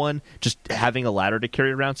 Small one, just having a ladder to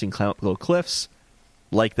carry around so you can climb up little cliffs.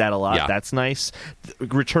 Like that a lot. Yeah. That's nice.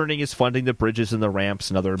 Returning is funding the bridges and the ramps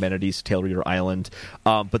and other amenities to tailor your island.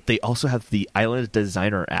 But they also have the Island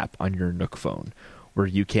Designer app on your Nook phone, where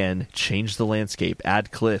you can change the landscape,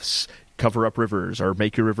 add cliffs, cover up rivers, or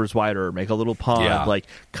make your rivers wider, make a little pond, like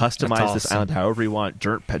customize this island however you want.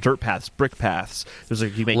 Dirt paths, brick paths. There's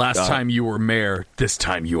like you make. Last time you were mayor, this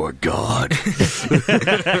time you are God.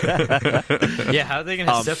 Yeah, how are they going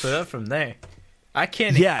to step it up from there? I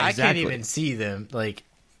can't. Yeah, exactly. I can't even see them like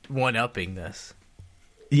one-upping this.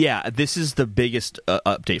 Yeah, this is the biggest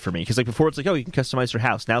update for me because like before it's like, oh, you can customize your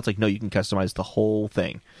house. Now it's like, no, you can customize the whole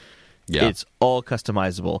thing. Yeah, it's all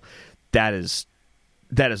customizable. That is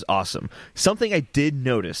awesome. Something I did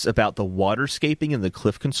notice about the waterscaping and the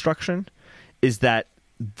cliff construction is that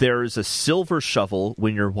there is a silver shovel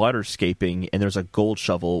when you're waterscaping, and there's a gold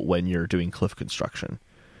shovel when you're doing cliff construction.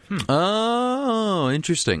 Oh,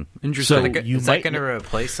 interesting. So is that going to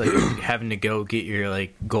replace like having to go get your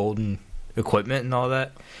like golden equipment and all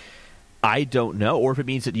that? I don't know, or if it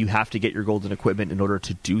means that you have to get your golden equipment in order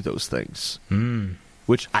to do those things.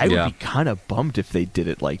 Which I would be kind of bummed if they did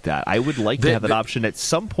it like that. I would like to have that option at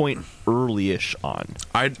some point early-ish on.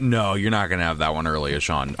 No, you're not going to have that one early-ish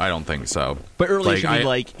on. I don't think so. But early-ish, you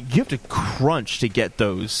have to crunch to get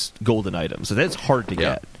those golden items. So that's hard to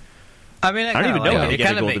get. I mean, I don't even know how to it get a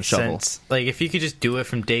kind of golden makes shovel. sense. Like, if you could just do it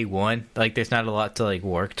from day one, like, there's not a lot to, like,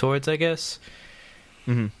 work towards, I guess.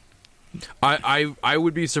 Mm-hmm. I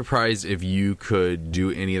would be surprised if you could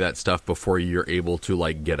do any of that stuff before you're able to,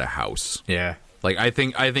 like, get a house. Yeah. Like, I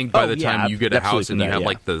think by the time you get a house and you have,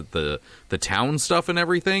 like, the town stuff and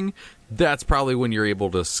everything, that's probably when you're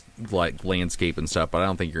able to, like, landscape and stuff, but I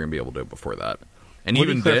don't think you're going to be able to do it before that. And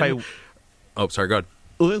even then... Oh, sorry, go ahead.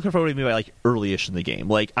 Let me clarify what I mean by like early-ish in the game.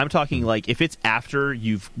 Like I'm talking like if it's after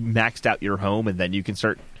you've maxed out your home and then you can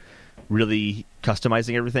start really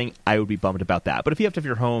customizing everything, I would be bummed about that. But if you have to have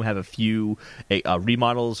your home have a few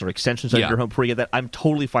remodels or extensions on your home before you get that, I'm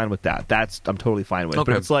totally fine with that. I'm totally fine with.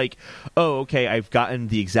 Okay. But it's like, oh, okay, I've gotten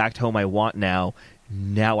the exact home I want now.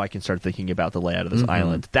 Now I can start thinking about the layout of this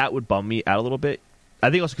island. That would bum me out a little bit.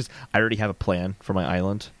 I think also because I already have a plan for my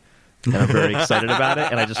island, and I'm very excited about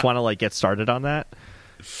it, and I just want to like get started on that.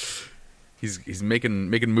 He's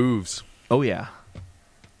making moves. Oh yeah,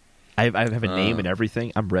 I have a name and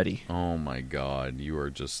everything. I'm ready. Oh my god,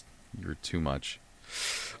 you're too much.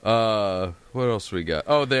 What else we got?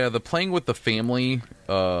 Oh, the playing with the family.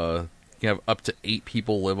 You have up to 8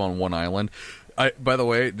 people live on one island. By the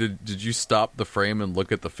way, did you stop the frame and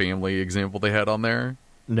look at the family example they had on there?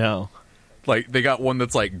 No. Like, they got one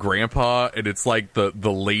that's like grandpa, and it's like the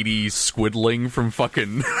lady Squidling from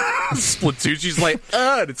fucking Splatoon. She's like,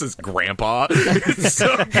 and it says grandpa. It's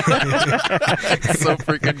so good. It's so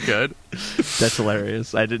freaking good. That's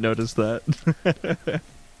hilarious. I didn't notice that.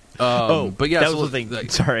 But yeah, that was the thing.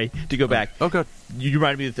 Sorry, to go back. Oh, good. You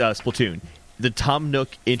reminded me of Splatoon. The Tom Nook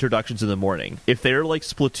introductions in the morning. If they're like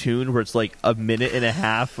Splatoon, where it's like a minute and a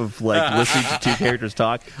half of like listening to 2 characters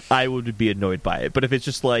talk, I would be annoyed by it. But if it's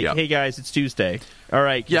just like, hey guys, it's Tuesday. All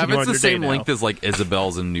right, yeah, if it's the same length as like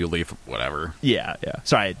Isabel's and New Leaf, whatever. Yeah.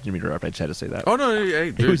 Sorry, I didn't mean to interrupt. I just had to say that. Oh no,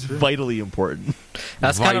 it was vitally important.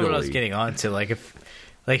 That's kind of what I was getting on to. Like if,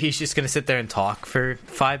 like he's just gonna sit there and talk for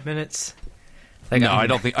 5 minutes. Like, no, I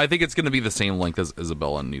don't think. I think it's gonna be the same length as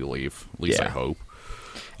Isabel and New Leaf. At least I hope.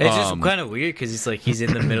 It's just kind of weird because he's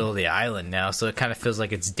in the middle of the island now, so it kind of feels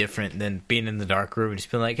like it's different than being in the dark room and just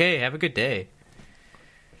being like, "Hey, have a good day."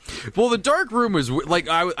 Well, the dark room is like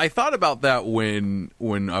I thought about that when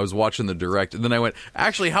I was watching the direct, and then I went,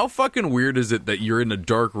 actually, how fucking weird is it that you're in a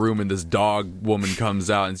dark room and this dog woman comes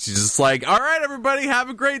out and she's just like, "All right, everybody, have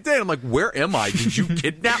a great day." And I'm like, "Where am I? Did you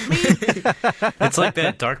kidnap me?" It's like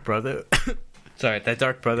that Dark Brother. Sorry, that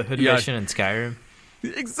Dark Brotherhood mission in Skyrim.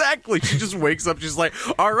 Exactly. She just wakes up. She's like,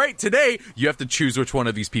 "All right, today you have to choose which one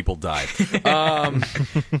of these people die."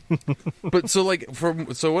 But so what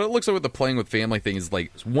it looks like with the playing with family thing is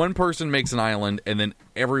like one person makes an island, and then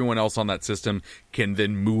everyone else on that system can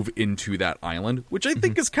then move into that island, which I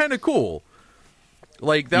think is kind of cool.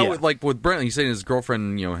 Like that would, like with Brent, he's saying his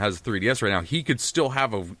girlfriend, has 3DS right now. He could still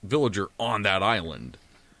have a villager on that island.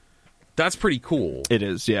 That's pretty cool. It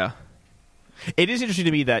is, yeah. It is interesting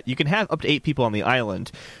to me that you can have up to 8 people on the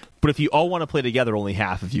island, but if you all want to play together, only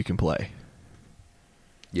half of you can play.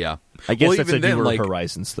 Yeah. I guess that's a newer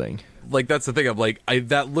Horizons thing. Like, that's the thing. I'm like,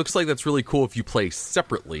 that looks like that's really cool if you play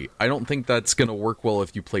separately. I don't think that's going to work well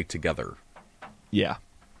if you play together. Yeah.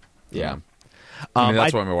 Yeah. I mean,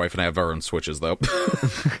 that's why my wife and I have our own Switches, though.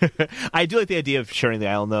 I do like the idea of sharing the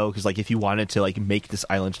island, though, because like if you wanted to like make this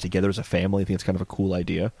island together as a family, I think it's kind of a cool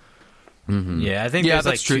idea. Yeah, I think Yeah, there's that's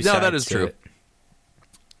like true. two No, that sides is to true. it.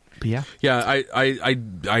 But yeah. Yeah,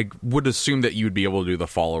 I would assume that you would be able to do the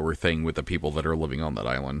follower thing with the people that are living on that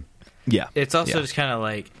island. Yeah. It's also Yeah. just kind of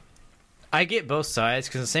like, I get both sides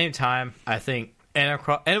because at the same time, I think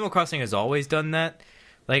Animal Crossing has always done that.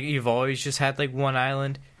 Like, you've always just had like one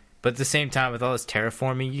island, but at the same time, with all this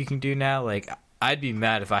terraforming you can do now, like, I'd be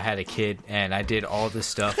mad if I had a kid and I did all this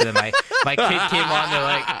stuff, and then my kid came on, they're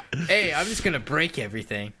like, "Hey, I'm just gonna break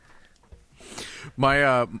everything."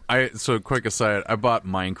 So quick aside, I bought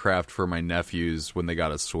Minecraft for my nephews when they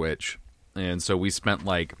got a Switch. And so we spent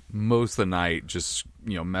like most of the night just,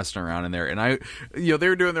 messing around in there. And they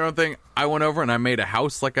were doing their own thing. I went over and I made a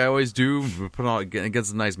house like I always do, put on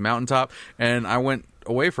against a nice mountaintop. And I went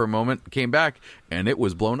away for a moment, came back, and it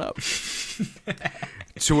was blown up.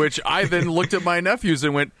 To which I then looked at my nephews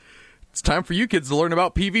and went, "It's time for you kids to learn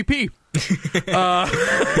about PvP."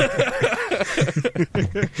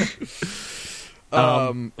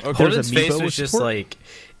 Okay. Holden's Amiibo face was just support? like,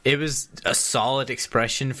 it was a solid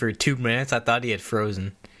expression for 2 minutes. I thought he had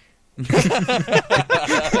frozen.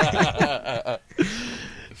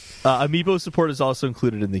 Amiibo support is also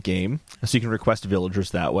included in the game, so you can request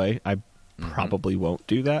villagers that way. I probably won't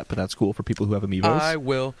do that, but that's cool for people who have Amiibos. I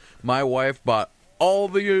will. My wife bought all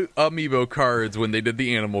the Amiibo cards when they did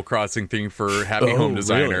the Animal Crossing thing for Happy Home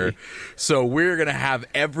Designer. Really? So we're going to have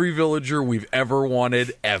every villager we've ever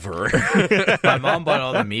wanted, ever. My mom bought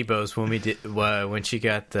all the Amiibos when we did when she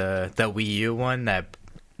got the Wii U one. That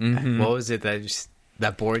what was it?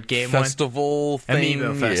 That board game Festival thing.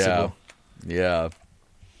 Amiibo Festival. Yeah.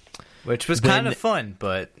 which was Then- kind of fun,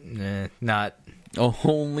 but not.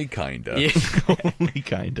 Only kinda. Yeah. Only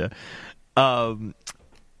kinda.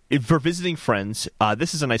 For visiting friends,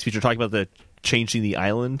 this is a nice feature. Talking about the changing the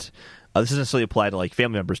island. This doesn't necessarily apply to like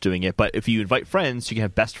family members doing it, but if you invite friends, you can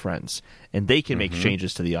have best friends, and they can make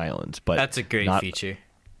changes to the island. But That's a great not- feature.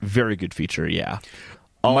 Very good feature. Yeah.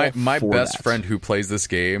 All My for best that. friend who plays this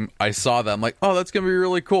game, I saw that. I'm like, oh, that's going to be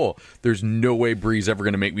really cool. There's no way Bree's ever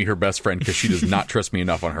going to make me her best friend because she does not trust me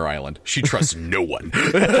enough on her island. She trusts no one.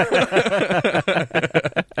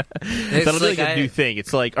 That'll be like a new thing.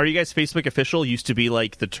 It's like, are you guys Facebook official? Used to be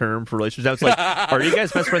like the term for relationships. Now it's like, are you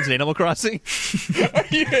guys best friends in Animal Crossing? Are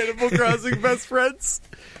you Animal Crossing best friends?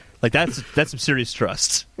 Like that's some serious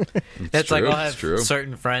trust. That's like true, I'll it's have true.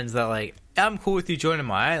 certain friends that like, I'm cool with you joining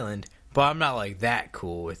my island, but I'm not like that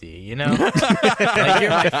cool with you, you know? Like, you're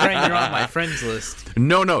my friend, you're on my friends list.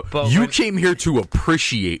 No. But You when- came here to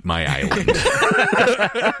appreciate my island.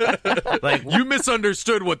 Like, You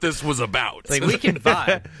misunderstood what this was about. like we can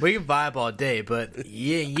vibe. We can vibe all day, but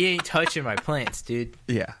you ain't touching my plants, dude.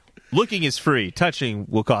 Yeah. Looking is free. Touching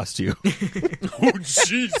will cost you. Oh,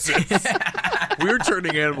 Jesus. We're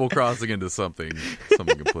turning Animal Crossing into something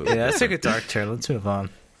completely Yeah, that's took different. a dark turn. Let's move on.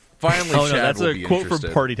 Finally, Oh no, Chad that's will a be quote interested.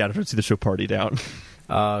 from Party Down. If you see the show Party Down,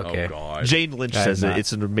 Oh, okay. Oh, God. Jane Lynch I says have it. not.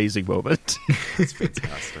 It's an amazing moment. That's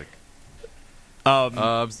fantastic.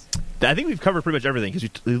 I think we've covered pretty much everything because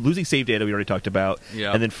losing save data we already talked about,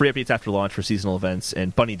 Yeah. and then free updates after launch for seasonal events,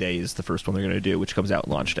 and Bunny Day is the first one they're going to do, which comes out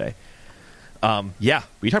launch day. Yeah,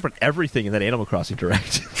 we talked about everything in that Animal Crossing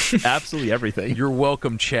Direct. Absolutely everything. You're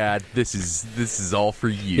welcome, Chad. This is all for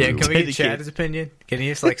you. Yeah, can we get Dedicated. Chad's opinion? Can he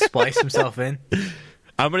just like splice himself in?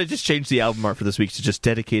 I'm going to just change the album art for this week to just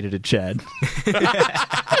dedicated to Chad.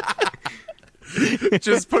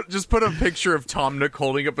 just put a picture of Tom Nook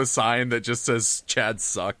holding up a sign that just says Chad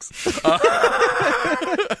sucks.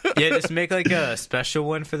 Yeah, just make like a special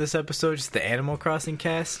one for this episode, just the Animal Crossing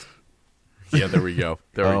cast. Yeah, there we go.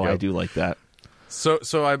 There Oh, we go. I do like that. So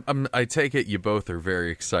I take it you both are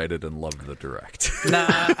very excited and love the direct. Nah,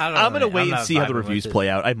 I don't know. I'm going to man. wait and not see how the vibing reviews with it. play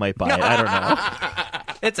out. I might buy it. I don't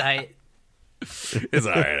know. It's aight. It's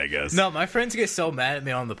all right, I guess. No, my friends get so mad at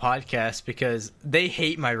me on the podcast because they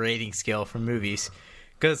hate my rating scale for movies.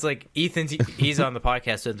 Because, like, he's on the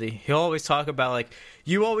podcast with me. He'll always talk about, like,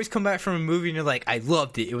 you always come back from a movie and you're like, I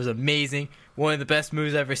loved it. It was amazing. One of the best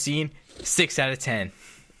movies I've ever seen. 6 out of 10.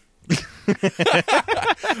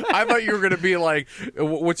 I thought you were going to be like,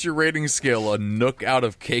 what's your rating scale? A Nook out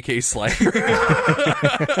of KK Slider?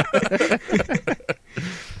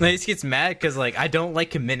 And he just gets mad because, like, I don't like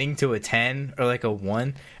committing to a 10 or, like, a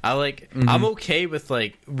 1. I'm okay with,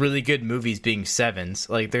 like, really good movies being 7s.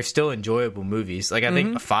 Like, they're still enjoyable movies. Like, I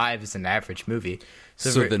think a 5 is an average movie.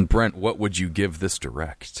 So then, Brent, what would you give this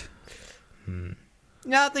direct? No,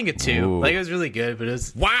 I think a 2. Ooh. Like, it was really good, but it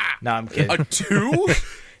was... Wow! No, I'm kidding. A 2?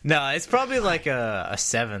 No, it's probably like a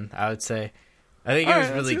 7, I would say. I think All it was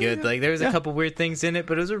right, really that's good. good. Like there was a couple weird things in it,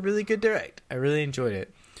 but it was a really good direct. I really enjoyed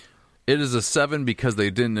it. It is a 7 because they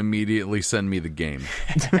didn't immediately send me the game,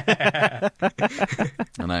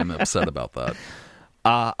 and I'm upset about that.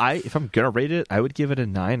 If I'm gonna rate it, I would give it a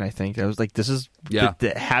 9. I think I was like, this is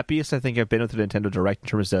the happiest I think I've been with the Nintendo Direct in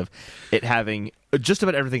terms of it having just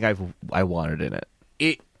about everything I wanted in it.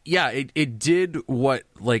 It did what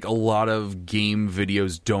like a lot of game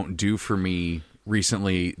videos don't do for me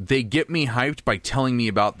recently. They get me hyped by telling me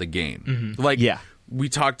about the game. Like, we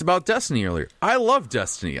talked about Destiny earlier. I love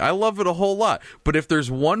Destiny. I love it a whole lot. But if there's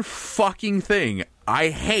one fucking thing I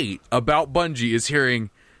hate about Bungie is hearing,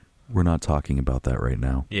 we're not talking about that right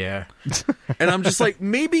now. Yeah. And I'm just like,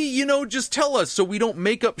 maybe, just tell us so we don't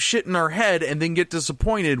make up shit in our head and then get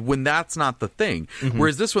disappointed when that's not the thing.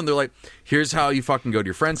 Whereas this one, they're like, here's how you fucking go to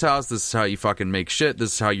your friend's house. This is how you fucking make shit.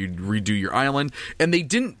 This is how you redo your island. And they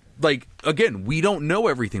didn't, like, again, we don't know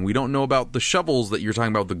everything. We don't know about the shovels that you're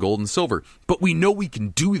talking about, the gold and silver. But we know we can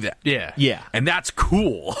do that. Yeah. Yeah. And that's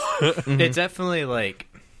cool. It's definitely like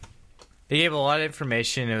they gave a lot of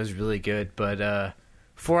information. It was really good, but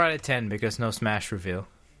 4 out of 10 because no Smash reveal.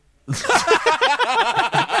 Wouldn't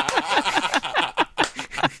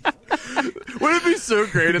it be so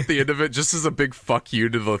great at the end of it, just as a big fuck you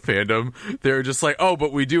to the fandom? They're just like, oh,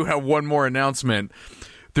 but we do have one more announcement.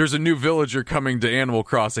 There's a new villager coming to Animal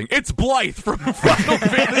Crossing. It's Blythe from Final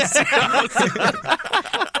Fantasy.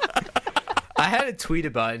 I had a tweet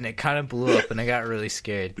about it, and it kind of blew up, and I got really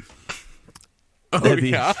scared. Oh,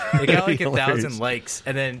 yeah? It got like Hilarious. 1,000 likes,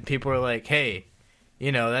 and then people were like, hey,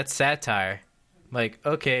 that's satire. I'm like,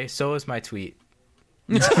 okay, so was my tweet.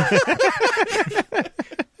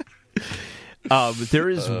 There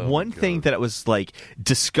is one thing that was like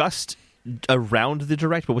discussed around the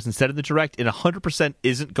direct but wasn't said in the direct and 100%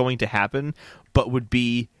 isn't going to happen, but would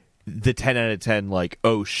be the 10 out of 10 like,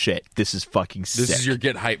 oh shit, this is fucking sick. This is your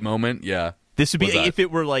get hype moment? Yeah. This would be What's that? if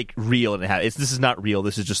it were like real and this is not real.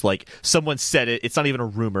 This is just like someone said it. It's not even a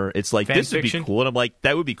rumor. It's like Fan this would fiction? be cool, and I'm like,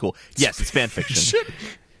 that would be cool. Yes, it's fan fiction.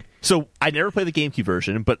 So I never played the GameCube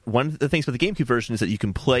version, but one of the things about the GameCube version is that you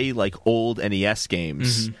can play like old NES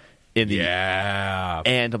games in the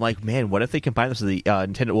And I'm like, man, what if they combine this with the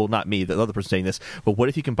Nintendo? Well, not me, the other person saying this, but what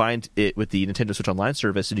if you combined it with the Nintendo Switch Online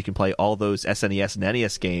service and you can play all those SNES and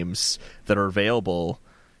NES games that are available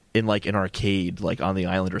in like an arcade, like on the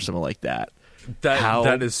island or something like that.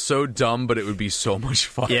 That is so dumb, but it would be so much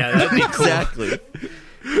fun. Yeah, that'd be cool. Exactly.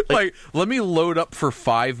 Like, let me load up for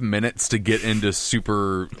 5 minutes to get into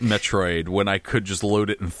Super Metroid when I could just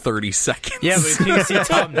load it in 30 seconds. Yeah, but if you see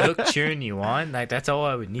Tom Nook cheering you on, like that's all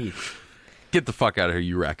I would need. Get the fuck out of here,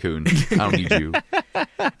 you raccoon. I don't need you.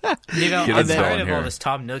 You know, Get I'm us tired going of all here. this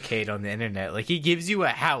Tom Nook hate on the internet. Like he gives you a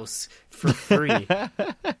house for free.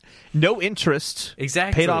 No interest.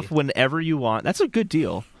 Exactly. Paid off whenever you want. That's a good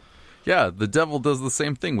deal. Yeah, the devil does the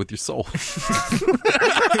same thing with your soul.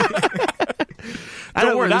 I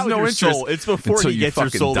don't worry, not there's with no your interest soul. It's before until he you gets your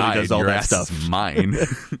fucking soul die that he does and all your that ass stuff. is mine.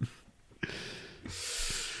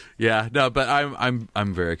 Yeah, no, but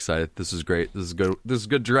I'm very excited. This is great. This is good. This is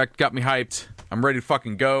good direct. Got me hyped. I'm ready to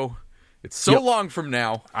fucking go. It's so long from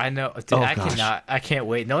now. I know, dude. Oh, I gosh. cannot. I can't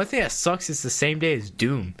wait. The only thing that sucks is the same day as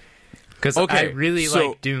Doom, because I Okay, really so-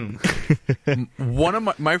 like Doom. One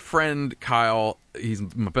of my friend Kyle, he's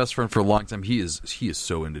my best friend for a long time. He is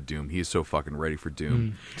so into Doom. He is so fucking ready for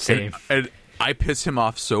Doom. Same. And I piss him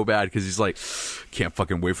off so bad because he's like, can't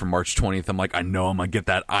fucking wait for March 20th. I'm like, I know I'm gonna get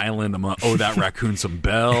that island. I'm gonna owe that raccoon some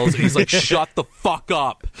bells. And he's like, shut the fuck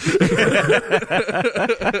up.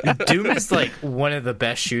 Doom is like one of the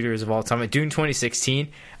best shooters of all time. Like, Doom 2016,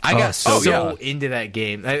 I got so so good. into that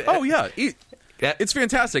game. Oh yeah. It's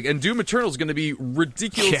fantastic, and Doom Eternal is going to be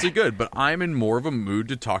ridiculously Yeah. good. But I'm in more of a mood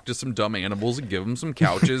to talk to some dumb animals and give them some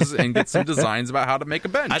couches and get some designs about how to make a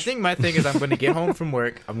bench. I think my thing is I'm going to get home from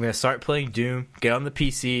work. I'm going to start playing Doom, get on the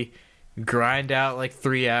PC, grind out like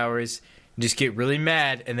 3 hours, just get really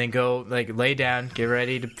mad, and then go like lay down, get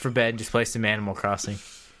ready for bed, and just play some Animal Crossing.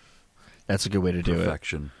 That's a good way to do it.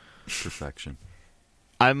 Perfection.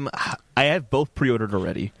 I have both pre-ordered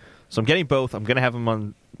already, so I'm getting both. I'm gonna have them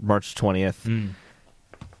on March 20th.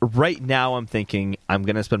 Right now, I'm thinking I'm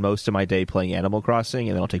gonna spend most of my day playing Animal Crossing,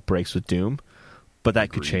 and then I'll take breaks with Doom. But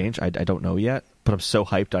that could change. I don't know yet. But I'm so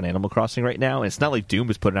hyped on Animal Crossing right now, and it's not like Doom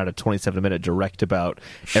was putting out a 27-minute direct about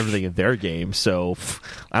everything in their game. So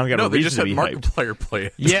I don't got No, a they reason just to had be hyped. Markiplier play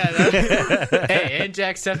it. Yeah. Hey, and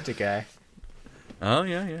Jacksepticeye. Oh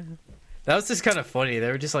yeah. That was just kind of funny.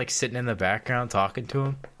 They were just like sitting in the background talking to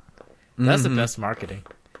him. That's the best marketing.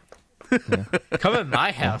 Come at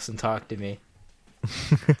my house and talk to me.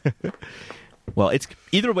 Well, it's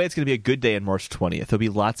either way, it's going to be a good day on March 20th. There'll be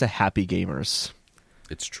lots of happy gamers.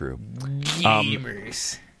 It's true.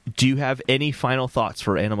 Gamers. Do you have any final thoughts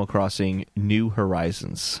for Animal Crossing New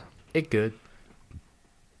Horizons? It good.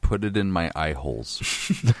 Put it in my eye holes.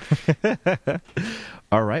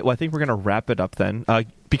 All right. Well, I think we're going to wrap it up then.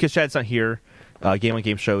 Because Chad's not here, Game on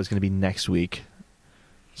Game Show is going to be next week.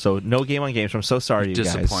 So no Game on Game Show. I'm so sorry to you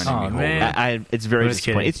guys. Disappointing me, Oh, man. Holden. It's very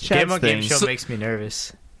disappointing. It's Chad's Game on thing. Game Show makes me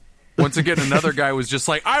nervous. Once again, another guy was just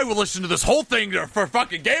like, I will listen to this whole thing for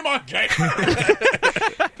fucking Game on Game.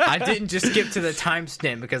 I didn't just skip to the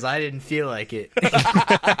timestamp because I didn't feel like it.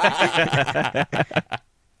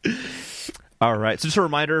 All right. So just a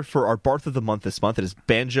reminder for our Barth of the Month this month, it is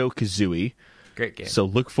Banjo-Kazooie. Great game. So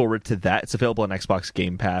look forward to that. It's available on Xbox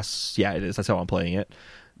Game Pass. Yeah, it is. That's how I'm playing it.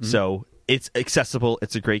 So it's accessible.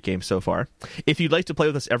 It's a great game so far. If you'd like to play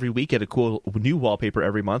with us every week, get a cool new wallpaper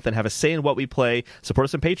every month, and have a say in what we play, support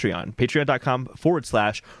us on Patreon.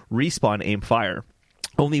 Patreon.com/RespawnAimFire.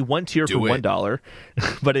 Only one tier for $1.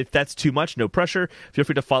 But if that's too much, no pressure. Feel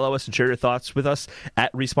free to follow us and share your thoughts with us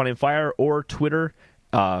at RespawnAimFire or Twitter,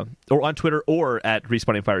 or on Twitter, or at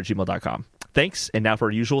RespawnAimFire@gmail.com. Thanks, and now for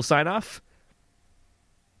our usual sign-off.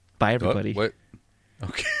 Bye, everybody. What?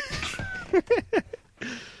 Okay.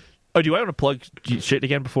 Oh, do you want to plug shit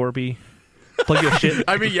again before we plug your shit?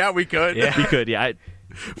 I mean, yeah, we could. Yeah. We could, yeah.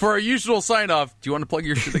 For our usual sign-off, do you want to plug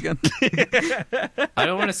your shit again? I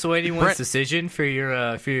don't want to sway anyone's Brent. decision for your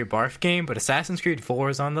Barf game, but Assassin's Creed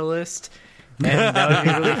 4 is on the list, and that would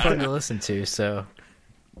be really fun to listen to. So,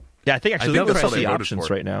 Yeah, I think actually think those that's are what the I voted options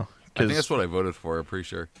for. right now. I think that's what I voted for. I'm pretty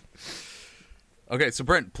sure. Okay, so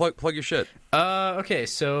Brent, plug your shit. okay,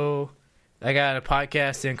 so I got a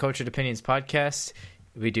podcast, the Uncultured Opinions podcast.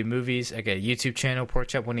 We do movies. I got a YouTube channel,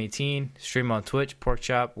 Porkchop118. Stream on Twitch,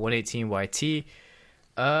 Porkchop118YT.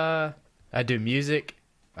 I do music.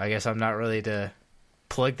 I guess I'm not really to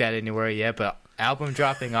plug that anywhere yet, but album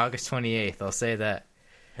dropping August 28th. I'll say that.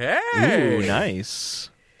 Hey, Ooh, nice.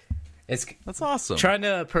 It's that's awesome. trying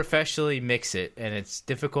to professionally mix it, and it's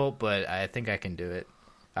difficult, but I think I can do it.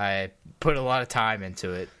 I put a lot of time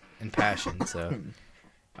into it and passion, so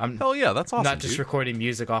I'm Hell yeah, that's awesome. not just dude. recording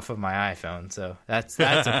music off of my iPhone, so that's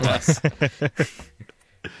a plus.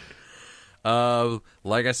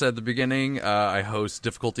 Like I said at the beginning, I host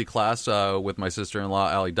Difficulty Class with my sister-in-law,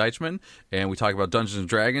 Allie Deichman, and we talk about Dungeons &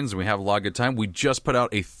 Dragons, and we have a lot of good time. We just put out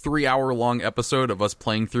a 3-hour-long episode of us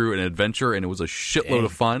playing through an adventure, and it was a shitload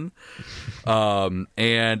of fun.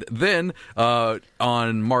 And then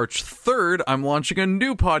on March 3rd, I'm launching a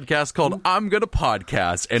new podcast called I'm Gonna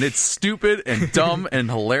Podcast, and it's stupid and dumb and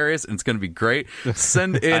hilarious, and it's going to be great.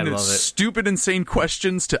 Send in love it. stupid, insane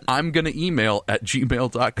questions to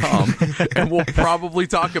imgonnaemail@gmail.com. And we'll probably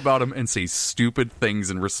talk about them and say stupid things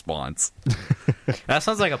in response. That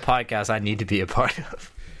sounds like a podcast I need to be a part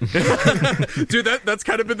of. Dude, that's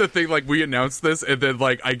kind of been the thing. Like, we announced this, and then,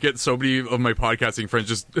 like, I get so many of my podcasting friends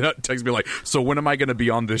just text me, like, so when am I going to be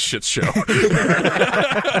on this shit show?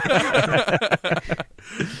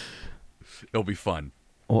 It'll be fun.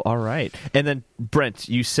 Well, all right. And then, Brent,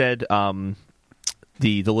 you said the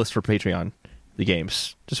list for Patreon, the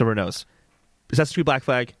games, just so everyone knows. Assassin's Creed Black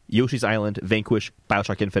Flag, Yoshi's Island, Vanquish,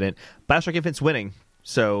 Bioshock Infinite. Bioshock Infinite's winning,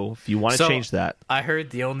 so if you want to change that. I heard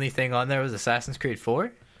the only thing on there was Assassin's Creed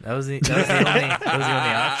 4. That was the only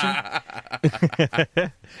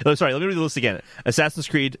option. Oh, sorry, let me read the list again. Assassin's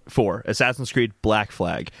Creed 4, Assassin's Creed Black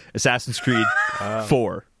Flag, Assassin's Creed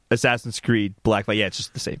 4, Assassin's Creed Black Flag. Yeah, it's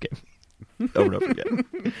just the same game. Over and over again.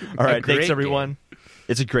 All right, thanks, great everyone.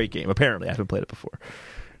 It's a great game. Apparently, I haven't played it before.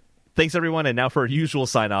 Thanks, everyone. And now for our usual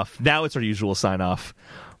sign-off. Now it's our usual sign-off.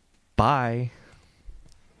 Bye.